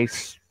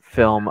nice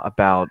film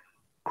about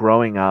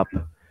growing up.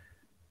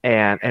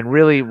 And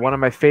really, one of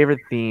my favorite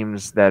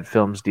themes that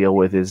films deal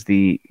with is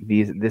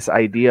this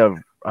idea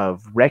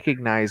of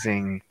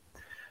recognizing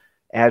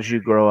as you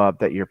grow up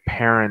that your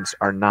parents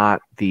are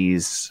not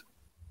these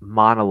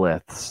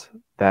monoliths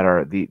that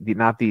are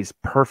not these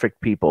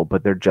perfect people,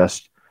 but they're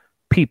just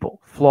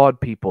people, flawed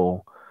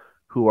people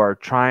who are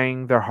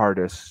trying their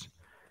hardest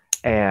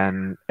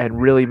and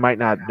really might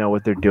not know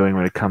what they're doing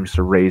when it comes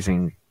to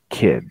raising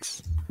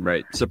kids.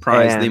 Right.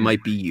 Surprise, they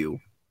might be you.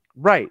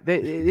 Right.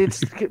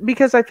 It's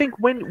because I think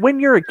when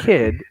you're a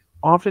kid,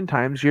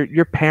 oftentimes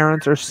your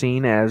parents are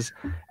seen as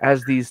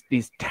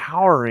these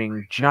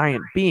towering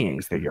giant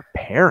beings. They're your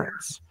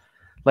parents.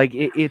 Like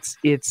it's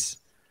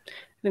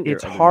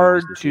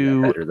hard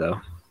to better,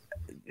 though.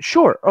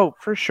 Sure. Oh,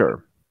 for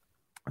sure.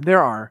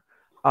 There are.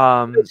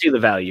 I see the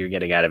value you're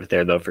getting out of it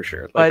there, though, for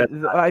sure. Like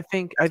but I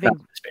think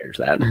spares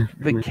that.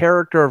 The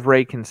character of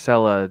Ray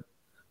Kinsella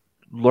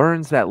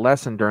learns that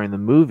lesson during the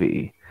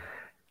movie,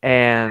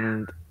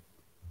 and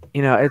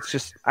it's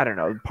just, I don't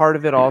know. Part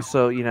of it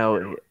also,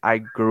 I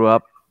grew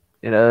up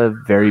in a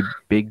very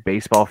big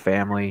baseball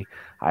family.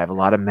 I have a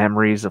lot of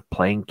memories of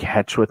playing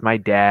catch with my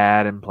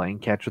dad and playing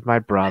catch with my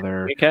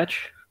brother.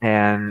 Catch?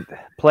 And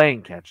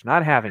playing catch,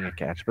 not having a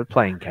catch, but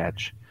playing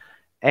catch.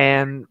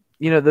 And,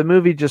 the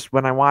movie just,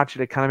 when I watch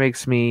it, it kind of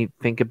makes me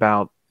think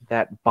about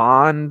that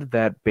bond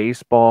that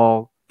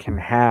baseball can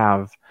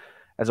have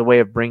as a way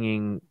of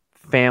bringing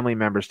family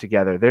members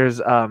together.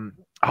 There's, oh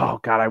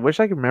God, I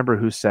wish I could remember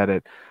who said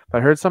it, but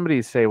I heard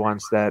somebody say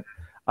once that,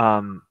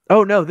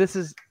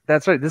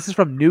 that's right. This is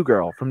from New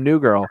Girl. From New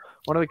Girl,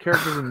 one of the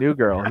characters in New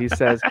Girl, he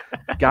says,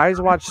 "Guys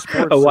watch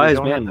sports." A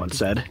wise man once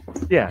said.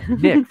 Yeah,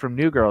 Nick from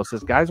New Girl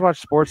says, "Guys watch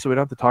sports so we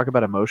don't have to talk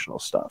about emotional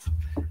stuff,"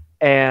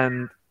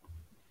 and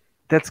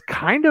that's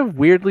kind of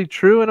weirdly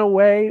true in a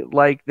way.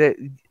 Like that,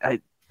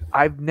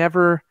 I've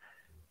never,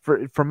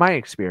 from my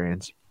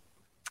experience,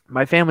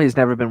 my family has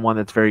never been one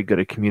that's very good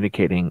at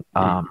communicating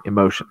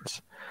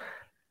emotions.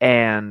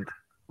 And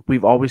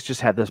we've always just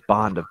had this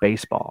bond of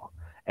baseball,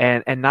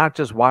 and not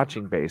just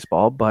watching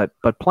baseball, but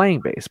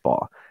playing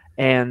baseball.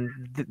 And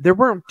there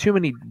weren't too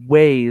many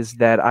ways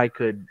that I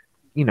could,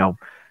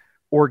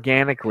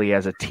 organically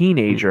as a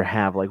teenager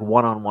have like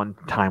one-on-one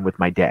time with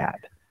my dad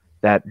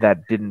that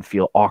didn't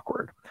feel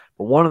awkward.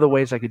 But one of the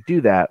ways I could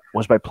do that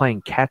was by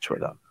playing catch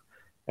with him.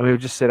 And we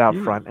would just sit out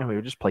front and we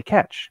would just play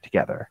catch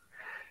together.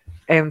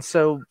 And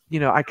so,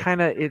 I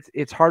kind of,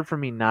 it's hard for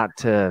me not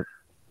to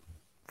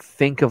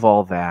think of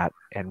all that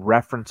and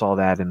reference all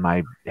that in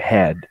my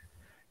head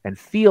and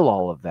feel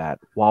all of that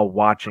while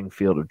watching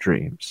Field of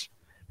Dreams,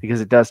 because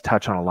it does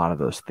touch on a lot of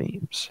those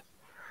themes.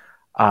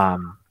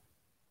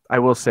 I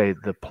will say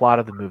the plot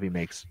of the movie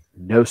makes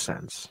no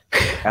sense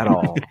at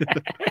all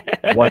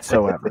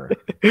whatsoever.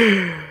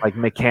 Like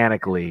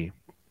mechanically,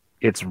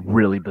 it's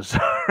really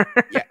bizarre.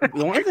 Yeah,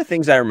 one of the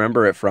things I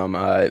remember it from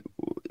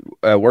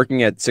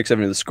working at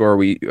 670 The Score,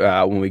 we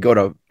when we go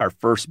to our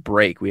first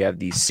break, we have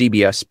these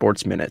CBS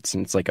Sports Minutes,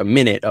 and it's like a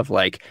minute of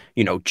like,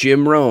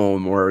 Jim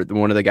Rome, or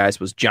one of the guys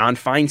was John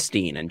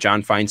Feinstein, and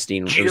John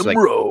Feinstein was like,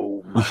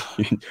 Rome.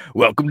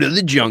 "Welcome to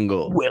the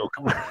jungle."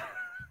 Welcome.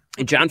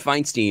 And John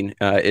Feinstein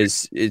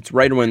it's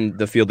right when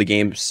the Field of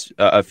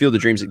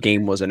Dreams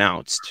game was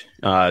announced.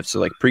 So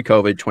like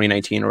pre-COVID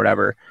 2019 or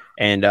whatever.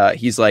 And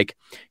he's like,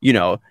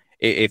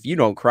 if you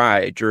don't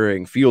cry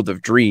during Field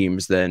of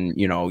Dreams, then,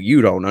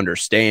 you don't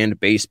understand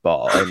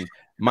baseball. And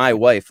my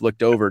wife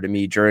looked over to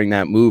me during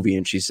that movie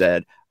and she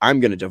said,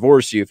 "I'm going to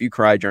divorce you if you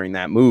cry during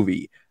that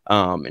movie."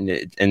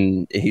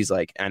 And he's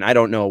like, "And I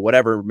don't know,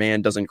 whatever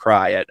man doesn't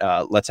cry at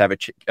Let's Have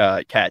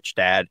a Catch,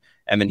 Dad."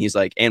 And then he's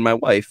like, "And my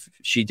wife,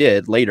 she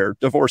did later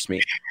divorce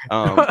me."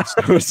 So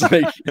it's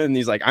like, and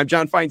he's like, "I'm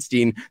John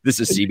Feinstein. This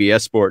is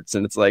CBS Sports."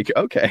 And it's like,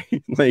 okay,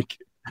 like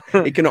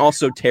it can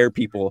also tear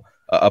people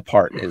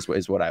apart is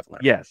what I've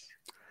learned. Yes.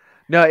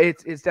 No,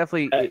 it's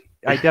definitely,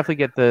 I definitely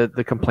get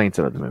the complaints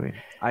about the movie.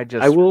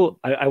 I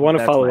want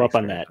to follow up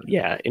on that.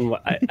 Yeah. And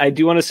I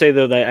do want to say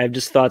though, that I've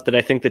just thought that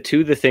I think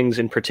the things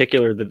in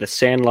particular that The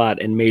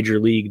Sandlot and Major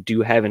League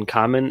do have in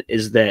common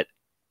is that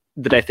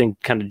I think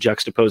kind of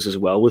juxtaposes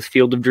well with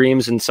Field of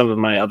Dreams and some of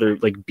my other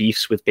like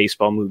beefs with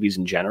baseball movies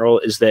in general,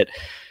 is that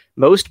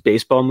most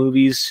baseball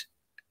movies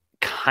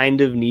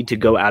kind of need to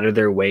go out of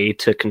their way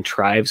to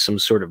contrive some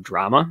sort of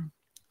drama.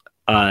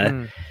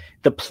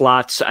 The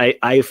plots,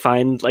 I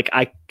find, like,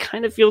 I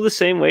kind of feel the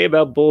same way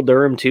about Bull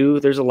Durham too.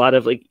 There's a lot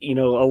of, like, I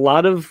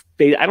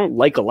don't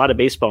like a lot of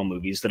baseball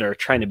movies that are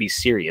trying to be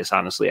serious.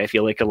 Honestly, I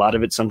feel like a lot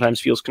of it sometimes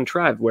feels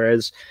contrived.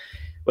 Whereas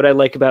what I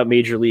like about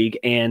Major League,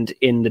 and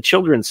in the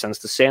children's sense,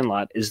 The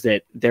Sandlot, is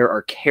that there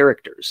are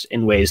characters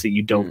in ways that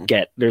you don't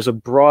get. There's a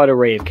broad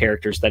array of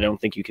characters that I don't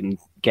think you can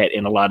get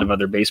in a lot of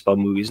other baseball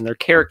movies, and they're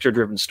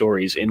character-driven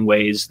stories in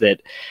ways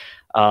that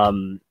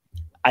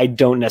I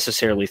don't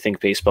necessarily think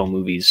baseball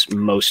movies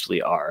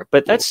mostly are.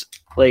 But that's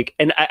like,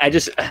 and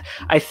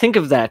I think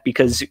of that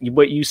because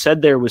what you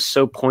said there was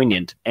so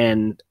poignant.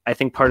 And I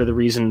think part of the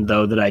reason,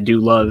 though, that I do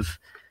love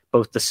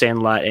both The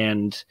Sandlot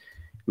and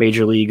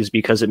Major League is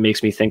because it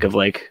makes me think of,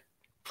 like,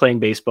 playing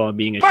baseball and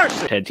being a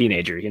head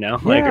teenager,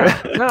 Like,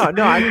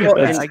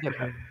 I get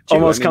that.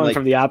 Almost coming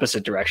from the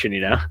opposite direction,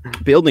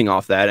 Building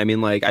off that, I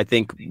mean, like, I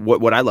think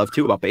what I love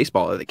too about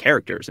baseball are the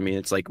characters. I mean,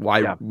 it's like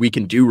why we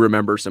can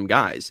remember some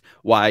guys,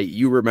 why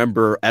you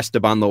remember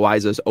Esteban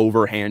Loaiza's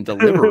overhand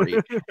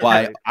delivery,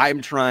 why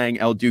I'm trying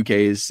El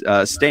Duque's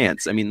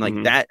stance. I mean,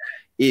 like, that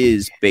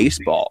is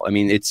baseball. I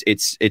mean, it's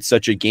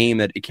such a game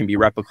that it can be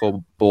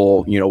replicable,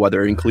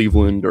 whether in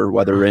Cleveland or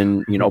whether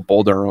in,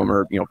 Bull Durham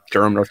or,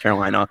 Durham, North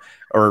Carolina,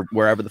 or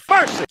wherever the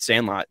first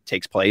Sandlot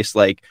takes place.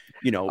 Like,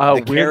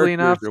 weirdly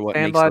enough,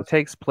 Sandlot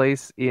takes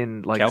place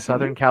in, like,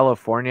 Southern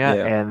California,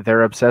 and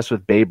they're obsessed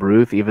with Babe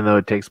Ruth, even though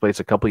it takes place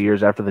a couple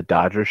years after the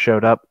Dodgers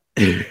showed up.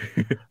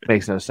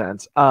 Makes no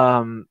sense.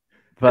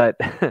 But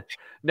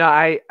no,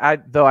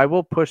 I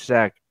will push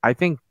Zach. I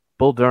think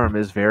Bull Durham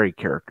is very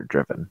character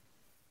driven.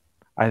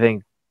 I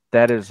think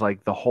that is,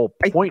 like, the whole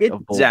point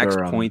of Bull Zach's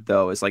Durham. point,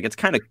 though, is, like, it's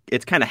kind of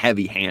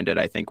heavy handed.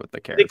 I think with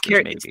the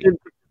characters,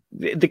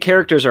 the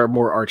characters are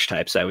more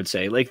archetypes, I would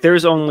say. Like,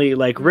 there's only,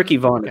 like, Ricky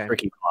Vaughn is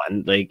Ricky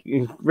Vaughn. Like,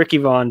 Ricky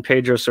Vaughn,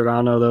 Pedro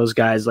Serrano, those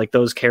guys, like,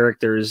 those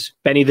characters,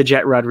 Benny the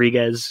Jet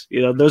Rodriguez,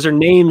 those are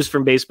names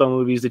from baseball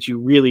movies that you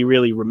really,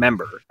 really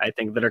remember, I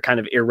think, that are kind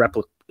of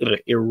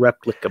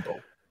irreplicable.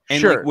 And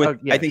sure.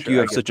 I think you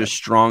have such a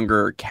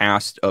stronger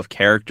cast of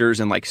characters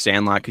in, like,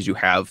 Sandlot, because you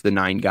have the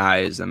 9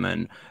 guys, and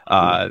then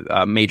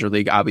Major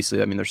League,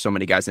 obviously. I mean, there's so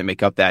many guys that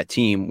make up that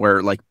team,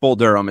 where, like, Bull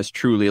Durham is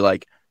truly,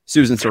 like,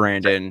 Susan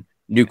Sarandon,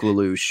 Nuke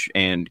Lelouch,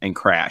 and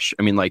Crash.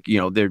 I mean, like,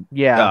 they're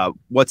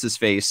what's his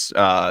face?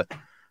 I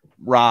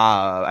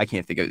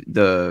can't think of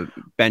the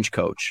bench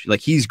coach. Like,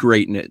 he's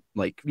great in it.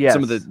 Like,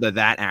 some of the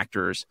that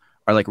actors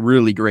are, like,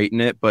 really great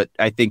in it. But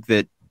I think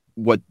that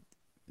what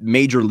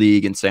Major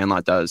League and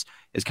Sandlot does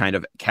is kind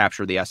of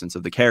capture the essence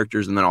of the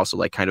characters, and then also,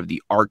 like, kind of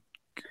the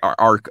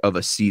arc of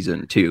a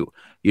season too.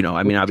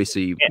 I mean,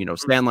 obviously,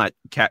 Sandlot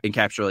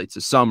encapsulates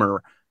the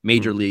summer.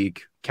 Major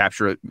League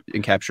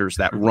captures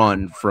that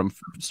run from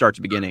start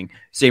to beginning.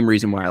 Same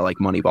reason why I like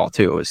Moneyball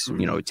too, is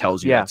it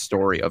tells you that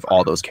story of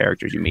all those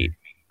characters you meet.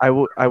 I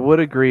would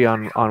agree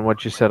on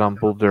what you said on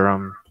Bull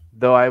Durham,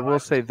 though I will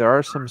say there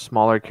are some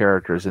smaller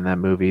characters in that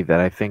movie that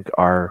I think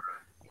are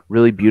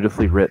really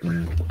beautifully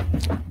written.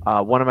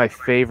 One of my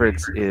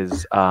favorites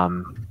is not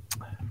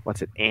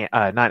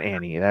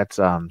Annie, that's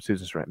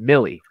Susan Sarandon,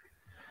 Millie,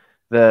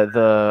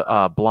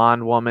 the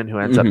blonde woman who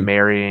ends up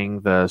marrying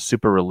the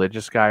super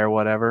religious guy or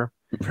whatever.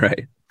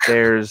 Right.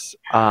 There's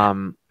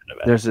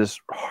this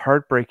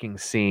heartbreaking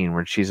scene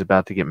where she's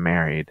about to get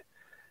married,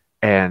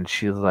 and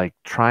she's, like,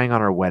 trying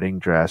on her wedding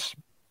dress,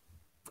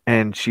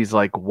 and she's,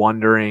 like,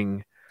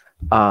 wondering,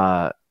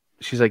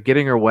 she's, like,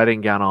 getting her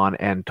wedding gown on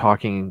and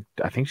talking,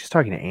 I think she's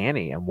talking to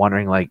Annie, and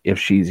wondering, like, if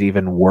she's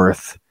even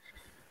worth,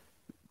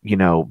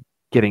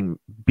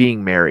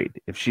 being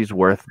married, if she's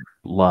worth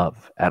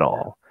love at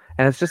all.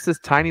 And it's just this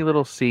tiny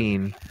little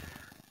scene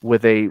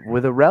with a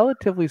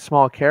relatively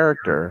small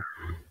character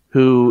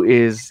who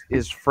is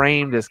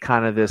framed as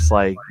kind of this,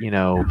 like,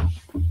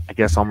 I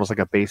guess almost like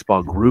a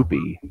baseball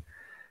groupie.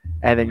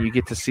 And then you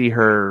get to see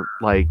her,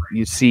 like,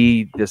 you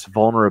see this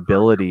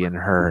vulnerability in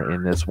her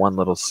in this one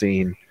little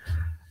scene.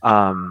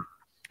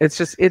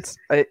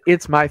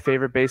 It's my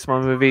favorite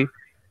baseball movie,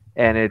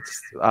 and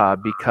it's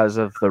because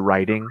of the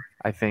writing.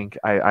 I think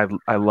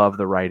I love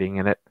the writing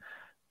in it,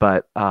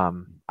 but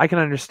I can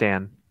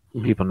understand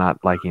people not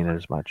liking it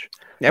as much.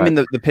 Yeah, I mean,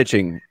 the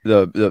pitching,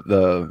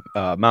 the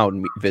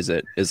mountain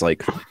visit is,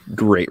 like,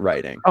 great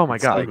writing. Oh my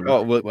god! Like, I don't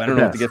know what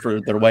to get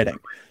for their wedding.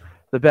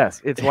 The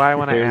best. It's why I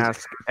want to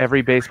ask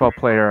every baseball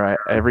player,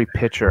 every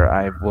pitcher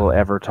I will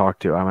ever talk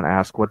to, I'm going to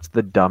ask, what's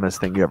the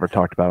dumbest thing you ever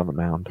talked about on the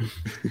mound?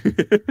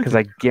 Because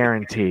I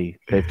guarantee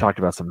they've talked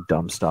about some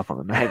dumb stuff on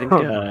the mound. I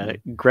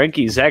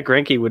think Zach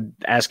Greinke would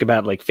ask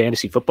about, like,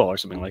 fantasy football or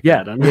something like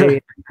that. Yeah.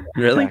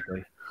 Really?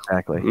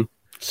 Exactly.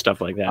 Stuff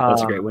like that.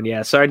 That's a great one.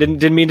 Yeah. Sorry, I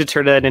didn't mean to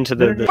turn that into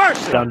the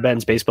Don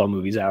Ben's baseball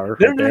movies hour.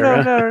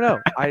 No.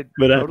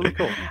 Totally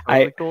cool.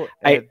 Totally cool.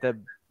 The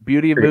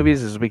beauty of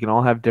movies is we can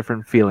all have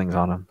different feelings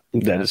on them.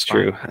 That is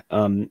true.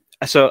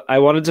 So I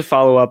wanted to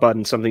follow up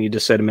on something you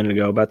just said a minute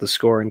ago about the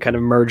score and kind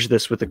of merge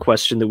this with a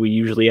question that we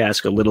usually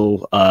ask a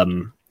little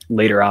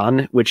later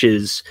on, which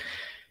is,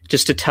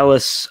 just to tell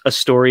us a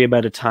story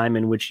about a time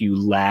in which you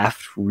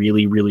laughed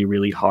really, really,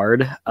 really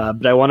hard.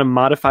 But I want to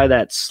modify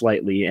that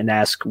slightly and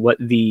ask what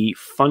the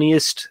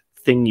funniest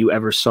thing you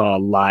ever saw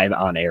live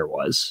on air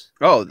was.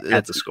 Oh,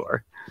 at the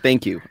score.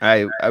 Thank you.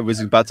 I was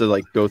about to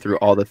like go through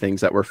all the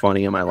things that were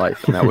funny in my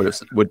life, and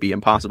that would be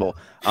impossible.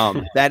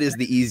 That is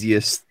the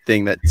easiest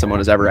thing that someone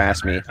has ever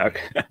asked me.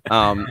 Okay.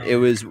 It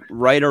was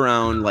right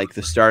around like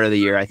the start of the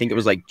year. I think it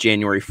was like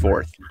January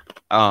 4th.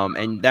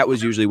 And that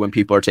was usually when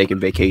people are taking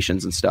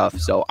vacations and stuff.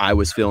 So I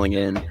was filling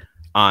in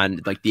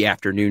on like the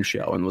afternoon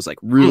show and was like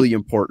really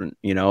important,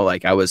 you know,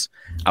 like I was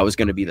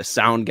going to be the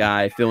sound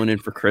guy filling in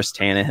for Chris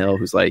Tannehill,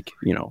 who's like,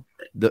 you know,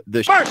 the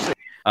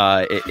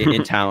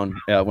in town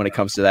when it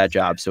comes to that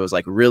job. So it was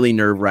like really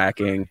nerve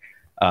wracking.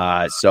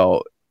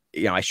 So,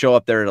 you know, I show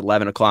up there at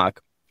 11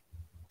 o'clock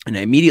and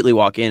I immediately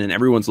walk in and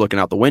everyone's looking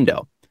out the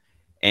window.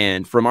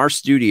 And from our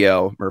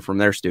studio or from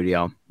their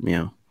studio, you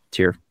know,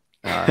 tear,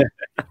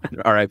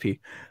 RIP,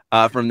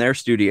 from their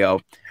studio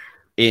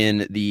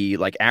in the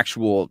like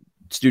actual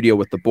studio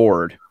with the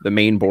board, the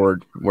main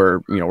board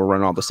where, you know, we're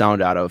running all the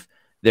sound out of,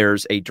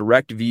 there's a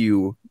direct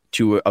view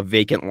to a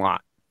vacant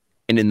lot.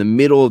 And in the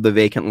middle of the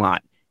vacant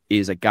lot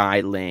is a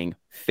guy laying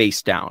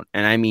face down.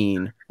 And I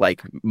mean,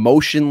 like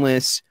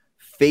motionless,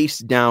 face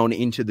down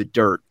into the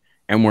dirt.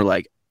 And we're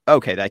like,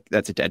 okay,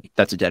 that's a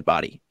dead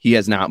body. He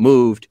has not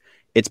moved.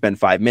 It's been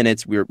 5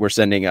 minutes. We're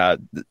sending our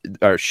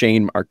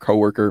Shane, our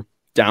coworker,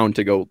 down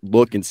to go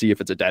look and see if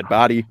it's a dead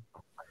body.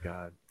 Oh my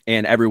God.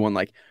 And everyone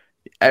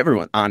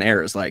on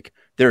air is like,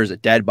 there is a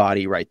dead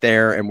body right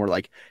there. And we're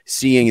like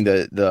seeing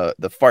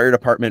the fire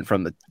department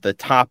from the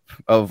top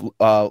of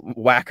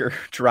Wacker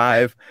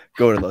Drive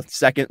go to the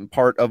second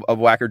part of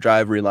Wacker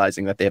Drive,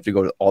 realizing that they have to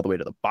go all the way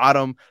to the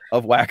bottom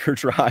of Wacker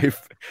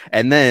Drive.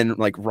 And then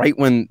like right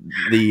when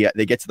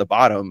they get to the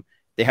bottom,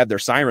 they have their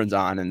sirens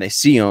on and they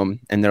see him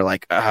and they're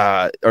like,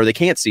 or they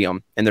can't see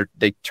him. And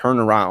they turn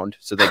around.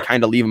 So they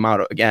kind of leave him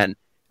out again.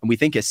 And we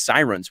think his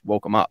sirens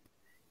woke him up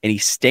and he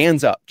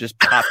stands up, just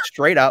pops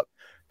straight up.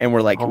 And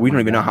we're like, we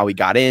don't even know how he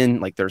got in.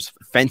 Like there's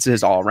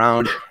fences all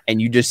around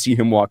and you just see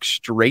him walk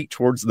straight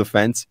towards the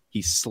fence.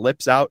 He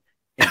slips out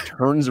and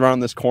turns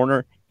around this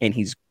corner and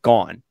he's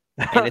gone.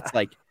 And it's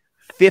like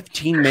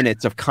 15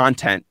 minutes of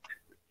content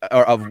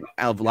or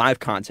of live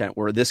content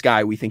where this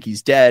guy, we think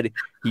he's dead.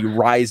 He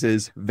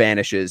rises,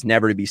 vanishes,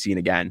 never to be seen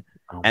again.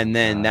 And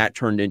then that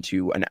turned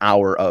into an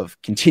hour of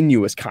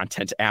continuous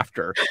content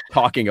after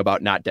talking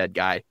about not dead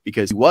guy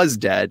because he was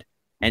dead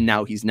and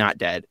now he's not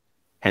dead.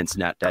 Hence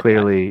not dead.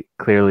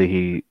 Clearly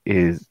he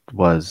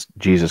was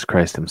Jesus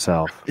Christ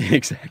himself.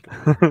 Exactly.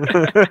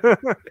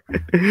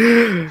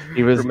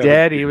 He was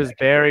dead. He was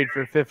buried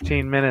for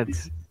 15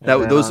 minutes.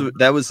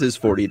 That was his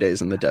 40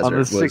 days in the desert. On the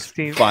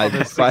 16th,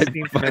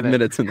 five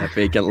minutes in that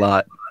vacant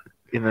lot.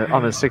 On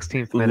the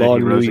 16th minute, long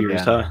he rose New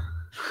Year's, again.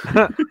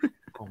 Huh?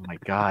 Oh my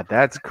God,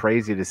 that's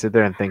crazy to sit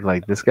there and think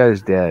like this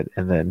guy's dead,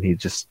 and then he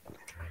just.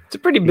 It's a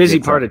pretty busy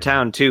part of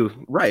town too,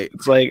 right?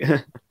 It's like.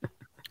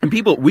 And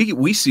people,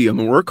 we see them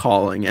and we're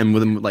calling and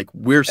with them, like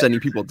we're sending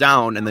people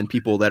down and then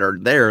people that are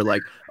there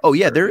like, oh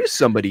yeah, there is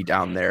somebody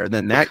down there. And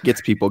then that gets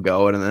people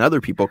going and then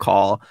other people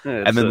call.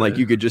 And then like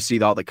you could just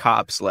see all the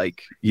cops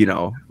like, you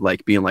know,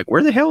 like being like,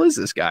 where the hell is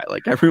this guy?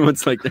 Like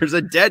everyone's like, there's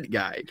a dead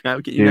guy. How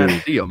can you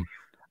not see him?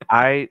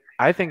 I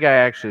think I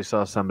actually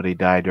saw somebody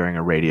die during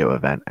a radio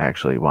event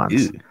actually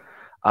once.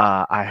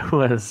 I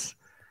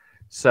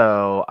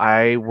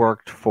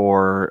worked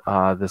for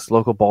this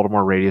local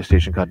Baltimore radio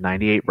station called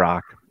 98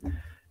 Rock.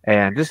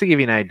 And just to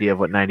give you an idea of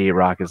what 98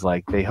 Rock is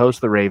like, they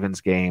host the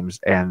Ravens games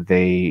and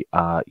they,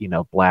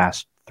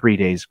 blast 3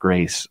 Days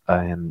Grace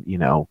and,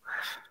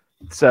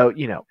 so,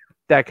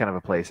 that kind of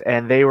a place.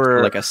 And they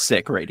were like a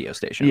sick radio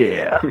station.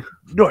 Yeah.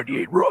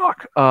 98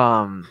 Rock.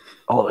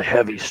 All the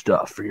heavy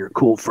stuff for your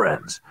cool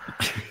friends.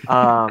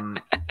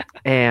 And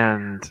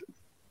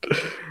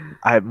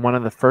one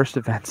of the first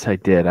events I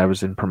did, I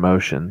was in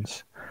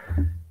promotions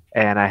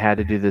and I had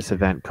to do this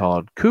event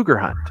called Cougar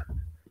Hunt.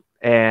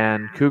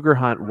 And Cougar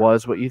Hunt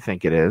was what you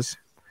think it is.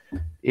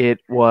 It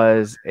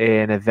was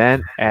an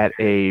event at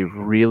a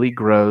really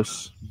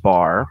gross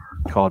bar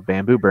called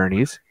Bamboo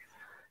Bernie's.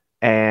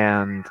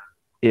 And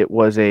it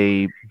was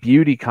a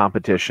beauty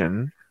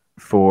competition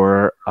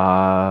for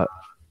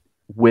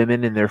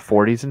women in their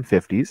 40s and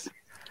 50s.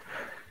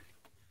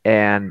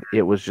 And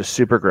it was just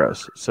super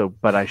gross.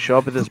 But I show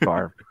up at this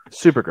bar,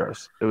 super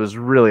gross. It was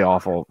really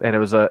awful. And it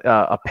was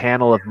a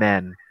panel of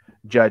men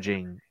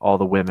judging all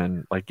the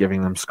women, like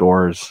giving them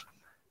scores.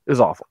 It was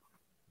awful.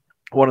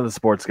 One of the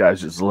sports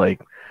guys is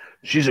like,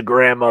 she's a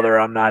grandmother.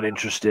 I'm not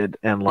interested.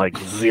 And like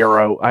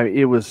 0.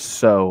 It was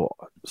so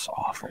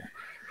awful.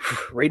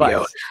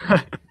 Radio.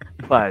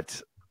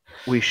 But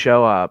we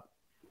show up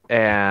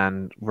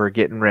and we're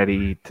getting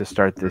ready to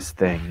start this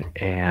thing.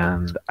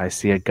 And I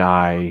see a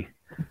guy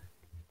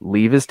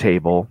leave his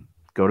table,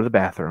 go to the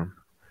bathroom,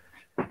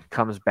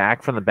 comes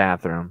back from the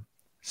bathroom,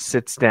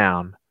 sits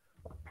down,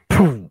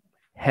 boom,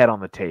 head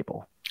on the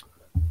table.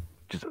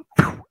 Just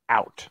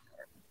out.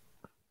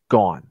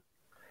 Gone.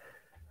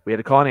 We had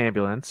to call an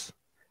ambulance.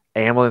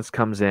 Ambulance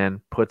comes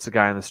in, puts the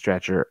guy on the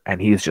stretcher,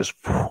 and he's just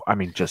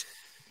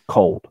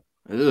cold.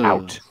 Ugh.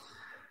 Out.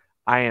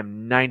 I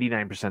am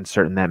 99%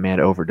 certain that man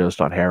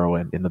overdosed on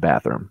heroin in the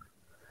bathroom.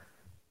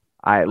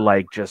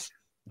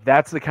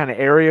 That's the kind of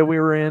area we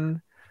were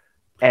in,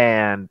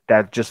 and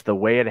that's just the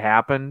way it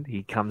happened.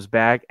 He comes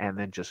back and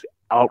then just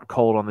out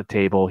cold on the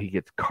table. He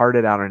gets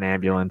carted out in an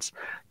ambulance.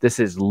 This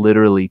is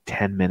literally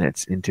 10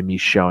 minutes into me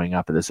showing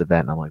up at this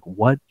event. And I'm like,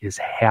 what is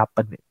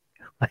happening?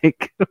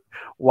 Like,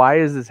 why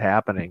is this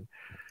happening?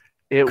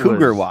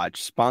 Cougar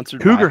Watch,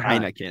 sponsored by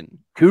Heineken.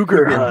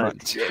 Cougar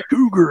Hunt.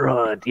 Cougar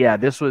Hunt. Yeah,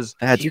 that's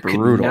you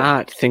brutal. could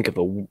not think of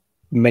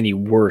many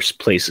worse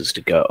places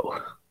to go.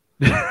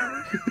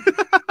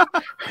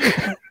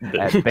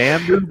 At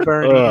Bamboo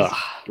Bernie's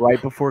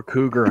right before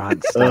Cougar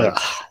Hunt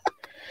starts.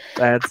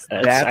 That's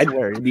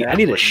where I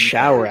need a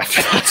shower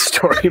after that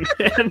story,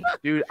 man.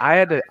 Dude, I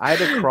had to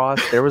cross.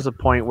 There was a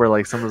point where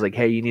like someone was like,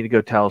 "Hey, you need to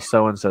go tell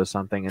so and so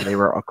something," and they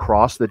were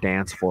across the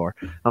dance floor.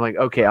 I'm like,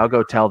 "Okay, I'll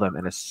go tell them."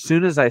 And as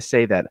soon as I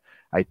say that,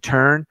 I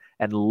turn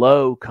and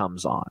Low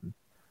comes on,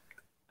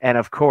 and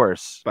of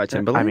course, by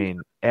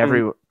Timberland. I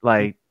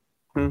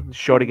mean,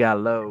 shorty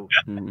got low,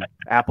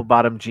 apple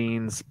bottom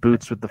jeans,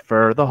 boots with the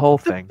fur, the whole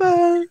thing.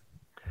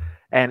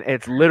 And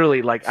it's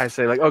literally like I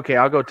say, like, okay,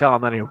 I'll go tell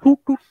him. Then and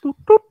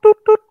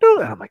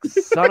I'm like,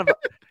 son of a.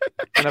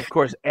 And of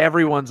course,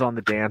 everyone's on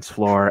the dance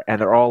floor,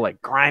 and they're all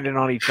like grinding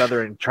on each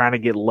other and trying to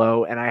get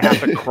low. And I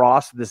have to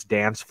cross this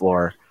dance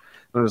floor.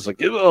 And it was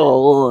like,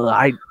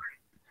 I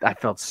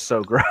felt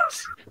so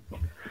gross.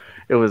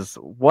 It was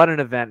what an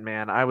event,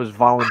 man. I was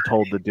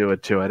voluntold to do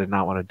it too. I did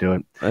not want to do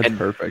it. That's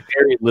perfect.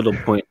 Very little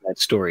point in that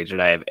story did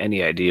I have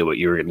any idea what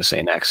you were going to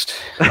say next.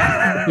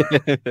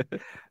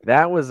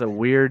 That was a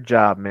weird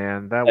job,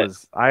 man. That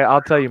was.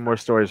 I'll tell you more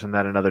stories from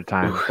that another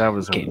time. That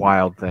was a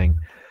wild thing.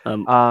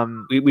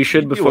 We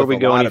should, before we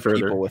go any further,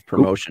 people with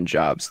promotion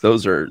jobs.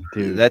 Those are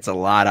that's a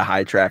lot of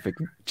high traffic,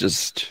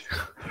 just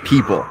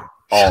people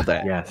all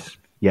day.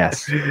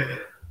 Yes.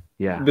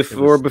 Yeah.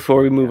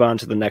 Before we move on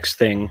to the next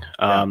thing,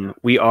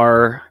 we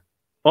are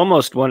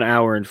almost 1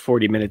 hour and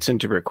 40 minutes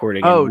into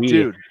recording. Oh, and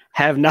we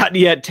have not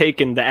yet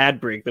taken the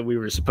ad break that we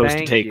were supposed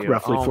to take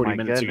roughly 40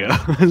 minutes ago.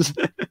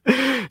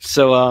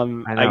 So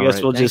I guess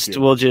we'll just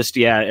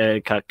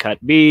cut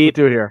beat.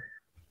 We'll do it here.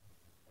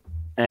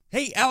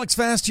 Hey, Alex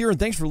Fast here, and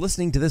thanks for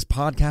listening to this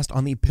podcast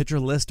on the Pitcher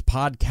List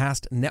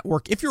Podcast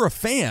Network. If you're a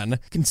fan,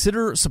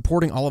 consider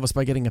supporting all of us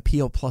by getting a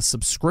PL Plus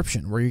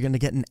subscription, where you're going to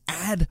get an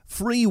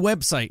ad-free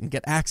website and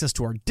get access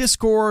to our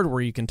Discord,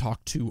 where you can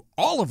talk to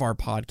all of our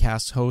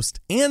podcast hosts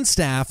and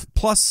staff.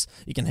 Plus,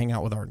 you can hang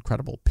out with our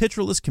incredible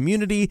Pitcher List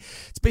community.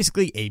 It's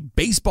basically a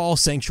baseball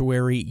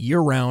sanctuary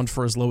year-round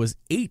for as low as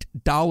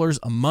 $8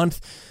 a month.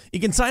 You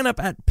can sign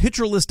up at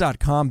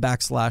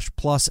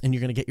pitcherlist.com/plus, and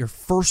you're going to get your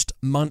first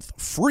month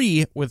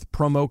free with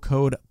promo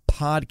code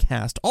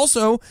podcast.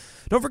 Also,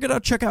 don't forget to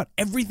check out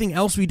everything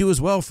else we do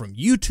as well, from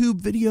YouTube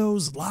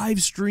videos,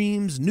 live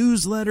streams,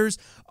 newsletters,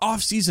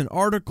 off-season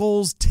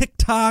articles,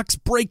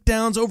 TikToks,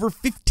 breakdowns, over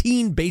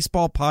 15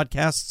 baseball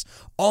podcasts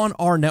on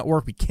our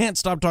network. We can't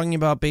stop talking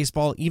about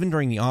baseball even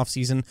during the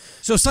off-season.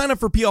 So sign up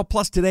for PL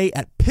Plus today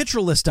at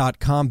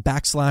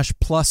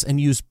pitcherlist.com/plus and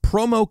use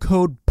promo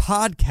code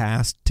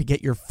podcast to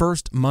get your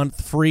first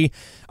month free.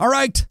 All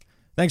right.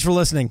 Thanks for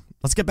listening.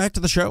 Let's get back to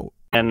the show.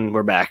 And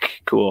we're back.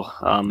 Cool.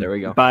 There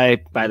we go.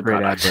 Buy the Great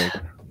products.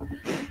 ad break.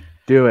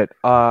 Do it.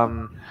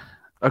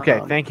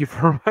 Okay, thank you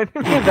for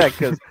reminding me of that,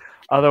 because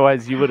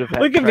otherwise you would have had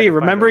Look at me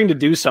remembering to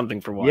do something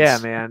for once. Yeah,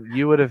 man.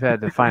 You would have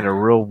had to find a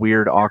real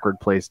weird,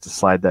 awkward place to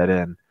slide that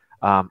in.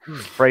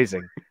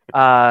 Phrasing.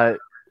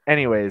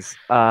 Anyways,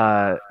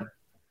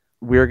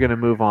 we're going to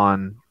move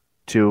on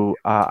to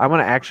I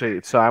want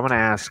to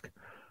ask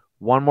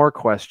one more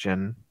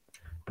question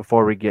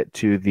before we get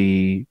to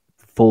the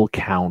full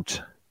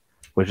count,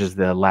 which is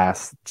the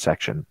last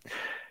section.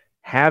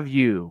 Have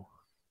you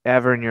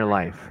ever in your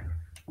life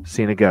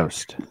seen a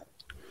ghost?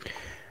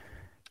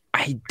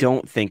 I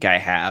don't think I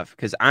have,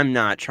 because I'm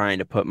not trying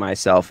to put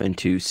myself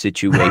into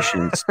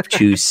situations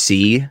to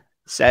see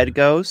said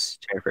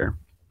ghost. Fair.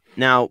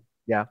 Now,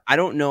 yeah, I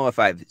don't know if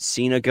I've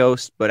seen a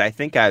ghost, but I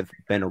think I've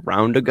been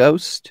around a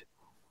ghost.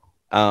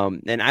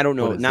 And I don't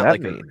know,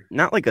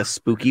 not like a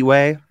spooky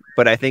way,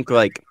 but I think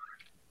like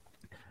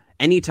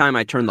anytime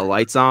I turn the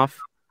lights off,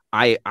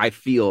 I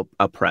feel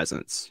a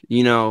presence.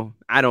 You know,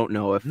 I don't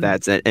know if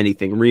that's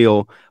anything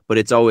real, but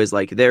it's always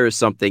like there is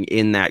something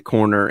in that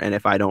corner, and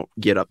if I don't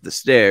get up the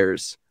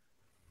stairs,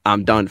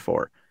 I'm done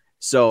for.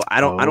 So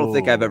I don't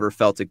think I've ever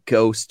felt a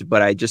ghost,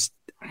 but I just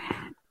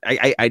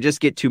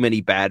get too many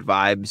bad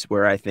vibes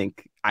where I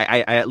think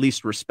I at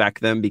least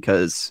respect them,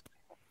 because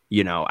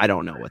you know I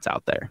don't know what's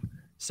out there.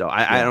 So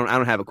I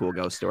don't have a cool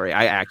ghost story.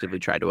 I actively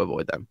try to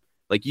avoid them.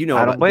 Like, you know,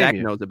 Zach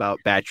knows about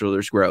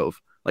Bachelor's Grove.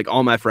 Like,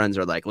 all my friends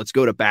are like, let's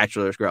go to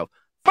Bachelor's Grove.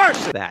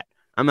 First that.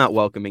 I'm not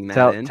welcoming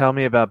that in. Tell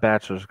me about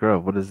Bachelor's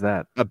Grove. What is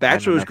that? A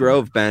Bachelor's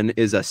Grove, Ben,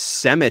 is a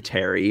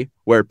cemetery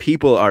where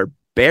people are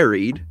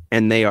buried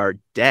and they are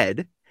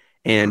dead.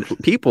 And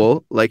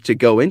people like to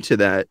go into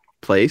that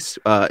place,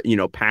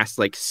 past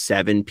like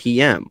 7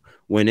 p.m.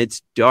 when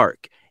it's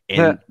dark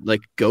and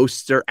like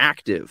ghosts are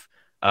active.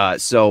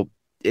 So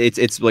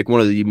it's like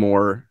one of the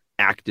more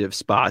active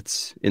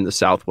spots in the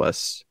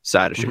southwest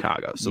side of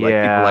Chicago. So like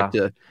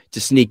people like to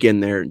sneak in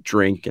there and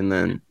drink and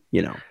then,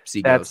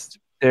 see ghosts.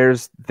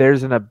 There's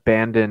an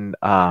abandoned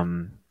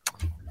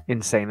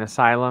insane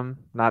asylum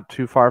not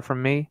too far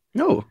from me.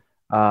 No.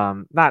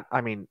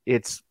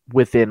 It's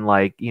within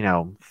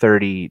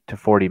 30 to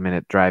 40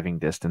 minute driving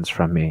distance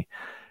from me.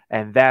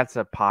 And that's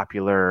a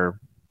popular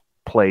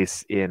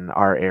place in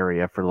our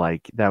area for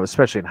that was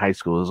especially in high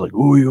school. It was like,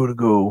 oh, you want to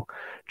go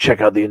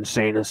check out the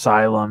insane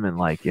asylum? And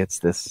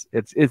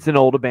it's an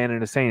old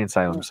abandoned insane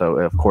asylum. So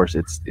of course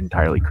it's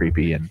entirely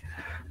creepy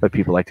but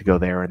people like to go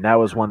there. And that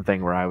was one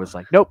thing where I was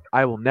like, nope,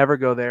 I will never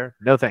go there.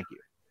 No, thank you.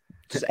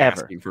 Just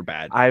asking for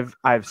bad.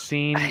 I've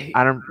seen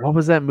what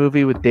was that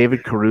movie with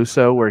David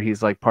Caruso where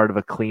he's like part of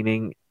a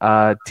cleaning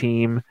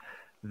team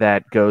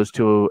that goes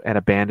to an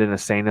abandoned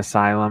insane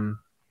asylum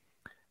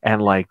and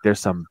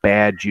there's some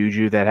bad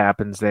juju that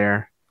happens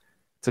there.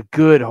 It's a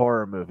good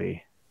horror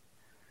movie.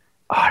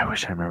 Oh, I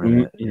wish I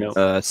remember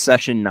that.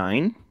 Session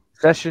 9.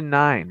 Session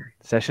 9,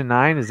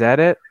 is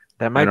that it?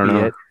 That might be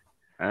it.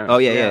 Oh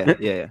yeah.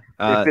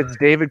 If it's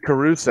David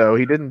Caruso,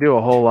 he didn't do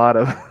a whole lot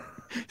of.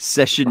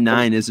 Session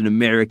 9 is an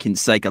American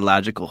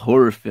psychological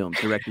horror film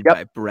directed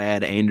by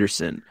Brad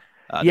Anderson.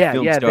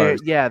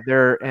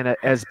 They're an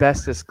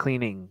asbestos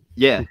cleaning.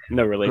 Yeah,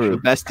 no relation.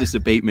 Asbestos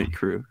abatement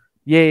crew.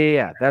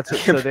 Yeah. That's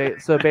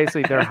so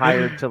basically they're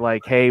hired to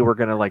hey, we're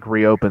gonna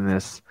reopen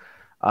this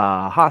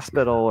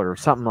hospital or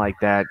something like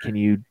that. Can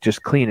you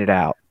just clean it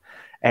out?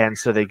 And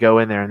so they go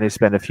in there and they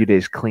spend a few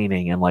days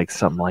cleaning and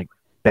some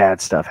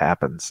bad stuff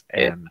happens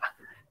and.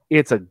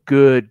 It's a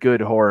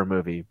good horror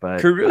movie, but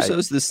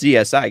Caruso's the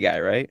CSI guy,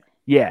 right?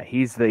 Yeah,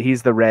 he's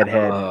the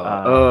redhead.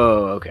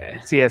 Okay.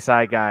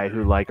 CSI guy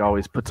who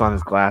always puts on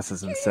his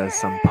glasses and says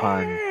some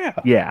pun.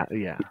 Yeah,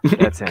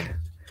 that's him.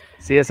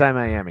 CSI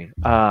Miami.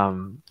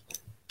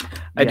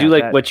 I do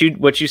like what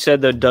you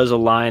said though does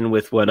align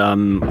with what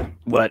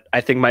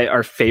I think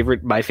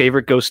my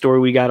favorite ghost story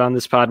we got on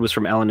this pod was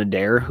from Ellen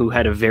Adair, who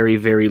had a very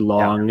very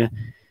long,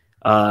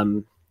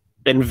 and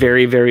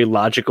very very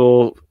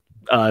logical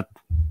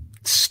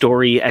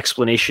story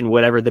explanation,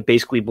 whatever, that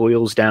basically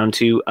boils down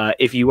to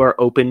if you are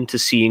open to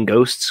seeing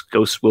ghosts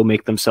will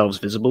make themselves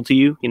visible to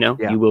you.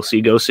 You will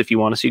see ghosts if you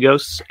want to see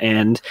ghosts,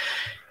 and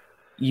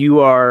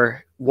you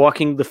are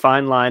walking the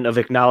fine line of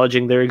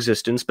acknowledging their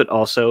existence but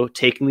also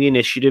taking the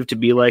initiative to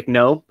be like,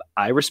 no,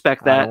 I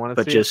respect that,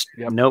 but just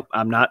nope,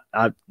 I'm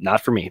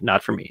not for me.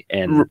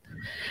 And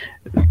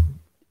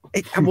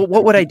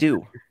what would I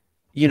do?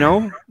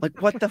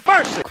 What the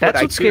fuck?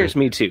 That's what scares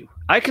me too.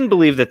 I can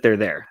believe that they're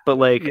there, but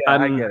I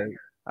get it.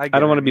 I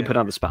don't want to be put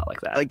on the spot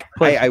like that.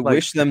 I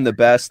wish them the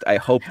best. I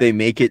hope they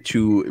make it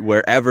to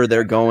wherever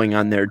they're going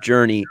on their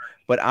journey.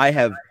 But I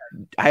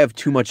have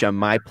too much on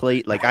my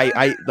plate.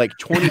 I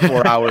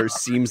 24 hours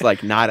seems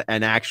like not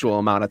an actual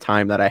amount of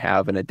time that I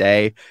have in a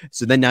day.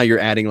 So then now you're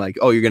adding you're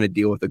going to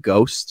deal with a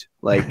ghost.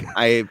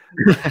 I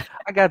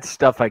got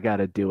stuff I got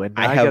to do, and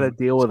I got to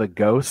deal with a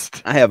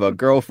ghost. I have a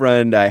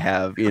girlfriend. I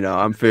have,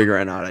 I'm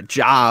figuring out a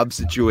job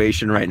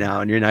situation right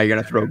now, and you're going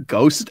to throw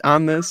ghost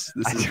on this.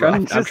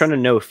 I'm trying to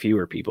know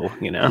fewer people.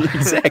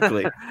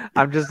 Exactly.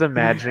 I'm just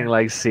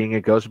imagining seeing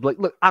a ghost.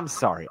 Look, I'm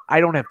sorry,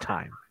 I don't have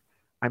time.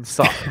 I'm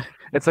sorry.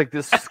 It's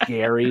this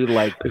scary,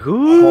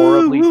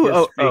 horribly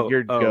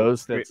disfigured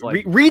ghost that's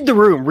read the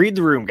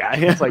room, guy.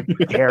 It's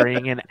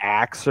carrying an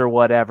axe or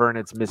whatever, and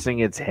it's missing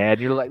its head.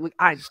 You're look,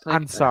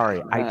 I'm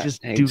sorry, I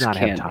just do not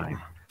have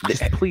time.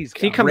 Just please,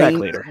 can you come back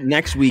later?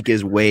 Next week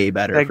is way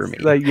better for me.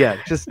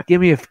 Just give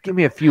me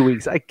a few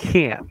weeks. I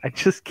can't. I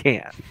just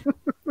can't.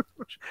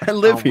 I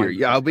live here.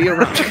 Yeah, I'll be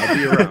around.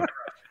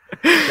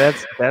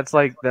 That's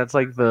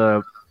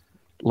the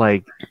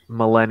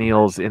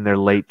millennials in their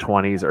late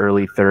 20s,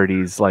 early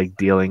 30s,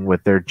 dealing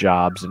with their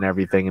jobs and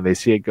everything, and they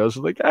see a ghost,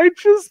 I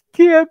just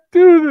can't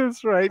do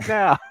this right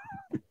now.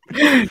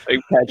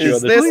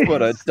 Is this what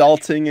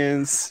adulting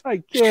is? I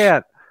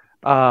can't.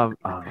 Oh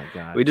my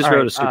god! We just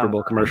wrote a Super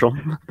Bowl commercial.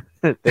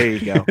 There you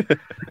go.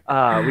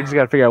 We just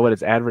got to figure out what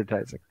it's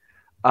advertising.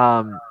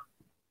 All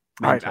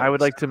right,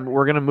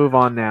 we're going to move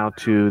on now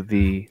to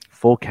the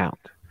full count,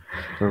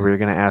 where we're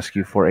going to ask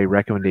you for a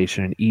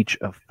recommendation in each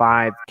of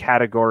 5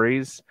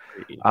 categories.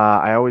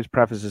 I always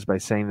preface this by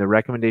saying the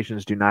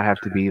recommendations do not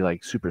have to be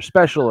super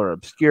special or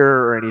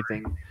obscure or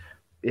anything.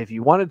 If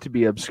you want it to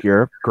be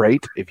obscure,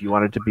 great. If you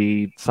want it to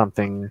be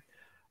something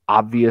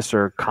obvious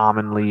or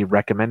commonly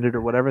recommended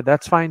or whatever,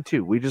 that's fine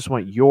too. We just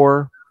want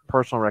your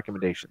personal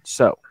recommendations.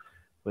 So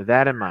with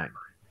that in mind,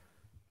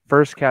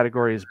 first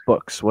category is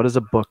books. What is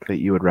a book that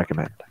you would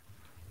recommend?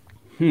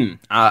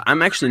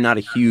 I'm actually not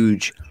a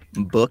huge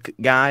book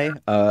guy.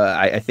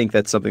 I think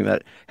that's something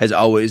that has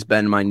always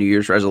been my New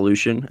Year's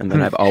resolution, and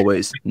then I've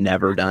always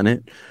never done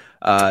it.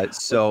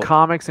 So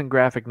comics and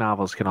graphic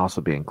novels can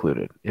also be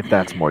included if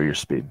that's more your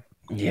speed.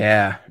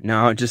 Yeah,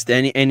 no, just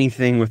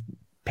anything with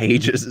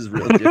pages is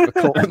real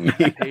difficult with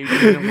me.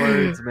 Pages and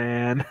words,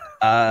 man.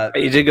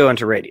 You did go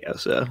into radio,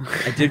 so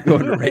I did go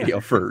into radio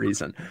for a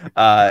reason.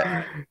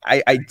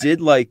 I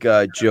did like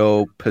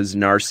Joe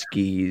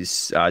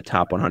Posnarski's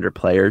top 100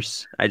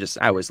 players. I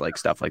always like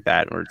stuff like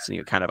that, where it's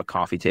kind of a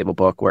coffee table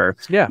book where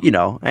you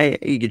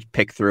could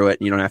pick through it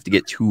and you don't have to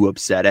get too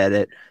upset at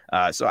it.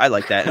 So I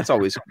like that. It's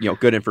always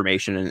good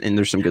information, and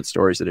there's some good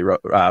stories that he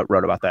wrote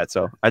about that.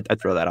 So I'd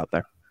throw that out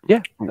there.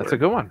 Yeah, that's a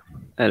good one.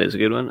 That is a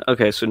good one.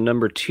 Okay, so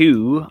number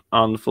 2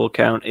 on the full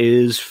count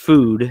is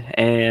food,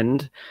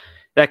 and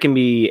that can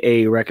be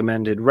a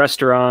recommended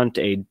restaurant,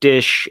 a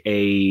dish,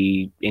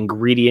 a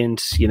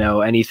ingredient,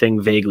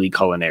 anything vaguely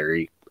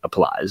culinary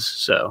applies.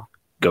 So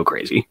go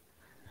crazy.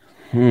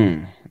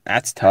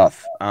 That's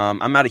tough.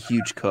 I'm not a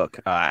huge cook.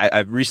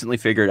 I've recently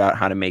figured out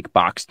how to make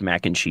boxed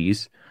mac and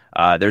cheese.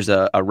 There's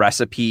a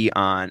recipe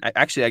on.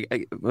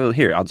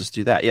 Here, I'll just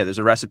do that. Yeah, there's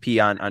a recipe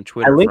on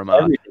Twitter from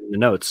everything in the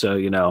notes, so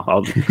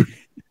I'll.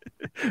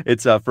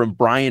 It's from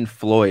Brian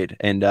Floyd,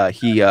 and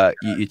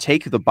you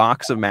take the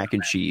box of mac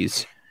and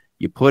cheese,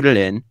 you put it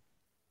in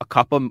a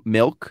cup of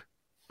milk,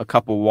 a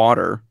cup of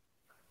water,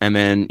 and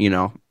then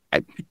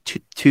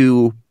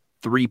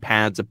 2-3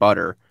 pads of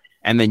butter,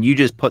 and then you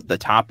just put the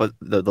top of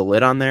the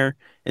lid on there,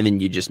 and then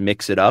you just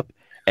mix it up.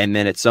 And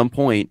then at some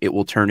point it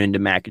will turn into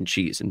mac and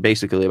cheese in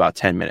basically about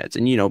 10 minutes.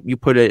 And, you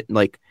put it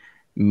like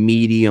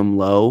medium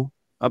low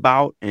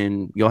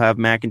and you'll have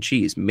mac and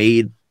cheese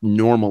made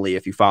normally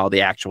if you follow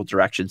the actual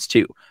directions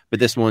too.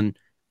 But this one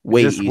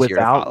way easier to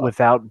follow.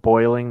 Without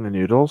boiling the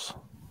noodles?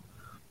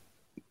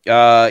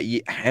 I've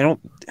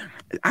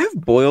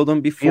boiled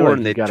them before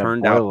and they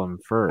turned out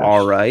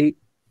all right.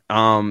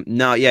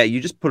 No, yeah, you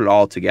just put it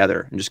all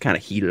together and just kind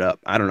of heat it up.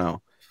 I don't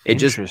know.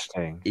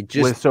 Interesting.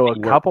 So a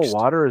cup of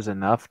water is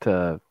enough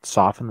to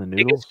soften the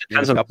noodles?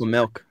 A cup of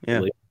milk.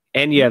 Yeah.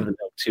 And you have the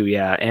milk too,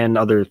 yeah. And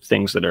other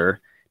things that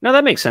are... No,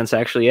 that makes sense,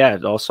 actually. Yeah,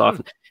 it all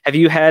softened.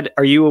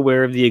 Are you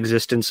aware of the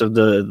existence of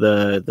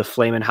the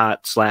Flamin'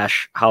 Hot /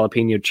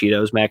 jalapeno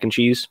Cheetos mac and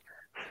cheese?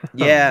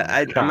 Yeah,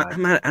 I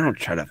don't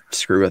try to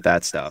screw with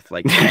that stuff.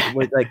 Like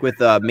with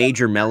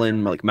Major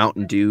Melon, like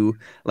Mountain Dew,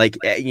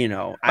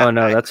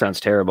 that sounds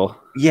terrible.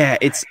 Yeah,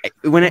 it's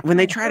when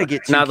they try to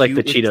get too not like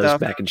the cute Cheetos stuff,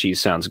 mac and cheese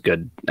sounds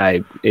good.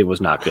 It was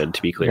not good,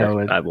 to be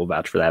clear. I will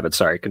vouch for that. But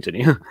sorry,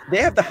 continue.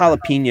 They have the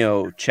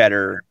jalapeno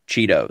cheddar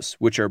Cheetos,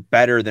 which are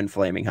better than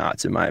Flaming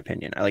Hots in my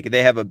opinion.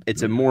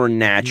 It's a more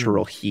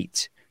natural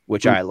heat,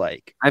 which I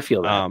like. I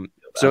feel that.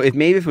 So if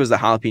it was the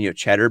jalapeno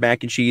cheddar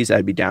mac and cheese,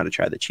 I'd be down to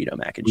try the Cheeto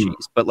mac and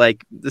cheese. But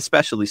like the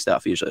specialty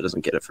stuff usually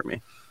doesn't get it for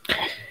me.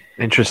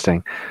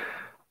 Interesting.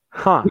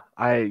 Huh.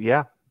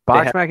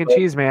 Boxed mac and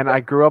cheese, man. I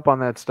grew up on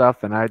that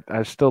stuff and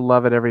I still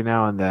love it every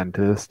now and then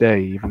to this day,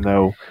 even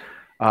though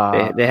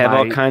they have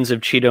all kinds of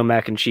Cheeto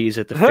mac and cheese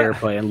at the Fair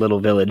Play in Little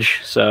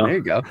Village. So there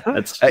you go.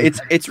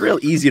 It's real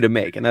easy to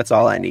make, and that's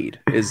all I need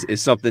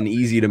is something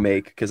easy to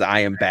make because I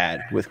am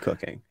bad with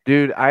cooking.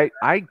 Dude,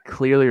 I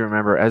clearly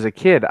remember as a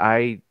kid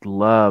I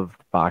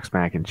loved boxed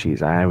mac and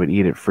cheese. I would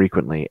eat it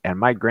frequently, and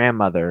my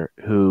grandmother,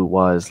 who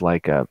was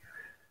like a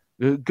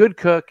good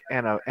cook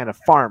and a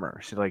farmer,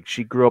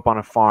 she grew up on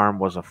a farm,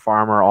 was a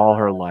farmer all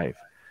her life.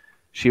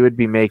 She would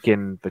be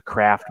making the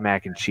Kraft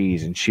mac and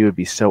cheese, and she would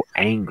be so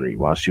angry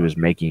while she was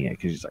making it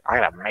because she's like, I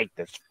gotta make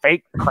this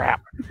fake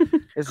crap.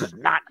 This is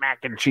not mac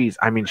and cheese.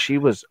 I mean, she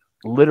was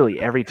literally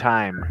every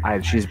time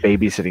she's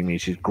babysitting me,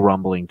 she's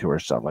grumbling to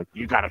herself, like,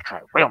 you gotta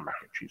try real mac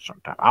and cheese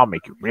sometime. I'll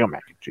make you real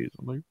mac and cheese.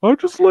 I'm like, I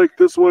just like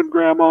this one,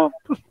 Grandma.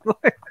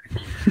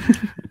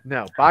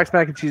 No, boxed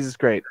mac and cheese is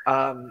great.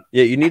 Yeah,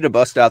 you need to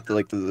bust out the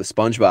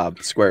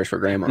SpongeBob squares for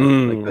Grandma,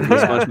 like the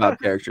SpongeBob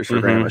characters for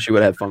Grandma. She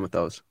would have fun with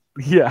those.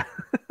 Yeah.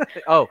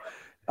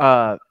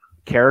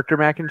 Character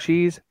mac and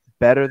cheese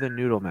better than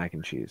noodle mac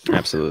and cheese.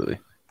 Absolutely,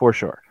 for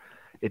sure.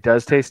 It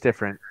does taste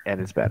different and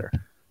it's better.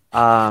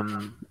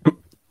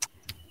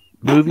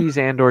 Movies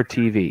and or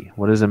TV.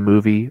 What is a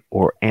movie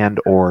or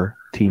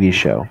TV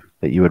show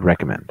that you would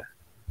recommend?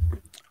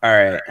 All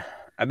right.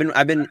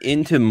 I've been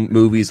into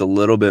movies a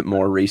little bit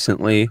more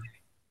recently.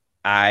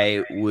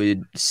 I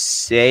would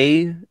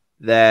say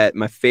that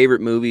my favorite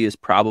movie is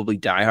probably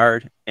Die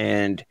Hard,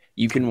 and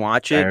you can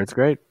watch it. It's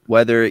great.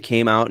 Whether it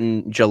came out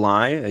in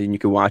July and you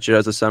could watch it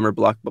as a summer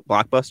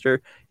blockbuster,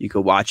 you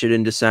could watch it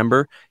in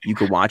December, you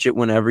could watch it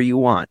whenever you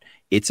want.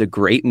 It's a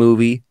great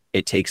movie.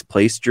 It takes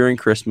place during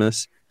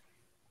Christmas.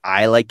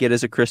 I like it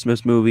as a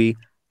Christmas movie.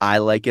 I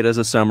like it as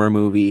a summer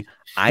movie.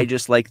 I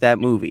just like that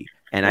movie.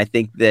 And I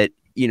think that,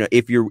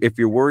 if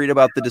you're worried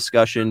about the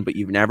discussion, but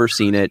you've never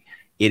seen it,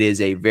 it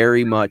is a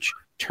very much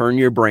turn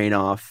your brain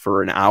off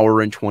for an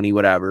hour and 20,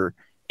 whatever.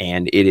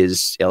 And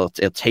it'll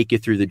take you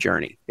through the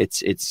journey.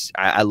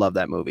 I love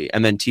that movie.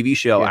 And then TV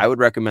show, I would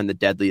recommend The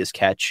Deadliest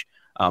Catch.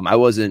 I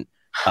wasn't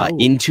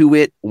into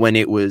it when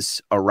it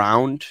was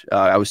around.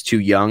 I was too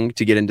young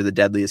to get into The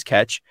Deadliest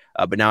Catch.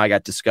 But now I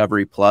got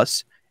Discovery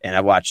Plus, and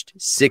I watched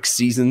 6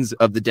 seasons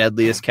of The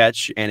Deadliest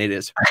Catch, and it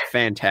is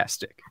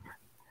fantastic.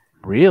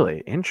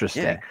 Really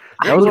interesting. Yeah.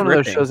 That was one of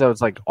those ripping. shows that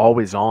was like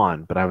always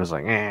on, but I was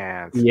like,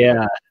 it's-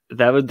 Yeah,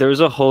 there was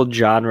a whole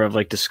genre of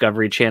like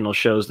Discovery Channel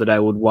shows that I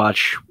would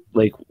watch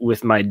like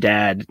with my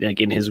dad,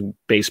 like in his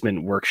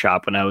basement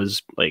workshop when I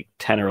was like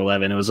 10 or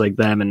 11. It was like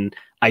them and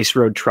Ice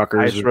Road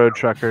Truckers. Ice Road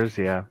Truckers,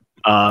 yeah.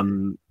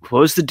 What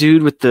was the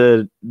dude with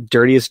the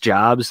dirtiest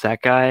jobs?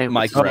 That guy,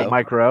 Mike Oh, Rowe.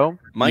 Mike Rowe.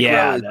 Mike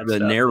Yeah, Rowe is that the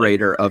stuff.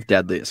 narrator of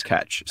Deadliest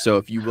Catch. So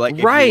if you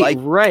like, Right.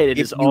 It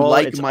if is you all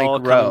like it's Mike all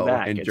coming Rowe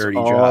back. and It's Dirty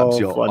all Jobs,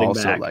 you'll flooding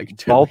also back. like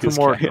Deadliest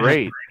Baltimore Catch.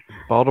 great.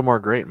 Baltimore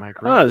great,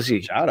 Mike Rowe. Oh, is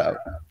he? Shout out.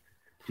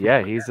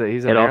 Yeah, he's a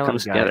It all Maryland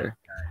comes guy. together.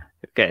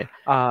 Okay,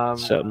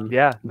 So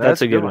yeah,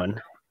 that's a good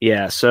one.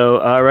 Yeah.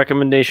 So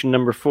recommendation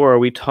number 4.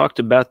 We talked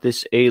about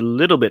this a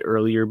little bit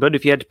earlier, but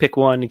if you had to pick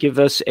one, give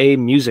us a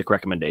music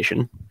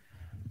recommendation.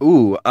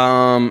 Ooh.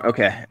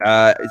 Okay.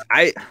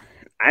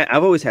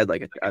 I've always had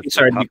like a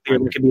Sorry, tough it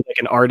time. could be like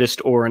an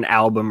artist or an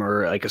album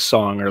or like a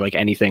song or like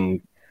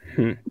anything.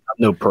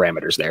 No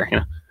parameters there.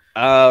 Yeah.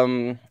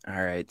 All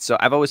right. So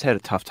I've always had a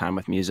tough time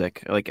with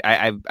music. Like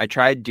I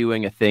tried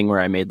doing a thing where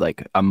I made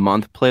like a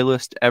month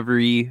playlist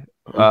every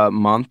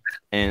month,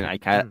 and I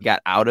kind of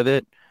got out of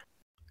it.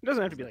 It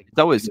doesn't have to be like It's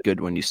always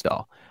good when you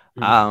stall.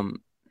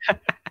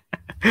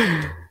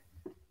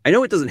 I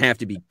know it doesn't have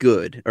to be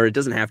good, or it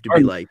doesn't have to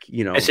be like,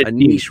 you know, I said a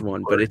niche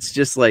one, but it's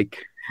just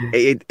like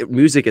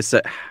music is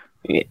so,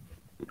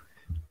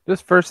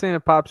 Just first thing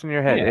that pops in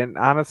your head, Yeah. and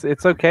honestly,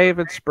 it's okay if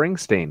it's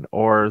Springsteen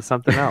or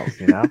something else.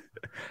 You know.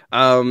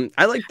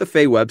 I like the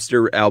Faye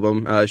Webster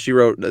album. She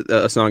wrote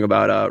a song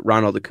about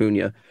Ronald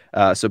Acuna,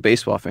 so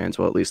baseball fans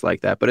will at least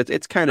like that. But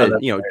it's kind of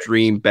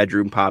dream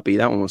bedroom poppy.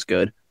 That one was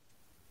good.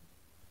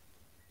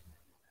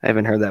 I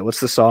haven't heard that.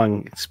 What's the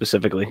song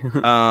specifically?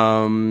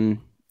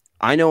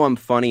 I Know I'm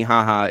Funny,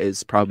 Haha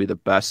is probably the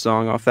best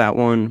song off that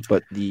one.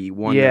 But the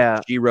one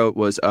that she wrote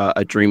was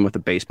A Dream with a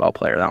Baseball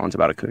Player. That one's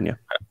about Acuna.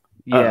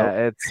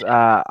 Yeah, it's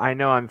I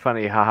Know I'm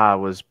Funny, haha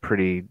was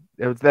pretty.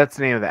 That's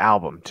the name of the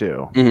album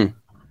too. Mhm.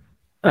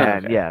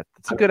 And yeah,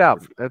 it's a good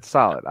album. That's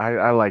solid.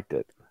 I liked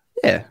it.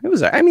 Yeah, it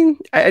was. I mean,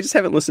 I just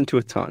haven't listened to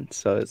a ton,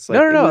 so it's like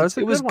No,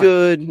 it was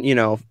good. You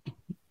know,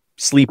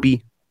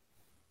 sleepy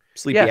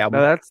album.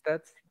 No, that's.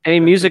 I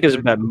mean, music is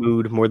about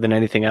mood more than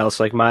anything else.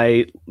 Like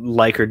my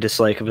like or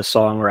dislike of a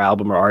song or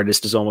album or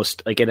artist is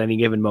almost like at any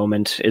given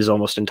moment is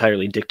almost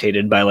entirely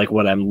dictated by like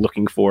what I'm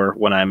looking for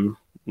when I'm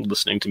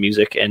listening to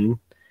music, and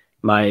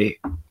my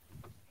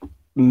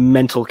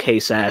mental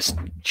case ass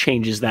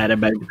changes that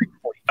about every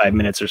 45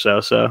 minutes or so.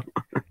 So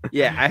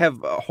yeah, I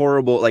have a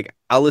horrible, like,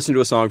 I'll listen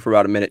to a song for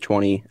about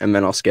 1:20 and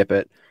then I'll skip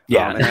it.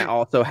 Yeah. And I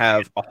also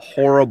have a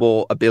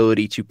horrible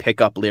ability to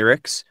pick up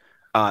lyrics.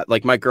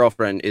 Like my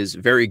girlfriend is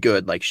very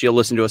good. Like she'll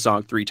listen to a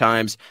song 3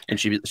 times and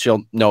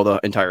she'll know the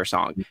entire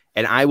song.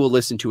 And I will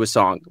listen to a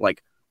song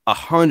like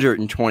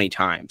 120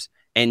 times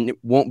and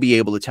won't be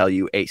able to tell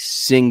you a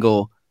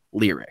single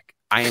lyric.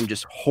 I am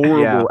just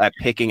horrible at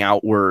picking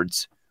out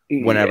words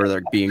whenever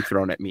they're being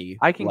thrown at me.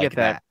 I can like get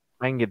that.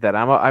 I can get that.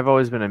 I've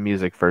always been a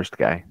music first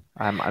guy.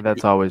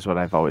 That's always what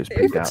I've always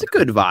picked out. It's a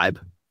good vibe.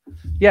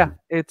 Yeah,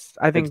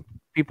 I think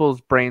people's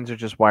brains are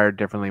just wired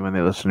differently when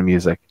they listen to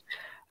music.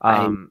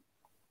 I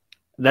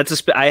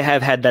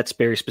have had that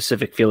very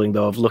specific feeling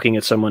though of looking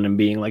at someone and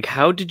being like,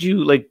 how do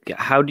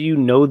you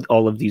know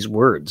all of these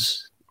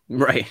words?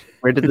 Right.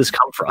 Where did this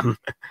come from?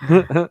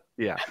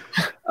 Yeah.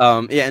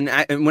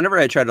 And whenever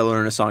I try to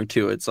learn a song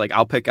too, it's like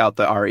I'll pick out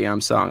the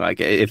REM song,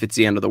 like if it's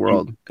the end of the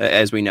world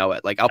as we know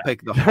it. Like I'll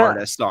pick the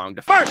hardest song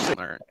to first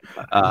learn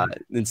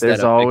instead There's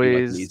of always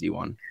picking like an easy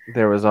one.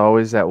 There was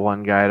always that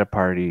one guy at a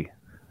party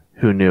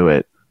who knew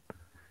it,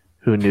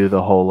 who knew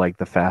the whole like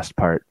the fast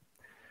part.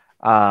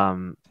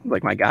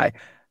 Like my guy.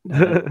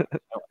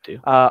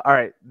 All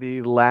right,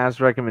 the last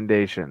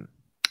recommendation,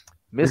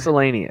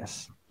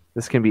 miscellaneous.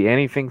 This can be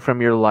anything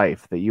from your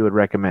life that you would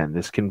recommend.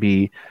 This can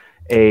be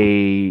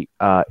a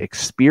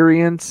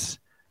experience,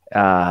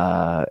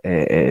 an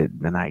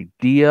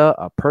idea,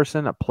 a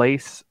person, a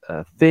place,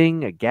 a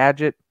thing, a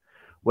gadget,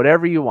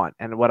 whatever you want.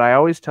 And what I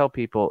always tell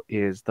people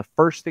is the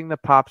first thing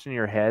that pops in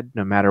your head,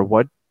 no matter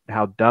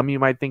how dumb you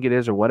might think it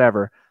is or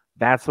whatever,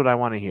 that's what I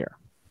want to hear.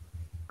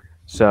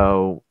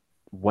 So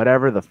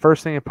whatever the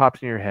first thing that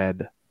pops in your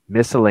head,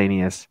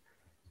 miscellaneous,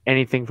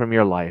 anything from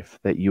your life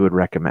that you would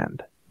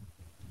recommend.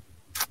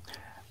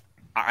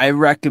 I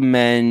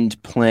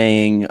recommend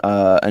playing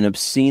an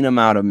obscene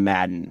amount of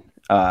Madden.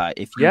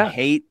 If you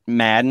hate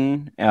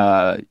Madden,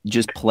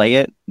 just play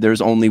it.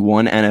 There's only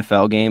one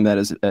NFL game that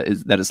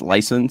is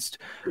licensed,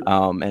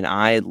 and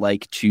I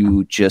like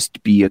to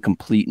just be a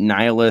complete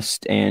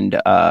nihilist and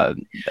a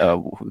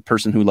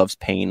person who loves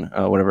pain.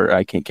 Whatever,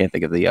 I can't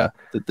think of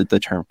the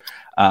term.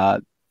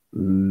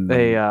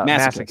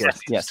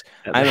 Masochist. Yes,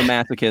 I'm a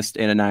masochist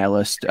and a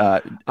nihilist.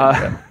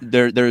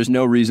 There is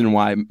no reason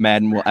why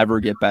Madden will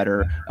ever get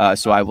better,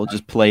 so I will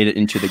just play it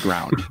into the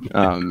ground.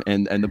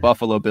 And the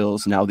Buffalo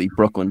Bills, now the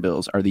Brooklyn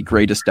Bills, are the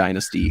greatest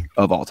dynasty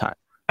of all time.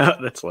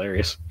 That's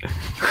hilarious.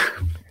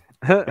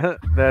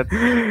 That's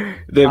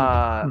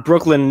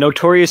Brooklyn,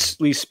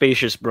 notoriously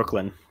spacious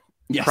Brooklyn.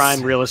 Yes.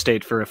 Prime real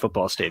estate for a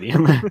football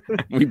stadium.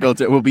 We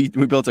built it. We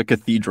built a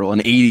cathedral,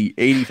 an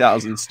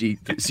 80,000 seat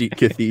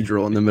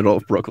cathedral in the middle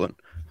of Brooklyn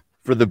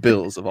for the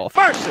Bills of all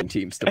 14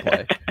 teams to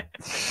play.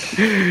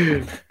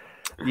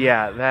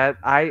 Yeah, that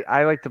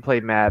I like to play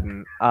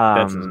Madden.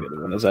 That's as good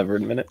a one as ever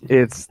in a minute.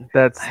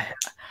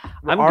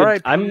 I'm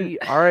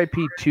RIP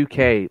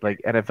 2K,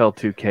 like NFL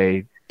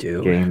 2K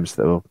games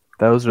though.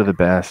 Those are the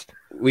best.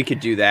 We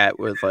could do that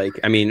with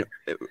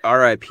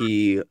RIP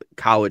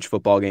college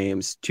football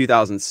games.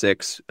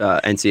 2006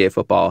 NCAA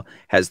football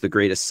has the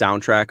greatest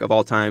soundtrack of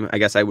all time. I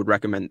guess I would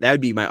recommend that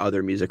would be my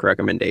other music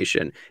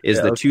recommendation is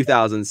the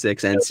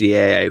 2006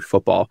 NCAA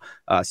football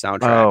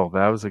soundtrack. Oh,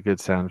 that was a good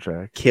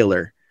soundtrack.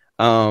 Killer.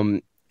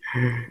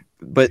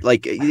 But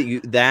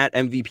that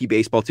MVP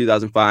baseball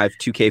 2005,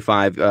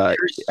 2K5,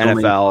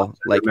 NFL,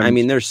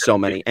 there's so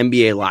many.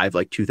 NBA Live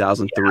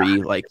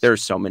 2003,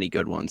 there's so many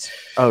good ones.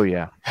 Oh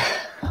yeah.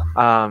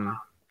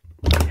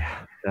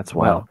 That's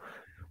wild.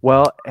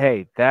 Well,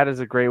 hey, that is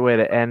a great way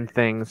to end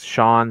things.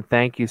 Sean,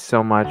 thank you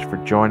so much for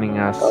joining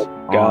us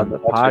on the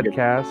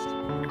podcast.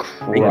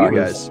 Thank you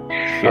guys.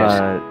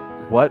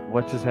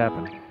 What just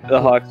happened?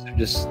 The Hawks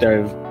just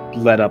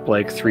let up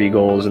 3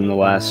 goals in the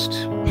last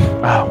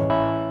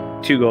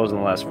 2 goals in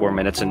the last 4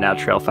 minutes and now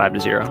trail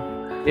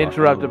 5-0.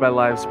 Interrupted by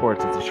live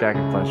sports. It's a Shag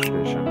and Flesh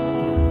tradition.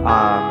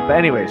 But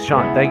anyways,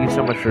 Sean, thank you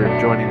so much for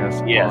joining us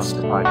on the podcast.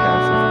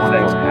 It's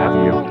wonderful to have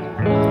you.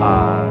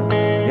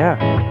 You're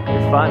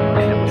fun.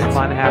 And it was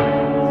fun having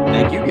you.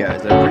 Thank you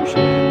guys. I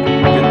appreciate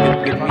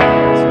it. Good meeting you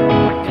guys.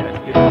 Good to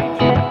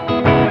meet you.